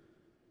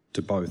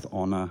 To both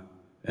honour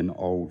an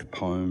old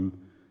poem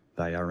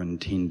they are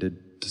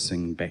intended to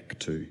sing back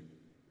to,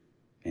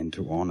 and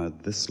to honour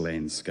this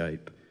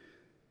landscape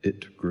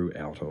it grew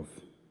out of.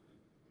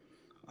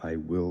 I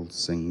will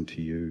sing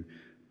to you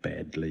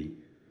badly,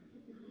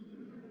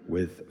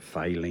 with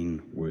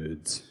failing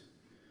words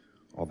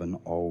of an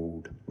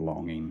old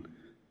longing.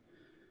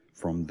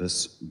 From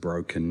this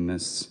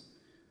brokenness,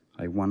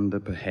 I wonder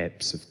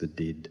perhaps if the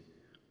dead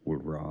will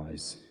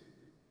rise.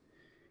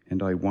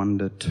 And I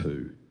wonder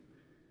too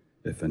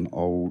if an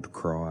old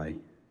cry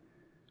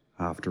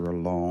after a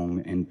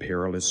long and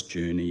perilous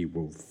journey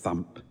will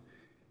thump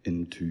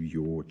into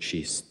your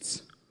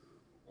chests,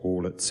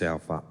 haul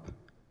itself up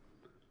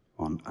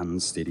on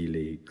unsteady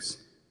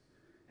legs,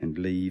 and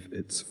leave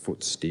its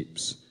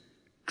footsteps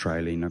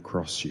trailing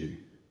across you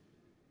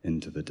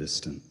into the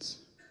distance.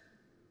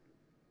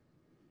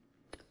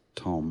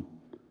 Tom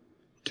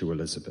to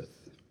Elizabeth.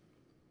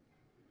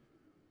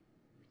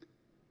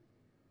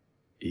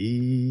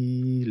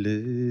 Elizabeth,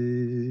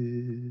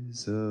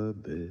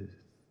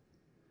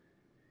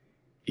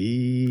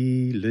 Elizabeth,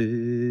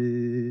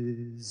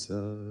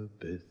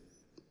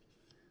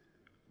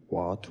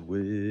 what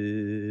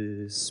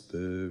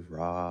whisper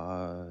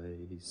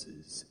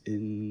rises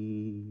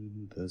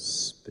in the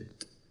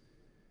spit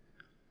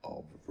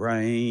of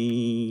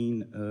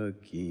rain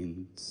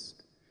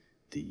against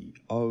the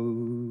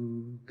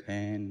oak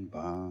and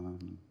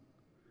barn,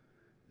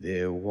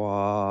 their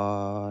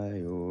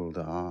wild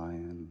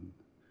iron,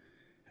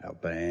 our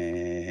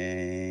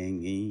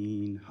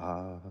banging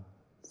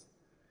hearts.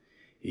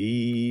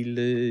 Elizabeth,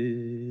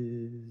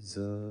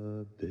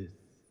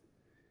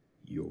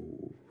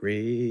 your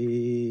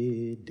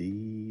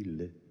ready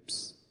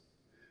lips,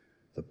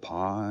 the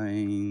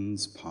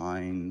pines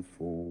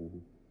pineful,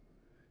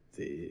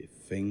 their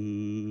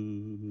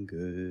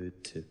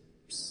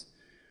fingertips,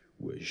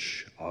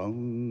 wish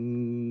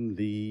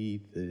only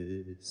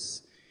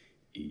this,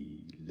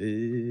 Elizabeth,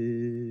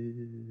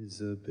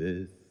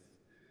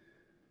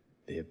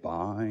 their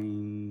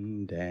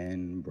bind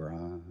and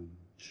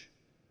branch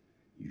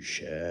you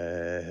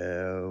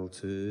shelter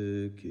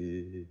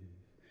give,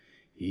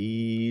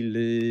 Elizabeth,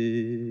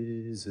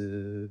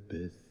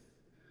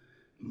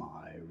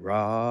 my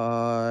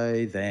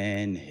writhe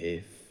and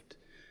heft,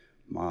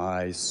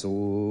 my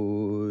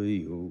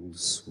soil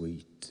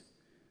sweet,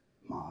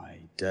 my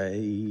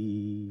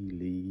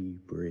daily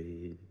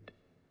bread.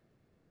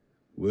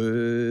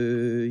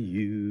 Were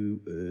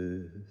you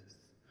earth,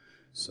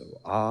 so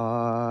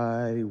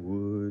I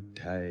would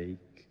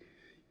take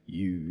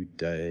you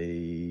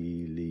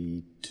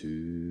daily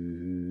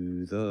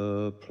to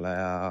the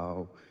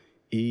plough,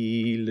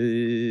 Elizabeth,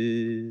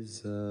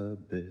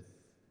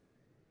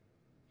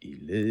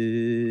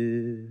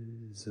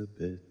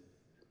 Elizabeth.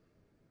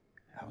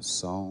 Our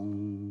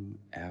song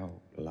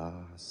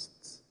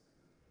outlasts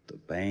the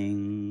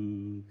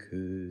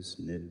banker's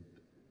nib,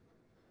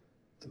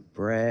 the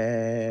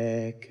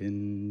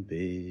bracken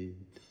bed.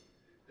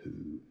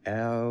 Who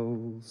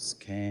else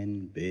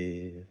can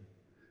bear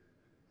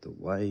the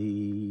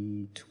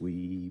weight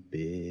we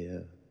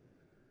bear?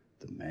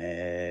 The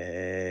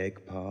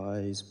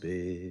magpies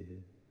bear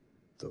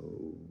the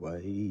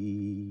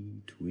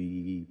weight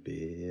we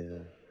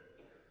bear.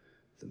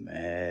 The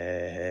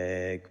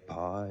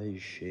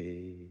magpies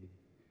share.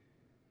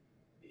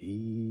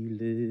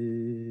 Elizabeth,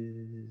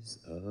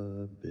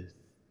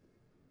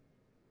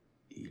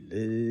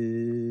 Elizabeth,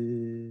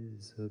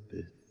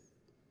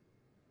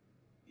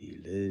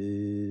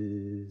 Elizabeth,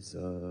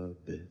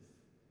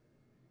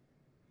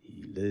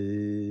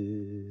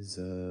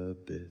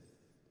 Elizabeth,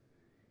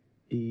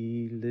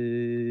 Elizabeth,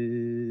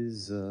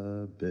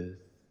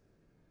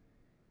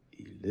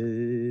 Elizabeth,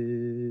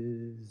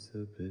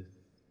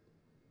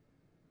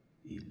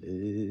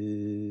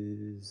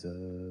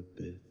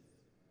 Elizabeth,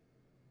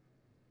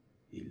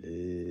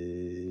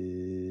 Elizabeth.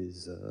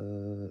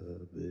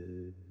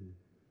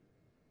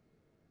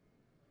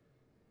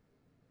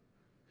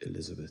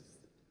 Elizabeth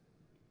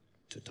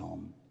to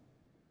Tom.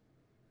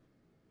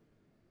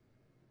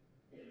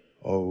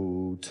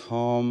 Oh,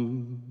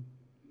 Tom,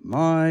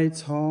 my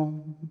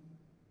Tom,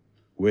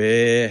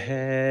 where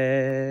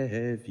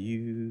have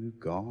you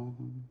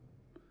gone?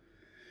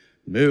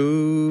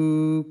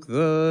 Milk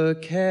the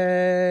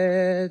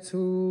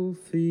cattle,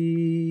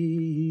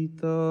 feed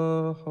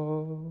the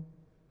hogs.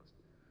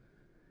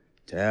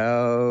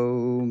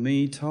 Tell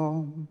me,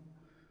 Tom,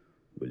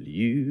 will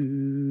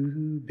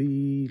you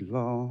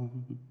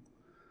belong?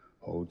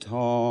 Oh,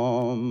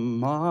 Tom,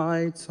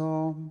 my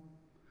Tom,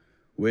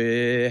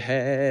 where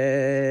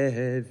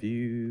have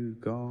you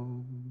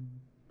gone?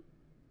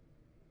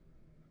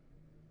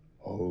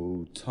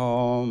 Oh,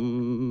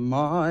 Tom,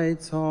 my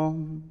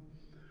Tom,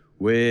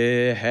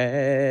 where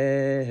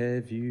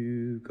have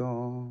you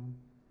gone?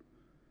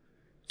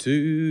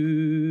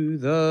 To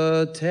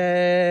the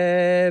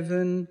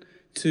tavern,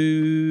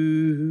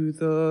 to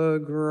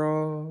the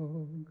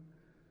grog.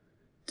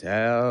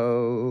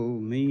 Tell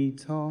me,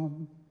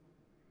 Tom,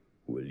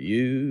 will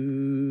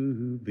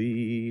you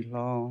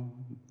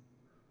belong?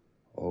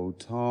 Oh,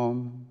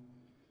 Tom,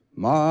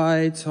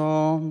 my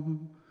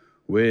Tom,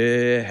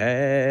 where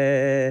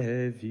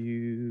have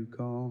you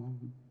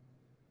gone?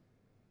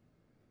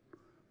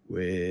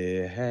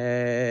 Where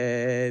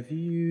have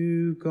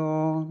you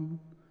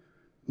gone,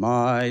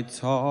 my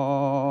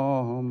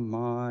Tom,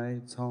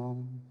 my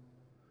Tom?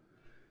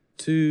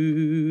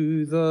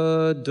 To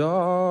the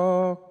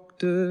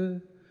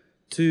doctor,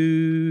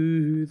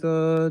 to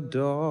the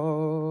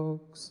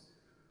dogs,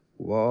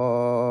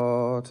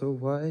 what a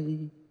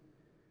way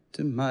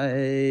to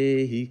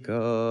make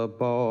a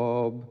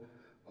bob.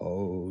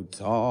 Oh,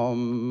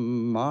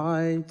 Tom,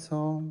 my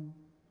Tom,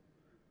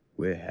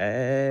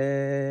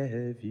 where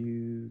have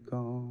you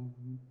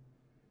gone?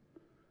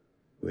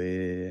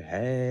 Where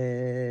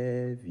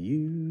have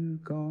you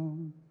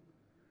gone,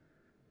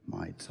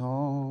 my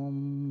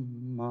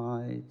Tom,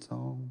 my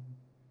Tom?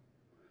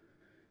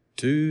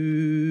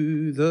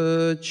 To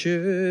the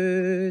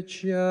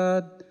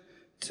churchyard,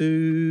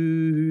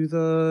 to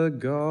the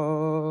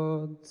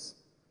gods.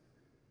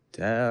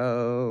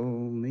 Tell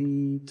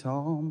me,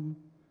 Tom,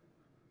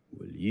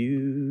 will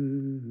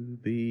you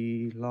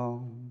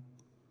belong?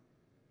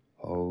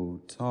 Oh,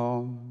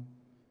 Tom,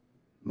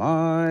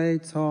 my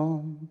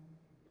Tom,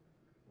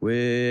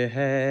 where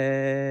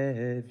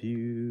have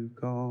you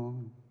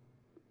gone?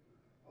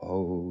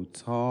 Oh,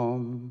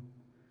 Tom,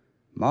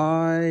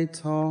 my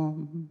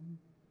Tom,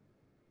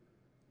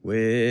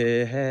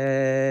 where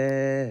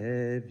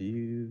have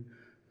you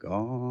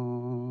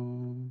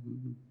gone?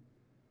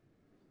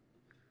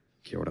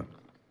 Kia ora.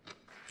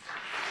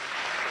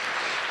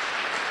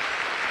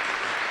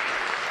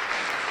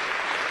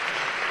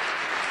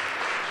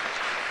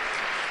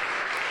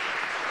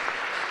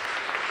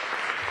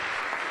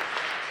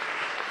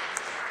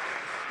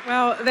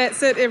 Well,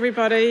 that's it,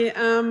 everybody.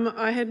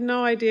 I had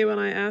no idea when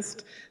I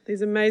asked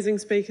these amazing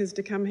speakers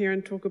to come here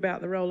and talk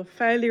about the role of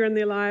failure in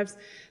their lives,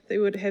 they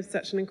would have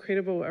such an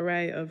incredible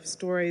array of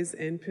stories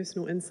and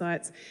personal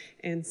insights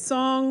and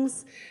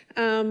songs.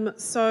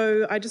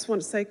 So I just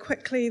want to say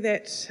quickly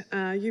that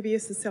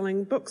UBS is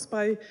selling books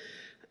by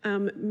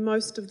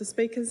most of the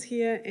speakers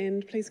here,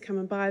 and please come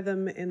and buy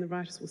them and the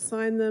writers will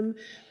sign them.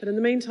 But in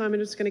the meantime, I'm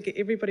just going to get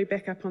everybody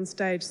back up on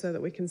stage so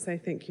that we can say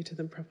thank you to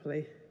them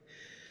properly.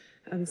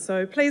 And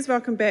so please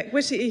welcome back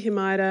Witi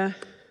Ihimaera,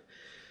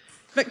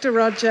 Victor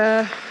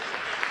Rodger,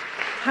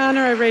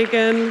 Hana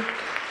O'Regan,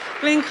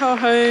 Glenn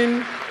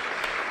Colquhoun,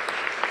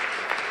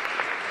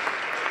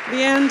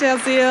 Lianne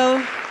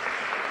Dalziel,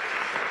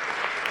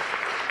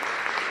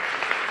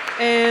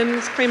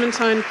 and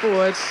Clementine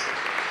Ford.